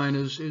property line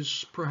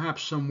is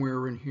perhaps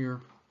somewhere in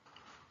here.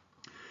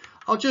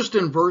 I'll just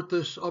invert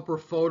this upper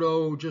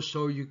photo just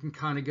so you can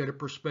kind of get a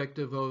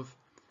perspective of,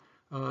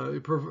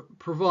 it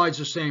provides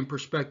the same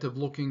perspective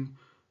looking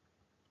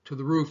to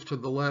the roof to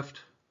the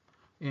left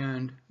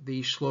and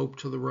the slope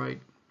to the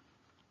right.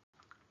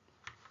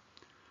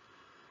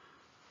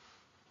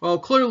 Well,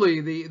 clearly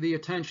the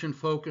attention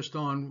focused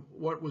on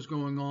what was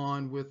going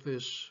on with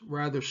this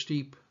rather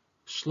steep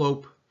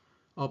slope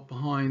up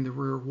behind the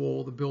rear wall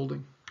of the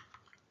building.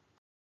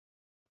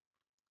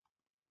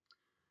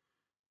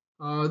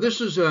 This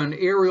is an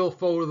aerial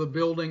photo of the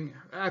building.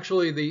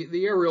 Actually,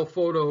 the aerial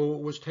photo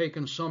was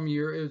taken some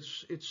year.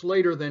 It's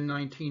later than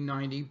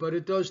 1990, but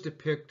it does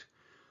depict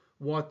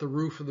what the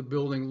roof of the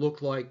building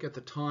looked like at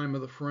the time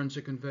of the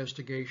forensic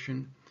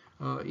investigation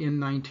in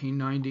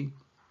 1990.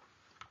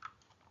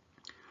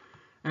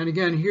 And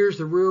again, here's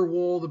the rear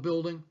wall of the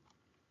building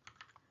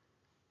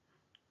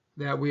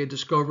that we had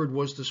discovered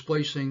was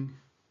displacing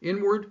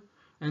inward.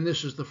 And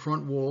this is the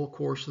front wall, of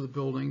course, of the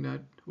building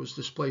that was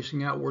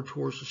displacing outward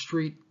towards the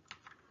street.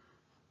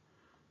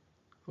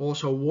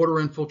 Also water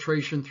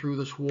infiltration through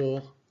this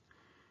wall.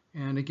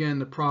 And again,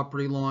 the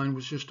property line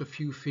was just a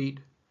few feet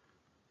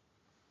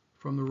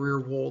from the rear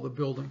wall of the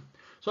building.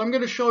 So I'm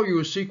going to show you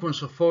a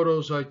sequence of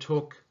photos I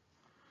took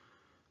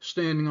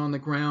standing on the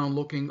ground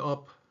looking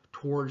up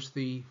towards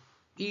the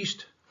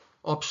east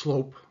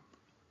upslope.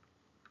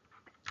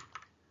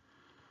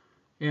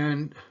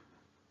 And,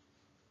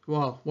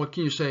 well, what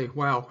can you say?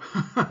 Wow.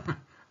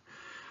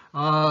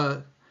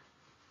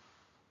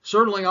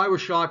 Certainly I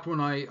was shocked when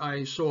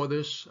I saw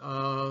this.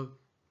 A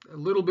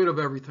little bit of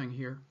everything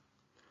here.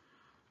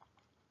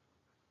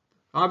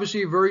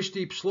 Obviously a very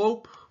steep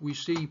slope. We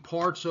see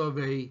parts of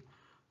a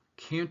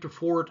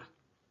cantilevered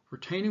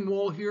retaining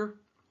wall here.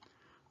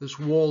 This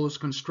wall is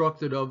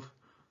constructed of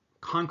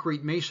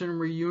concrete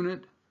masonry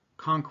unit,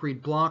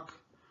 concrete block,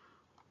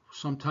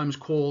 sometimes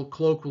called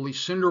colloquially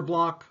cinder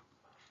block.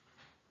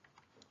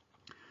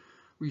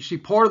 We see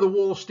part of the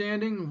wall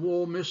standing,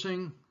 wall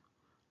missing,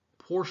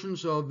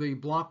 portions of the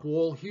block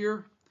wall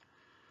here.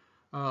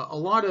 A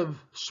lot of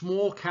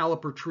small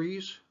caliper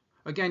trees.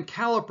 Again,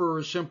 caliper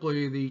is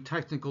simply the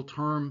technical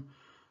term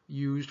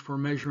used for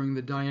measuring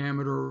the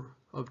diameter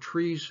of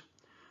trees.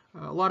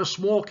 A lot of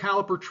small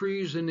caliper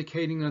trees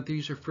indicating that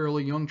these are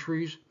fairly young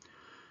trees.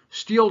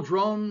 Steel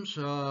drums,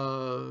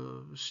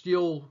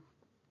 steel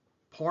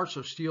parts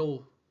of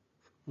steel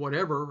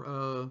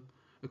whatever,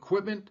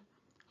 equipment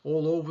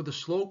all over the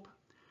slope.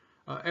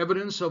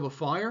 Evidence of a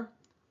fire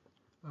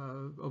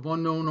of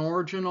unknown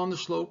origin on the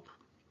slope.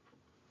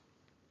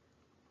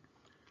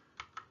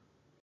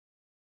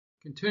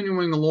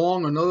 Continuing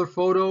along, another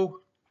photo,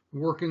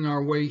 working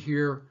our way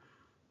here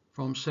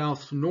from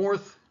south to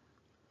north.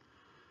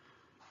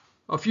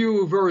 A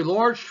few very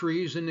large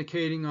trees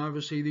indicating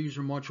obviously these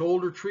are much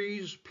older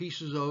trees,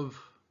 pieces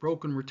of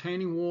broken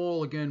retaining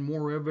wall, again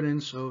more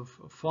evidence of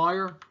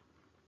fire.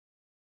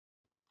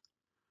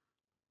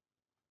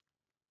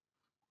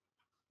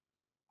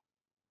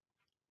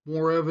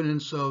 More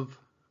evidence of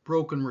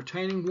broken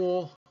retaining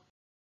wall.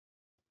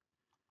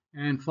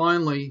 And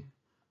finally,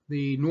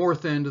 the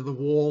north end of the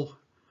wall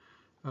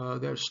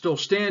that's still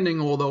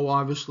standing, although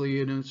obviously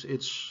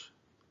it's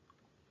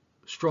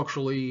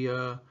structurally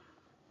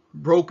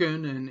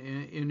broken and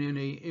in an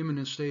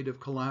imminent state of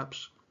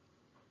collapse.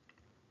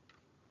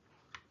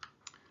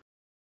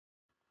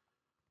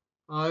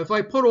 If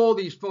I put all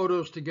these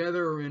photos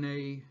together in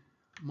a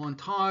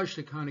montage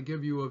to kind of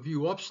give you a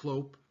view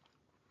upslope,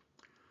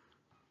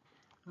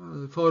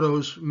 the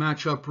photos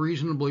match up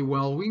reasonably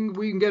well.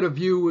 We can get a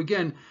view.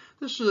 Again,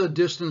 this is a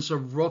distance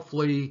of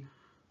roughly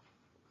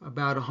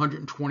about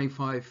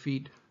 125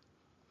 feet,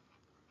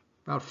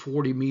 about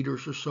 40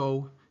 meters or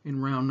so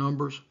in round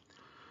numbers.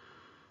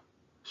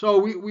 So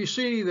we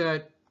see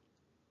that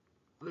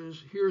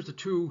here's the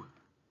two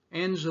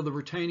ends of the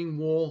retaining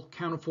wall,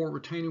 counterfort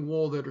retaining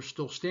wall, that are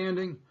still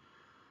standing.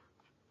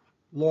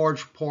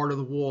 Large part of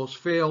the wall has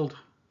failed.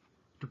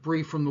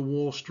 Debris from the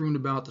wall strewn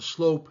about the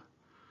slope.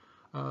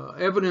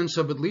 Evidence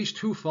of at least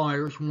two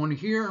fires, one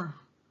here,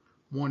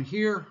 one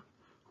here.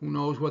 Who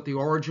knows what the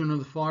origin of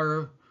the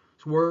fires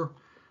were.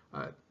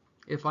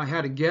 If I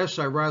had to guess,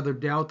 I rather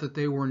doubt that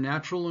they were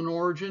natural in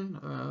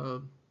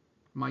origin.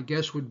 My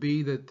guess would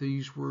be that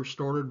these were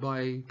started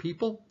by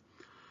people.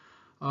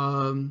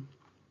 All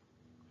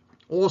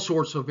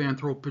sorts of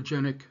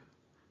anthropogenic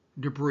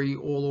debris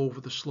all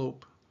over the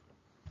slope.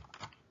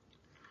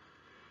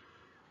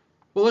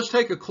 Well, let's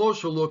take a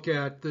closer look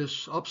at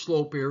this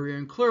upslope area,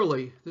 and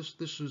clearly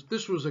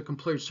this was a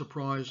complete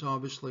surprise.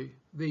 Obviously,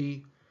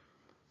 the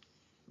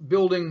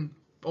building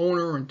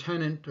owner and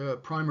tenant,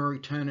 primary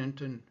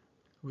tenant, and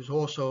was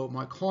also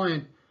my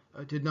client,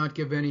 did not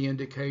give any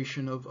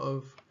indication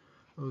of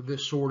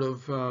this sort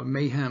of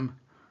mayhem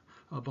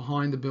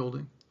behind the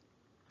building.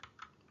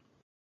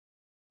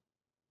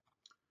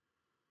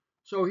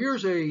 So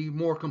here's a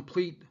more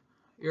complete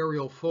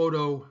aerial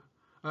photo.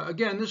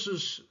 Again, this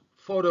is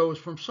photos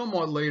from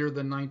somewhat later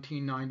than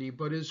 1990,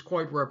 but is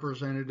quite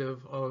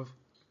representative of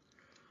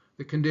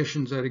the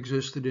conditions that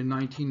existed in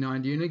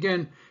 1990. And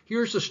again,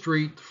 here's the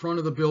street, the front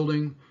of the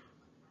building.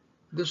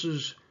 This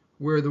is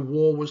where the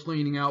wall was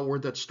leaning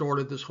outward that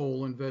started this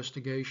whole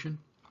investigation.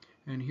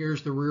 And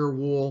here's the rear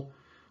wall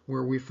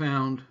where we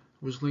found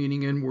was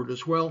leaning inward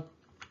as well.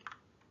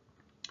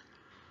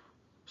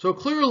 So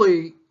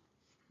clearly,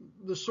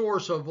 the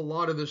source of a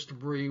lot of this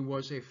debris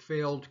was a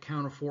failed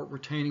counterfort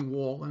retaining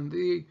wall, and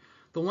the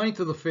length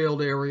of the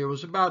failed area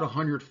was about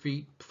 100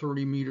 feet,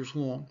 30 meters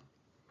long.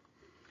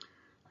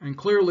 And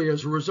clearly,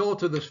 as a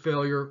result of this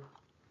failure,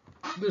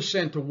 this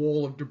sent a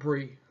wall of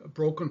debris,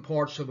 broken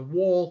parts of the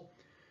wall,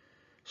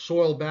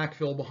 soil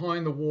backfill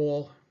behind the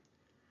wall,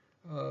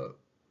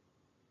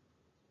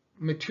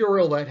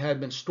 material that had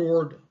been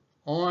stored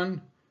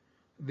on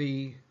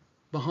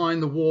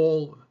behind the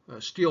wall,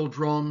 steel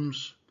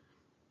drums,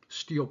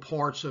 steel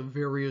parts of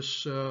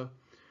various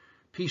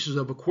pieces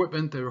of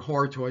equipment that are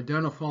hard to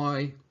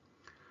identify,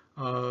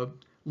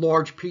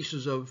 large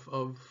pieces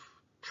of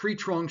tree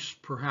trunks,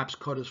 perhaps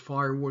cut as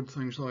firewood,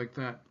 things like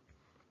that.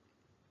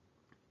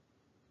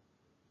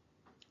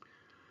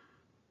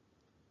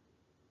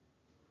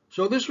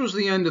 So this was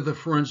the end of the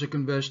forensic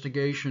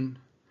investigation.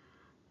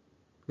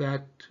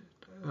 That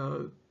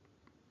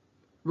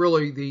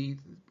really the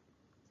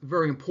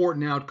very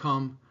important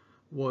outcome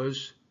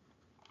was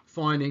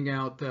finding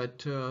out that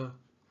the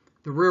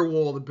rear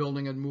wall of the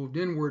building had moved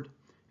inward,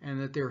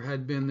 and that there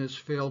had been this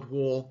failed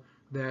wall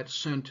that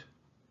sent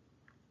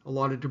a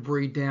lot of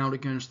debris down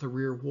against the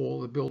rear wall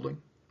of the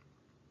building.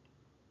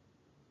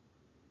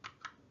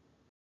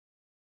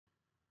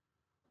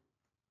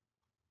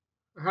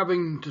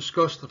 Having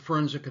discussed the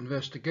forensic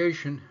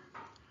investigation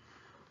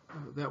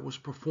that was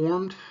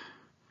performed,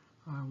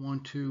 I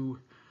want to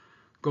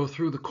go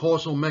through the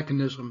causal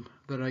mechanism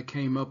that I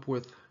came up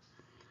with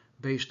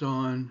based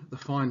on the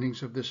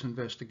findings of this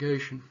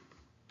investigation.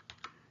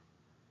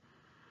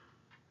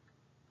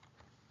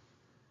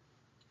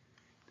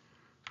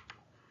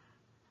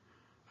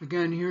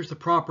 Again, here's the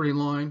property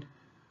line,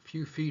 a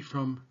few feet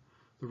from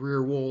the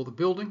rear wall of the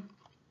building.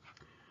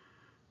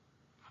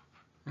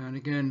 And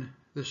again,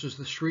 this is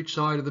the street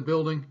side of the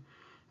building,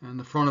 and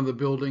the front of the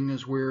building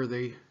is where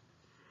the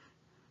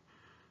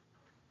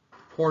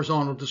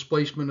horizontal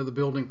displacement of the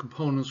building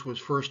components was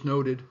first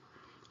noted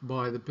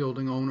by the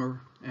building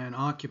owner and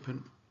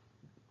occupant.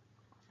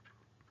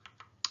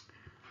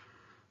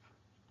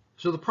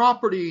 So the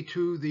property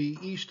to the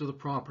east of the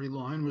property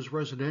line was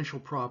residential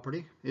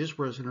property, is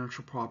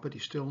residential property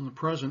still in the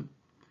present.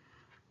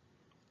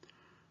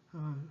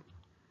 An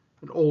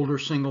older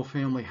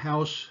single-family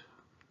house,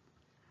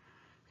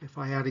 if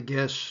I had to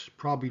guess,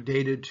 probably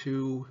dated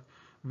to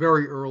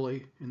very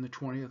early in the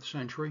 20th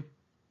century.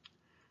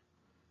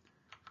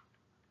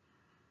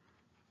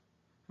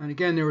 And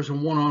again, there was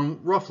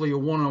roughly a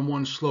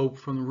one-on-one slope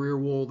from the rear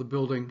wall of the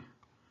building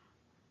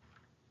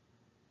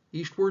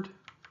eastward.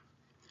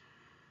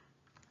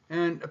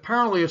 And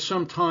apparently at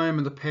some time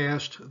in the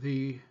past,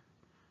 the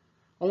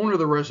owner of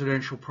the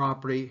residential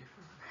property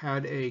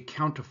had a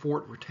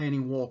counterfort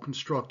retaining wall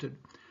constructed.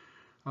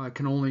 I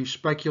can only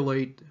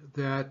speculate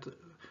that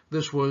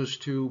this was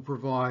to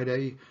provide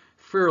a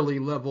fairly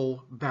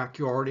level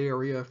backyard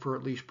area for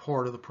at least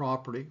part of the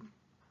property.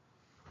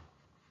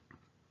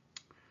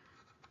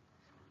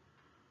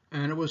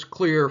 And it was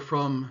clear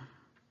from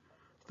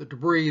the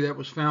debris that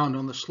was found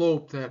on the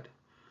slope that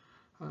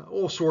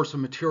all sorts of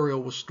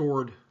material was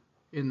stored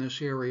in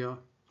this area.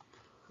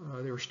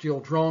 There were steel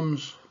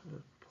drums,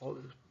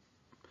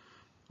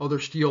 other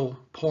steel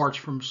parts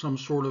from some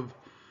sort of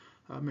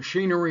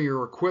machinery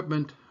or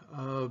equipment,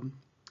 a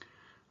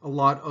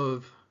lot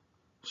of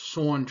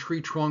sawn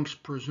tree trunks,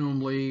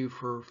 presumably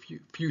for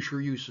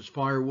future use as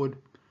firewood.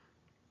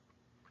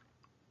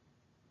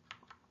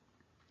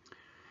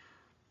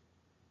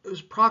 It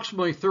was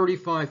approximately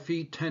 35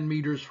 feet, 10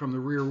 meters from the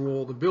rear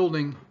wall of the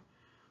building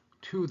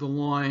to the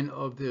line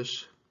of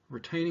this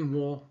retaining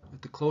wall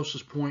at the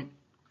closest point.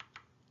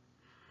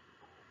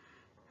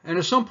 And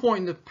at some point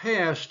in the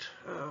past,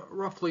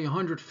 roughly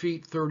 100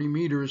 feet, 30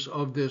 meters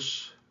of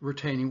this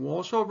retaining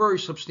wall, so a very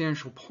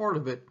substantial part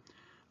of it,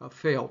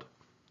 failed,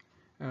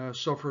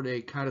 suffered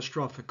a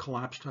catastrophic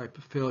collapse type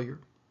of failure.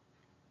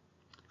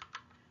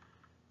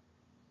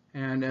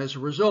 And as a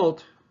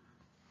result,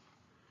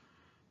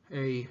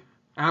 a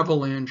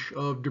avalanche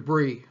of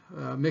debris,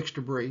 mixed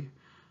debris,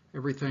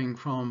 everything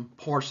from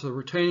parts of the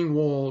retaining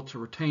wall to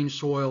retained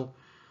soil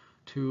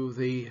to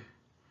the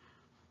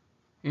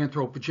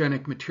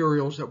anthropogenic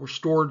materials that were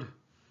stored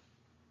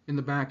in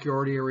the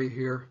backyard area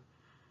here,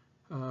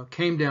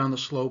 came down the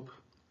slope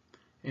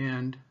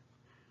and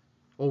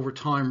over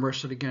time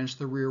rested against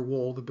the rear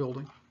wall of the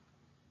building.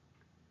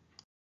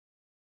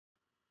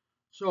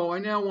 So I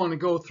now want to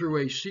go through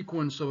a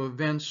sequence of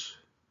events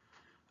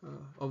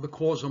of the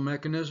causal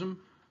mechanism,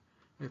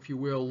 if you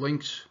will,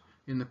 links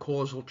in the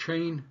causal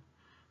chain,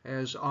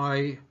 as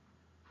I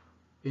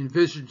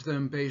envisage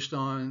them based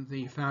on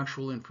the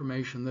factual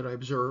information that I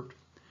observed.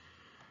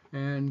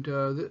 And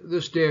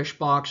this dashed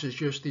box is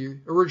just the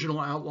original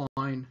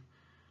outline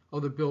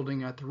of the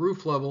building at the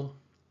roof level,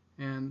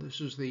 and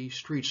this is the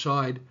street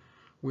side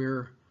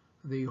where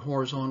the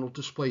horizontal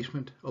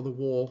displacement of the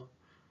wall,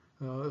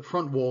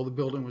 front wall of the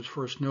building was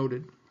first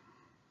noted.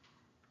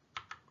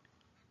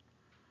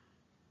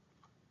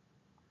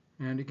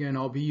 And again,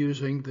 I'll be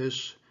using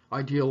this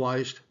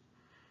idealized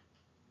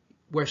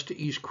west to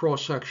east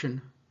cross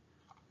section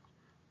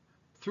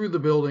through the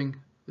building,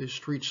 the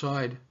street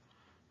side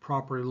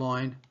property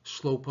line,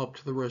 slope up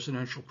to the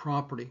residential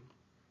property.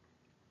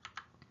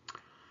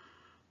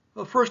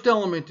 The first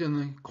element in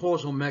the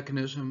causal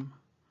mechanism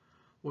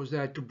was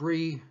that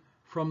debris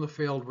from the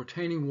failed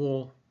retaining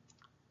wall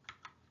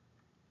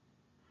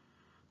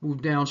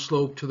moved down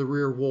slope to the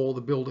rear wall of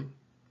the building.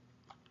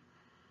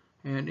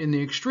 And in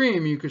the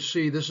extreme, you could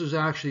see this is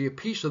actually a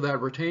piece of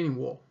that retaining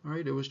wall,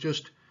 right? It was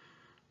just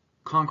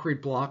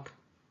concrete block,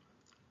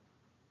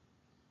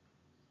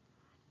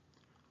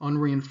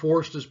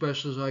 unreinforced as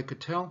best as I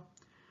could tell.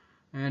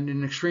 And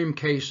in extreme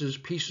cases,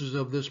 pieces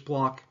of this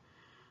block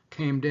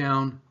came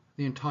down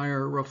the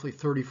entire roughly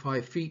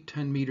 35 feet,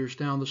 10 meters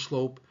down the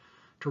slope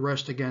to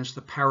rest against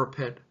the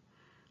parapet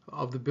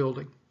of the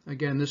building.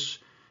 Again, this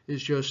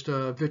is just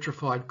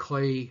vitrified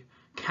clay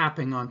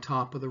capping on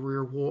top of the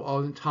rear wall,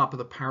 on top of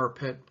the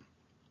parapet.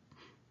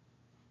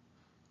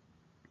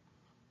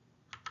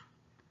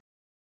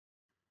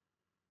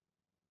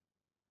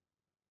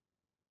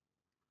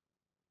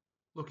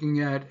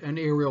 Looking at an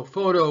aerial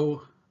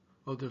photo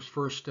of this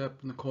first step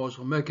in the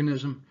causal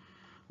mechanism,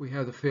 we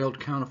have the failed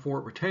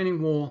counterfort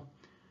retaining wall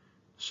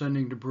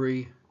sending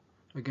debris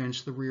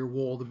against the rear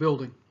wall of the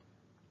building.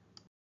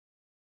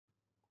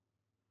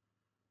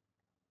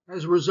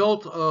 As a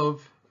result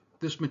of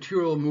this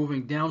material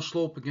moving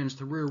downslope against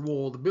the rear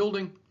wall of the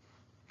building,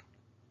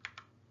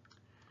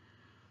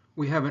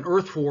 we have an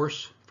earth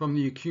force from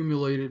the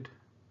accumulated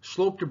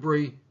slope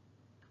debris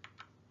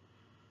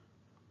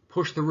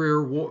push the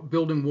rear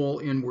building wall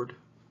inward.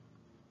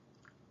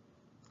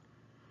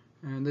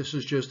 And this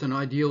is just an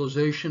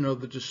idealization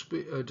of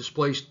the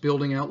displaced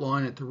building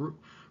outline at the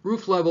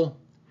roof level.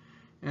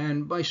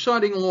 And by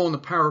sighting along the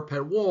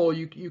parapet wall,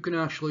 you can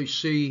actually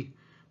see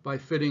by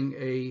fitting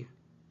a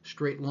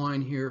straight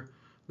line here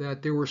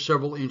that there were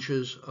several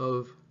inches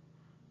of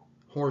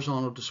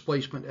horizontal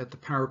displacement at the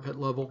parapet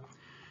level.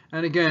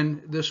 And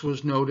again, this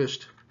was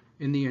noticed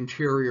in the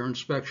interior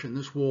inspection.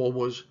 This wall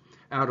was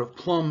out of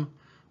plumb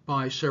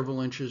by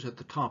several inches at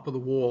the top of the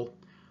wall,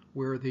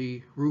 where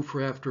the roof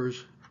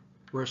rafters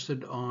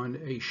rested on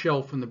a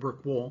shelf in the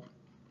brick wall.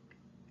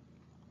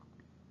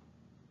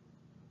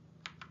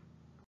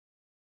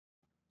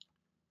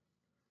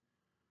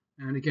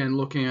 And again,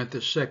 looking at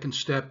the second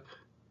step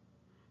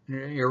in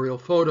an aerial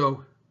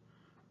photo,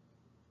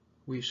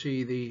 we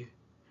see the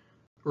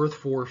earth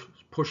force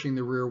pushing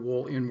the rear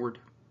wall inward.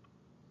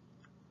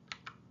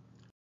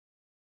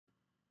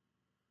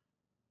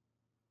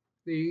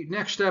 The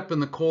next step in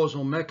the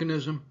causal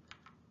mechanism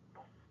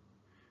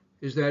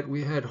is that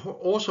we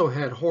also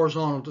had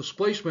horizontal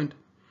displacement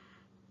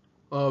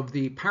of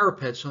the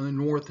parapets on the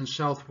north and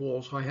south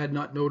walls. I had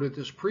not noted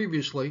this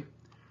previously,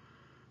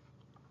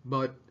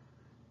 but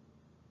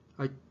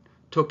I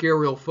took not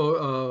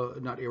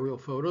aerial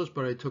photos,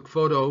 but I took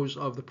photos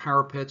of the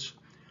parapets.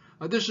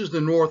 This is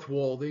the north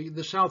wall.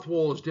 The south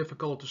wall is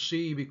difficult to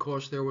see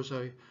because there was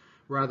a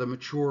rather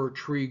mature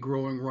tree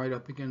growing right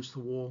up against the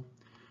wall.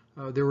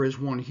 There is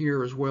one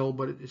here as well,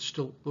 but it's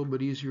still a little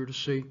bit easier to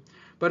see.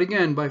 But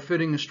again, by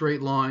fitting a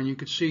straight line, you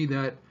could see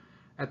that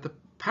at the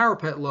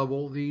parapet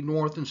level, the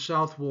north and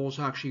south walls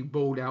actually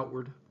bowed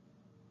outward.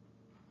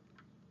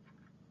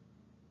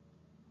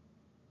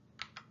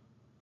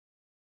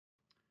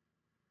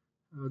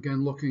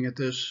 Again, looking at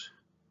this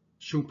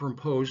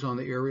superimposed on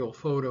the aerial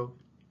photo.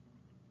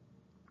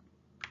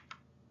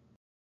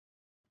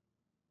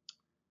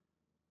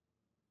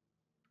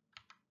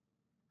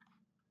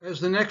 As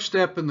the next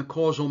step in the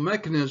causal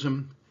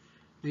mechanism,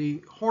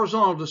 the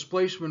horizontal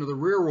displacement of the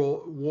rear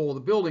wall of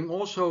the building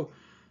also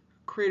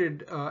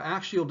created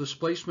axial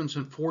displacements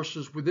and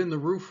forces within the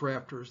roof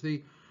rafters.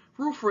 The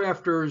roof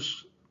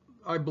rafters,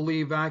 I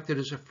believe, acted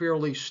as a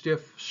fairly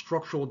stiff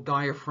structural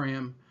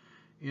diaphragm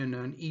in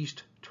an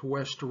east to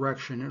west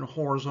direction, in a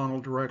horizontal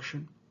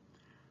direction,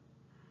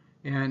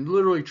 and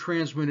literally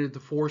transmitted the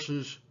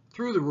forces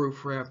through the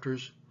roof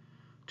rafters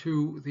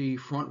to the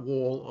front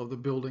wall of the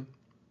building.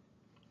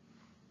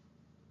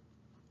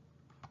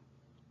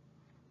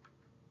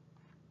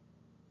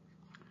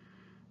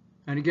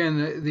 And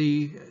again,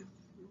 the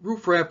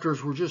roof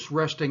rafters were just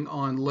resting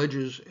on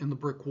ledges in the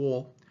brick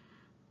wall.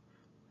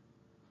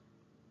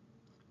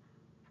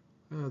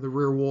 The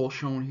rear wall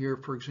shown here,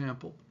 for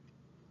example.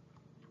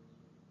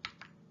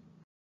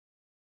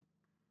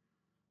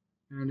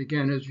 And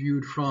again, as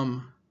viewed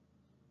from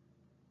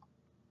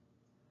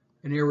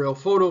an aerial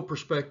photo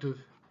perspective,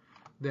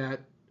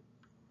 that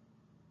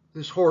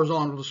this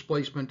horizontal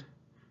displacement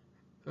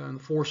and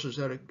the forces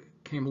that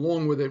came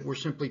along with it were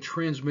simply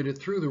transmitted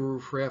through the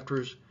roof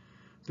rafters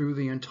through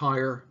the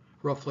entire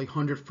roughly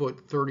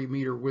 100-foot,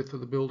 30-meter width of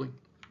the building.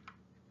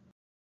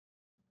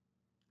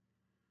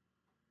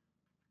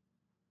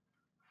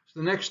 So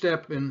the next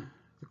step in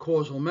the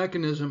causal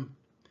mechanism,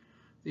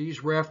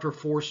 these rafter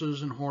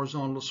forces and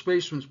horizontal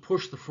displacements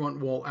push the front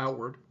wall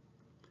outward.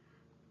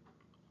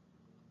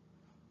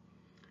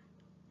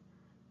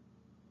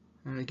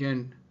 And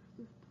again,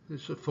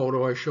 this is a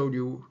photo I showed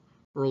you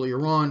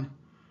earlier on,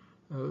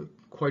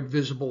 quite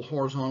visible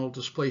horizontal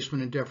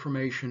displacement and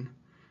deformation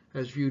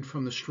as viewed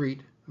from the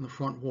street and the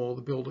front wall of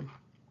the building.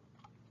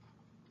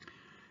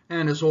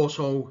 And is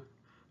also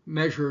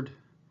measured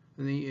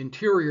in the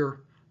interior.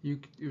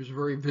 There's a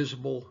very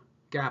visible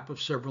gap of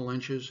several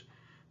inches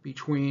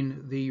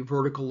between the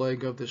vertical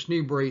leg of this knee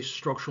brace,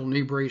 structural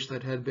knee brace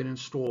that had been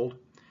installed,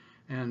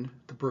 and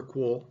the brick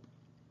wall.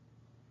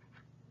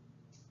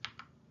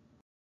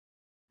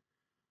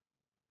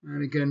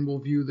 And again, we'll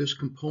view this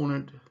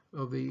component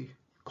of the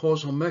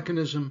causal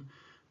mechanism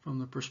from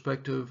the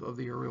perspective of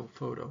the aerial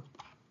photo.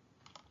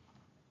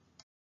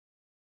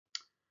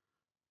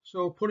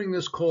 So putting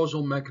this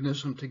causal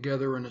mechanism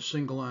together in a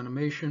single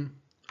animation,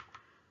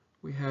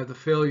 we have the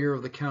failure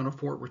of the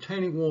counterfort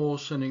retaining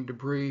walls sending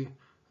debris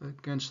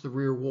against the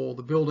rear wall of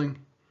the building.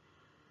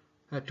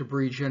 That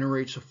debris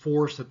generates a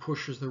force that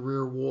pushes the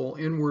rear wall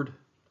inward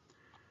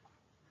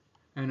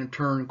and in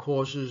turn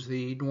causes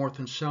the north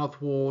and south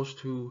walls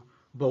to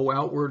bow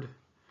outward.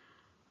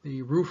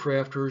 The roof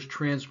rafters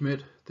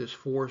transmit this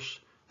force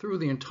through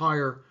the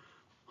entire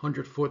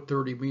 100-foot,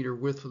 30-meter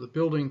width of the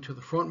building to the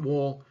front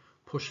wall,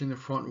 pushing the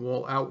front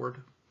wall outward.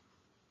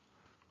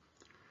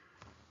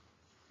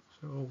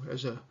 So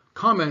as a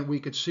comment,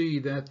 we could see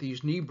that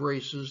these knee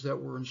braces that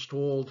were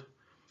installed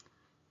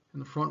in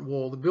the front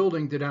wall of the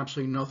building did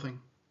absolutely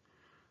nothing.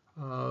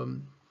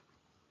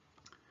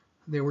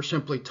 They were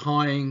simply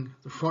tying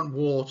the front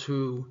wall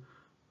to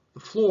the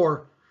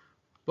floor,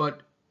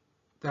 but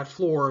that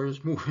floor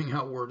is moving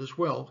outward as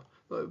well.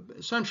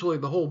 Essentially,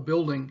 the whole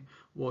building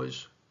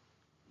was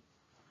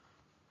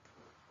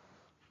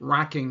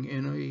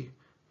racking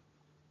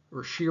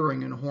or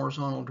shearing in a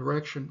horizontal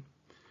direction.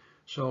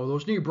 So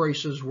those knee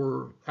braces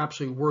were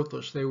absolutely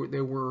worthless. They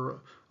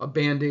were a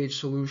Band-Aid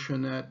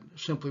solution that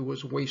simply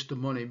was a waste of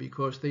money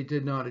because they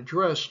did not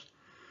address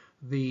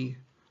the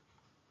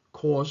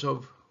cause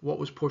of what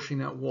was pushing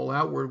that wall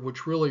outward,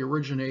 which really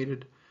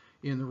originated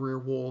in the rear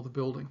wall of the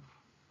building.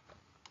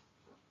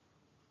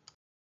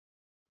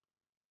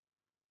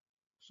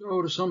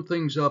 So to sum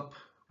things up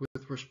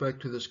with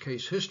respect to this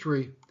case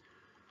history,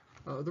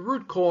 the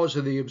root cause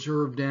of the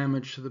observed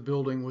damage to the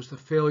building was the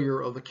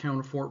failure of the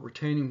counterfort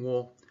retaining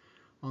wall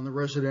on the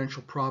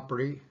residential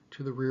property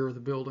to the rear of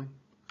the building.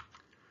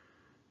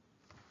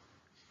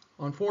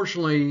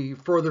 Unfortunately,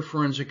 further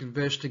forensic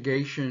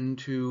investigation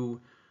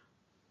to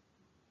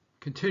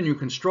continue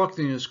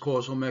constructing this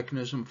causal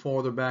mechanism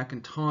farther back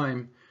in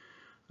time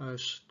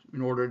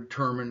in order to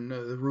determine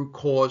the root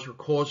cause or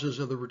causes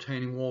of the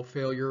retaining wall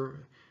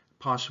failure,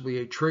 possibly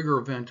a trigger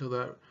event of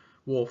that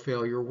wall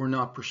failure, were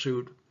not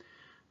pursued.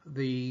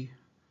 The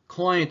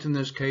client in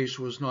this case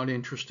was not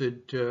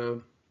interested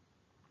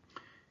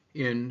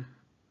in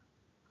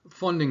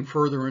funding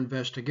further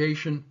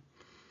investigation.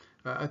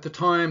 At the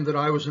time that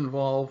I was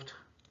involved,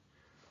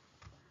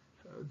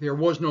 there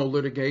was no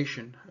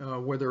litigation.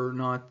 Whether or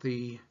not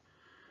the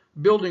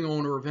building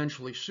owner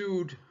eventually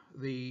sued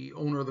the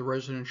owner of the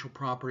residential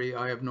property,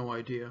 I have no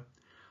idea.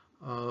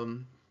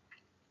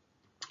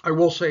 I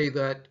will say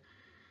that,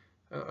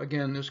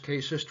 again, this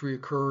case history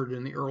occurred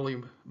in the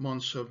early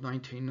months of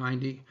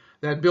 1990.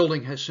 That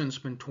building has since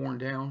been torn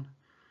down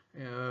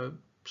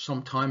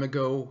some time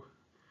ago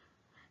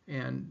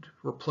and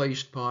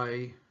replaced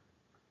by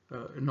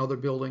another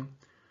building.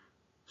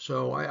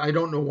 So I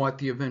don't know what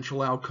the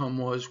eventual outcome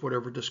was,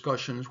 whatever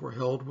discussions were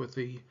held with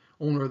the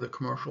owner of the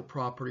commercial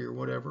property or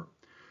whatever.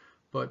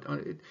 But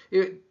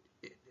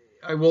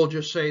I will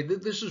just say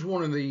that this is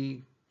one of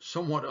the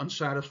somewhat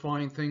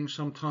unsatisfying things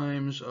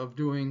sometimes of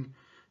doing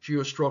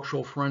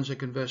geostructural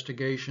forensic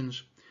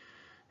investigations,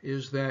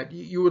 is that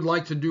you would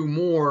like to do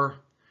more,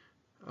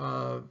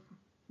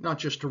 not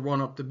just to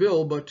run up the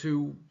bill, but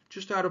to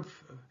just out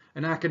of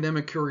an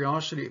academic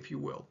curiosity, if you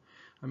will.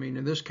 I mean,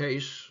 in this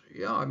case,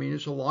 yeah, I mean,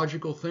 it's a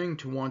logical thing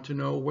to want to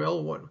know,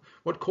 well,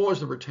 what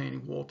caused the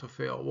retaining wall to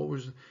fail? What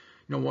was,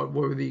 what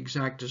were the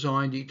exact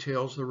design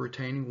details of the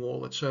retaining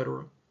wall,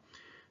 etc.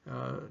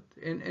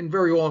 And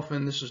very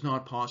often this is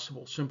not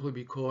possible simply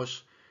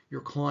because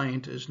your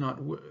client is not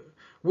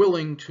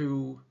willing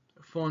to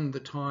fund the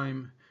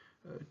time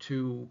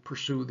to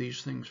pursue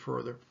these things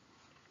further.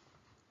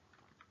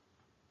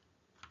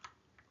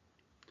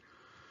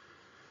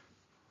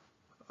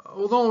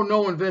 Although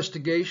no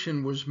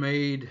investigation was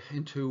made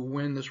into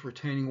when this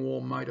retaining wall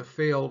might have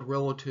failed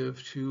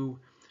relative to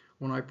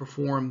when I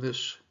performed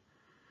this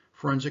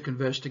forensic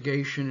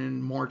investigation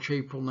in March,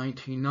 April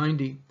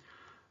 1990,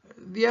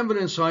 the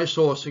evidence I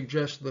saw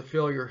suggested the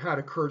failure had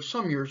occurred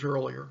some years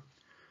earlier.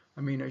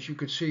 I mean, as you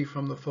could see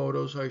from the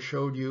photos I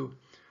showed you,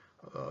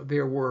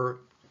 there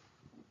were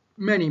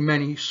many,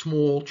 many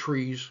small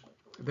trees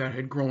that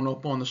had grown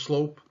up on the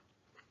slope.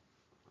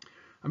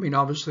 I mean,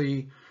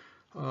 obviously,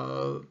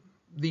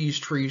 these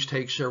trees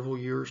take several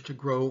years to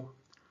grow.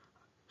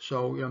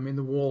 So, I mean,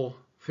 the wall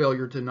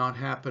failure did not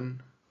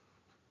happen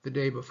the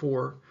day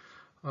before.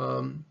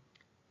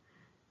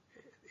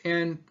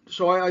 And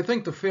so I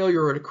think the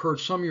failure had occurred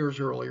some years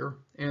earlier,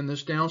 and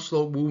this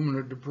downslope movement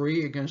of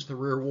debris against the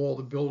rear wall of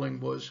the building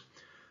was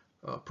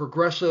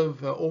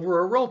progressive over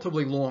a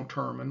relatively long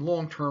term, and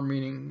long term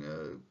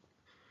meaning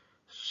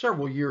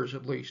several years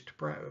at least,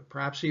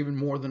 perhaps even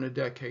more than a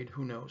decade,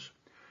 who knows.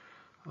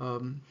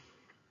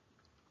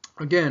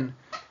 Again,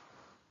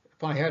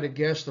 if I had to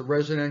guess, the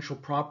residential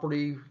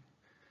property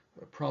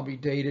probably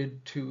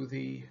dated to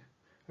the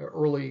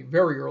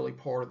very early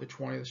part of the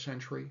 20th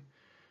century.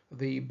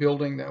 The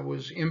building that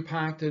was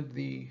impacted,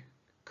 the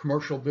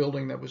commercial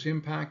building that was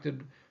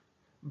impacted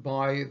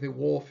by the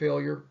wall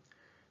failure,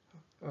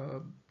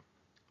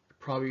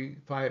 probably,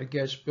 if I had to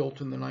guess, built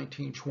in the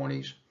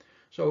 1920s.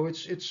 So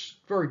it's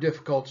very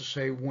difficult to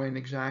say when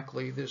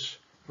exactly this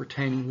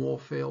retaining wall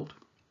failed.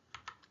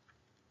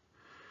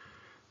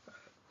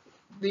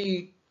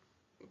 The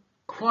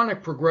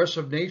chronic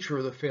progressive nature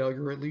of the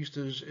failure, at least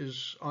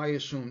as I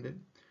assumed it,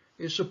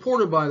 is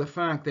supported by the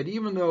fact that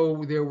even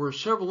though there were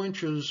several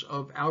inches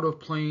of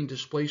out-of-plane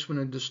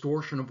displacement and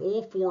distortion of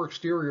all four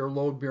exterior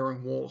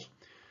load-bearing walls,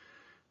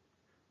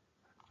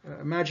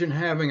 imagine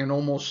having an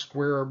almost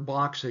square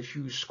box that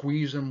you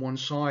squeeze on one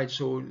side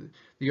so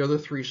the other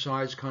three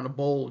sides kind of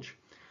bulge.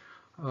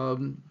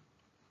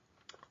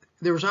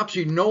 There was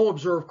absolutely no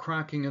observed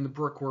cracking in the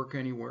brickwork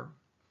anywhere.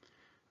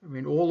 I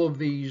mean, all of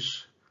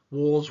these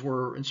walls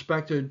were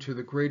inspected to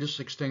the greatest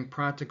extent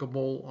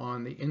practicable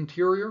on the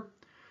interior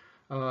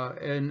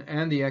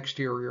and the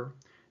exterior,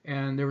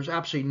 and there was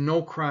absolutely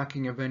no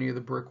cracking of any of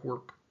the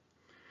brickwork.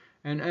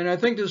 And I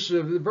think this is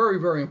a very,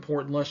 very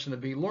important lesson to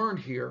be learned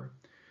here,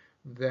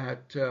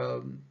 that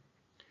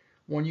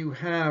when you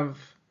have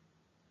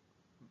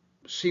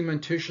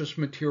cementitious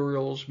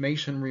materials,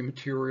 masonry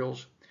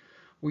materials,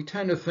 we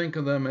tend to think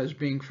of them as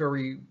being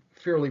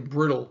fairly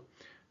brittle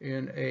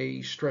in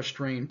a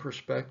stress-strain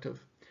perspective.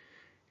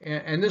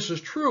 And this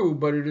is true,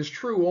 but it is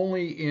true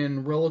only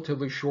in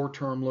relatively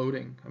short-term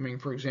loading. I mean,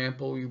 for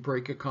example, you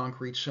break a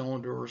concrete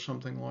cylinder or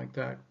something like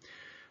that.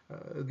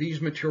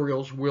 These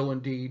materials will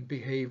indeed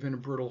behave in a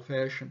brittle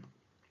fashion.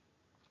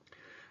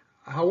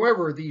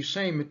 However, these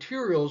same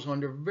materials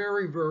under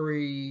very,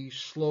 very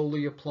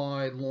slowly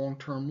applied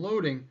long-term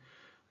loading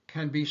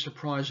can be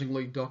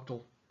surprisingly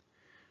ductile.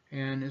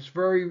 And it's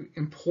very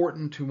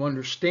important to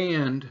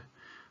understand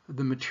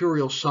the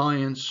material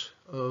science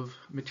of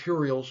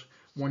materials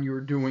when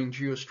you're doing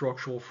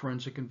geostructural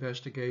forensic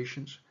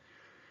investigations.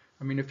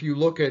 I mean, if you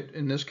look at,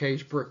 in this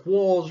case, brick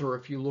walls, or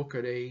if you look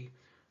at a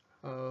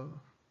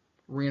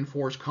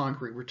reinforced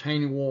concrete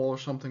retaining wall or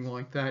something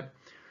like that,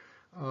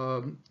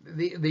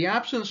 the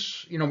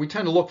absence, we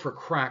tend to look for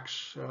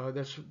cracks.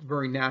 That's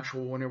very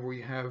natural whenever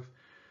we have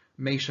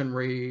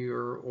masonry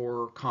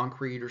or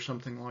concrete or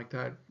something like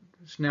that.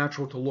 It's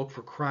natural to look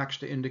for cracks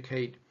to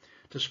indicate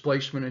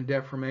displacement and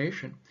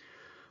deformation.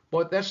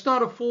 But that's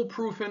not a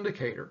foolproof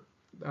indicator.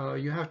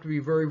 You have to be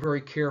very,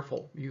 very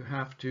careful. You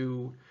have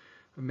to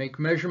make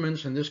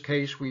measurements. In this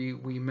case, we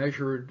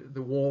measured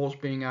the walls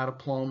being out of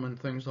plumb and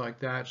things like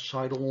that,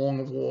 sight along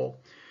a wall.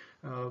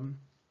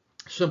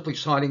 Simply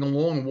sighting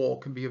along a wall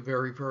can be a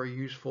very, very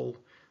useful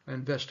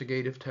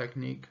investigative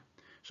technique.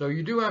 So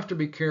you do have to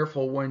be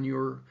careful when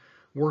you're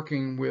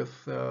working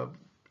with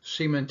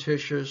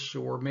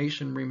cementitious or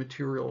masonry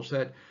materials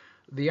that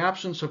the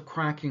absence of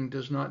cracking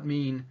does not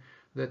mean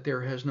that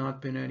there has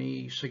not been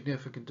any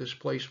significant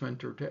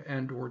displacement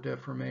or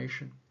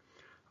deformation.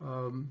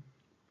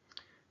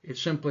 It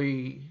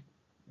simply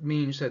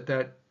means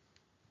that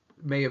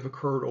may have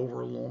occurred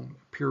over a long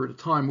period of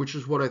time, which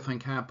is what I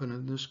think happened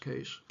in this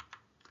case.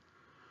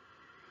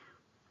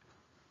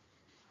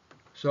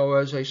 So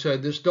as I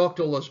said, this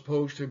ductile as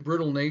opposed to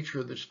brittle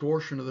nature, the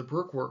distortion of the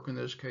brickwork in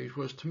this case,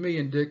 was to me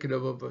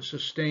indicative of a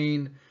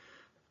sustained,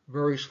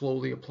 very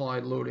slowly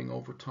applied loading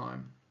over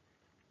time.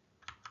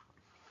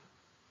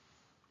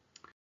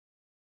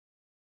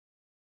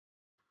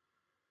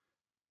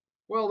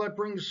 Well, that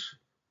brings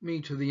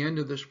me to the end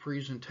of this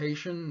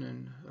presentation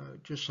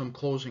and just some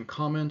closing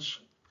comments.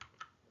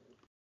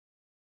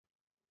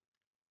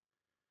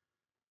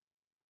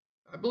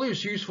 I believe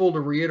it's useful to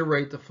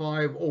reiterate the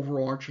 5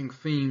 overarching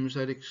themes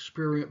that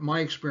my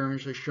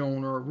experience has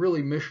shown are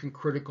really mission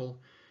critical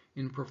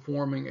in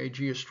performing a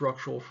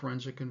geostructural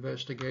forensic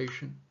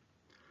investigation.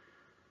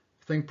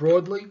 Think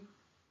broadly,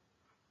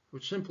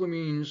 which simply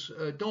means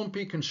don't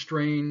be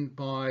constrained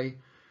by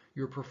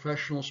your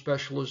professional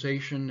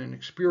specialization and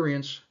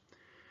experience,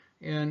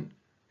 and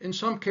in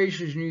some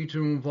cases you need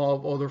to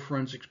involve other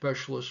forensic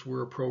specialists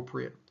where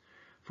appropriate.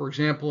 For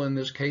example, in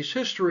this case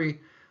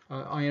history,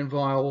 I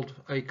involved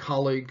a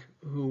colleague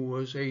who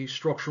was a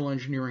structural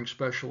engineering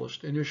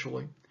specialist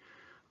initially,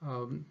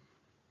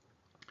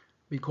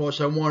 because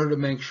I wanted to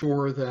make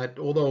sure that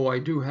although I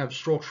do have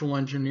structural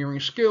engineering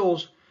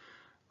skills,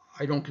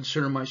 I don't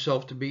consider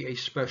myself to be a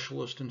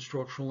specialist in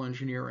structural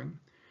engineering.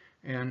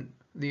 And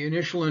the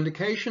initial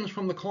indications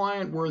from the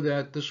client were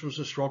that this was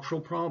a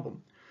structural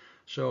problem.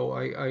 So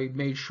I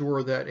made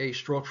sure that a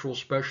structural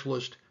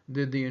specialist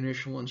did the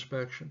initial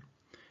inspection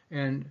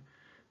and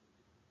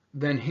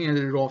then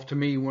handed it off to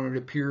me when it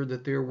appeared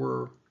that there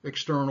were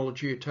external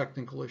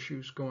geotechnical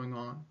issues going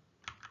on.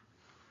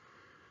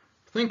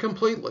 Think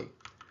completely.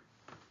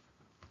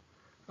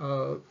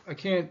 I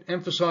can't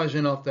emphasize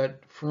enough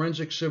that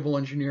forensic civil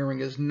engineering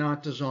is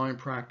not design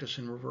practice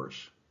in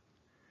reverse.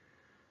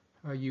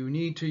 You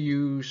need to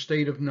use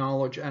state of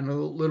knowledge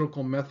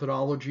analytical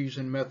methodologies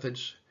and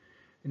methods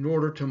in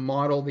order to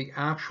model the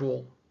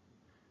actual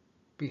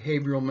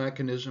behavioral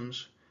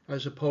mechanisms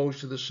as opposed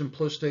to the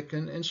simplistic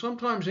and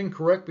sometimes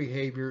incorrect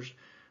behaviors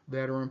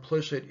that are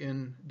implicit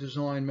in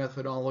design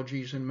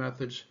methodologies and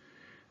methods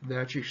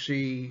that you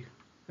see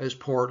as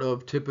part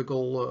of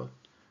typical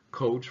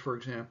codes, for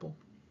example.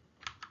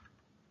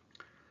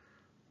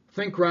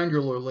 Think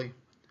granularly.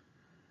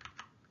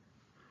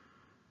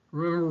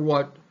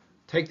 Remember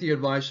take the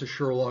advice of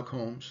Sherlock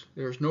Holmes.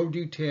 There's no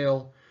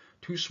detail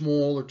too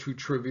small or too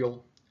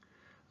trivial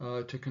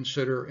to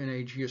consider in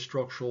a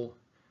geostructural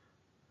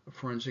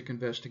forensic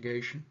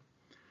investigation.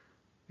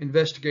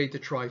 Investigate the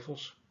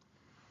trifles.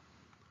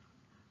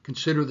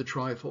 Consider the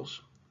trifles.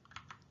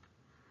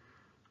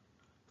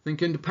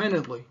 Think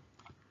independently.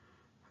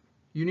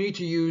 You need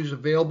to use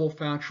available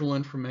factual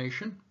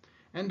information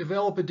and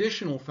develop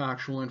additional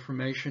factual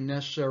information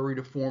necessary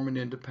to form an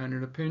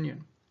independent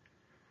opinion.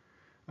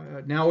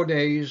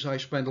 Nowadays, I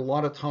spend a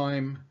lot of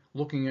time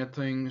looking at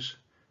things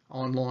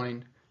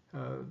online,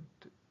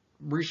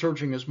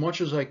 researching as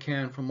much as I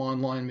can from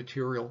online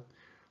material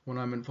when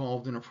I'm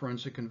involved in a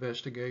forensic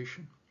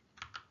investigation.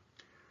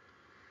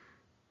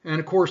 And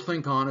of course,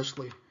 think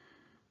honestly.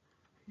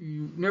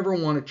 You never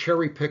want to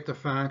cherry pick the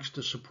facts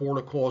to support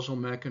a causal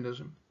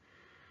mechanism.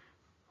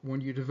 When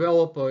you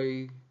develop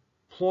a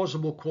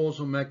plausible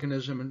causal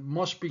mechanism and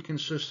must be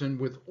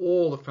consistent with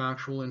all the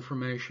factual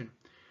information.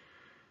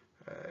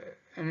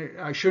 And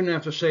I shouldn't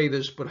have to say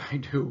this, but I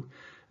do,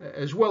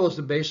 as well as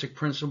the basic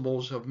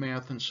principles of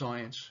math and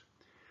science.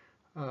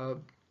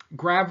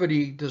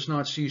 Gravity does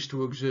not cease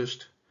to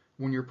exist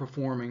when you're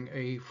performing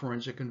a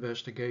forensic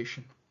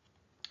investigation.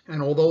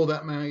 And although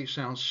that may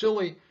sound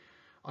silly,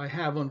 I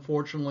have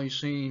unfortunately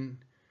seen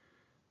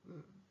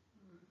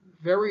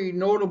very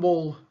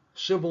notable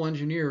civil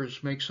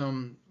engineers make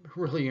some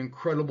really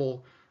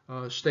incredible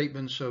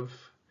statements of,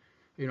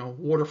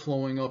 water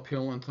flowing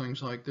uphill and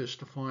things like this,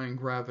 defying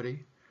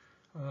gravity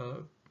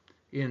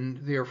in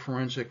their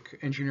forensic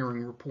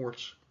engineering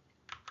reports.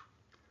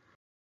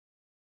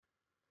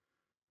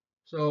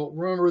 So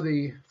remember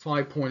the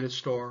five-pointed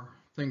star.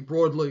 Think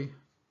broadly,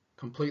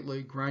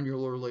 completely,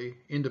 granularly,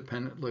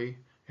 independently,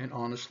 and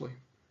honestly.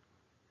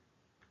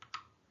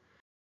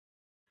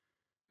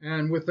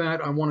 And with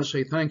that, I want to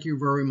say thank you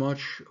very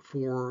much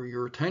for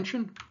your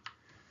attention.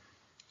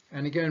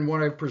 And again,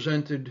 what I've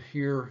presented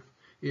here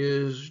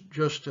is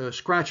just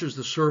scratches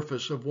the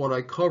surface of what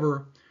I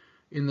cover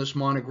in this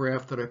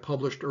monograph that I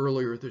published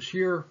earlier this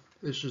year.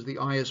 This is the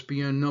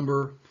ISBN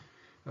number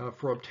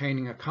for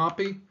obtaining a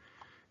copy.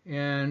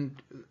 And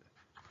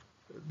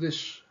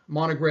this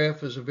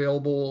monograph is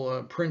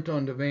available print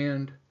on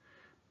demand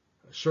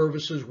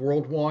services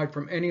worldwide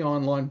from any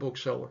online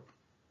bookseller.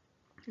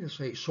 It's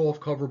a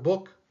softcover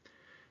book,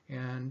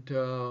 and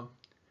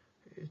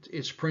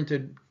it's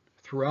printed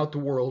throughout the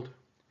world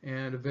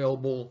and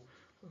available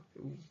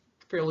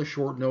fairly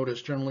short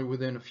notice, generally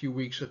within a few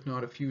weeks, if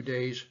not a few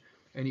days,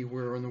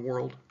 anywhere in the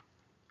world.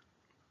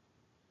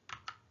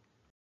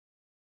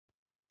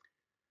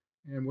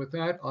 And with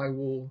that, I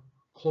will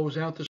close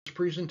out this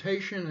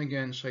presentation.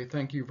 Again, say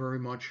thank you very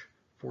much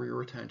for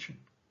your attention.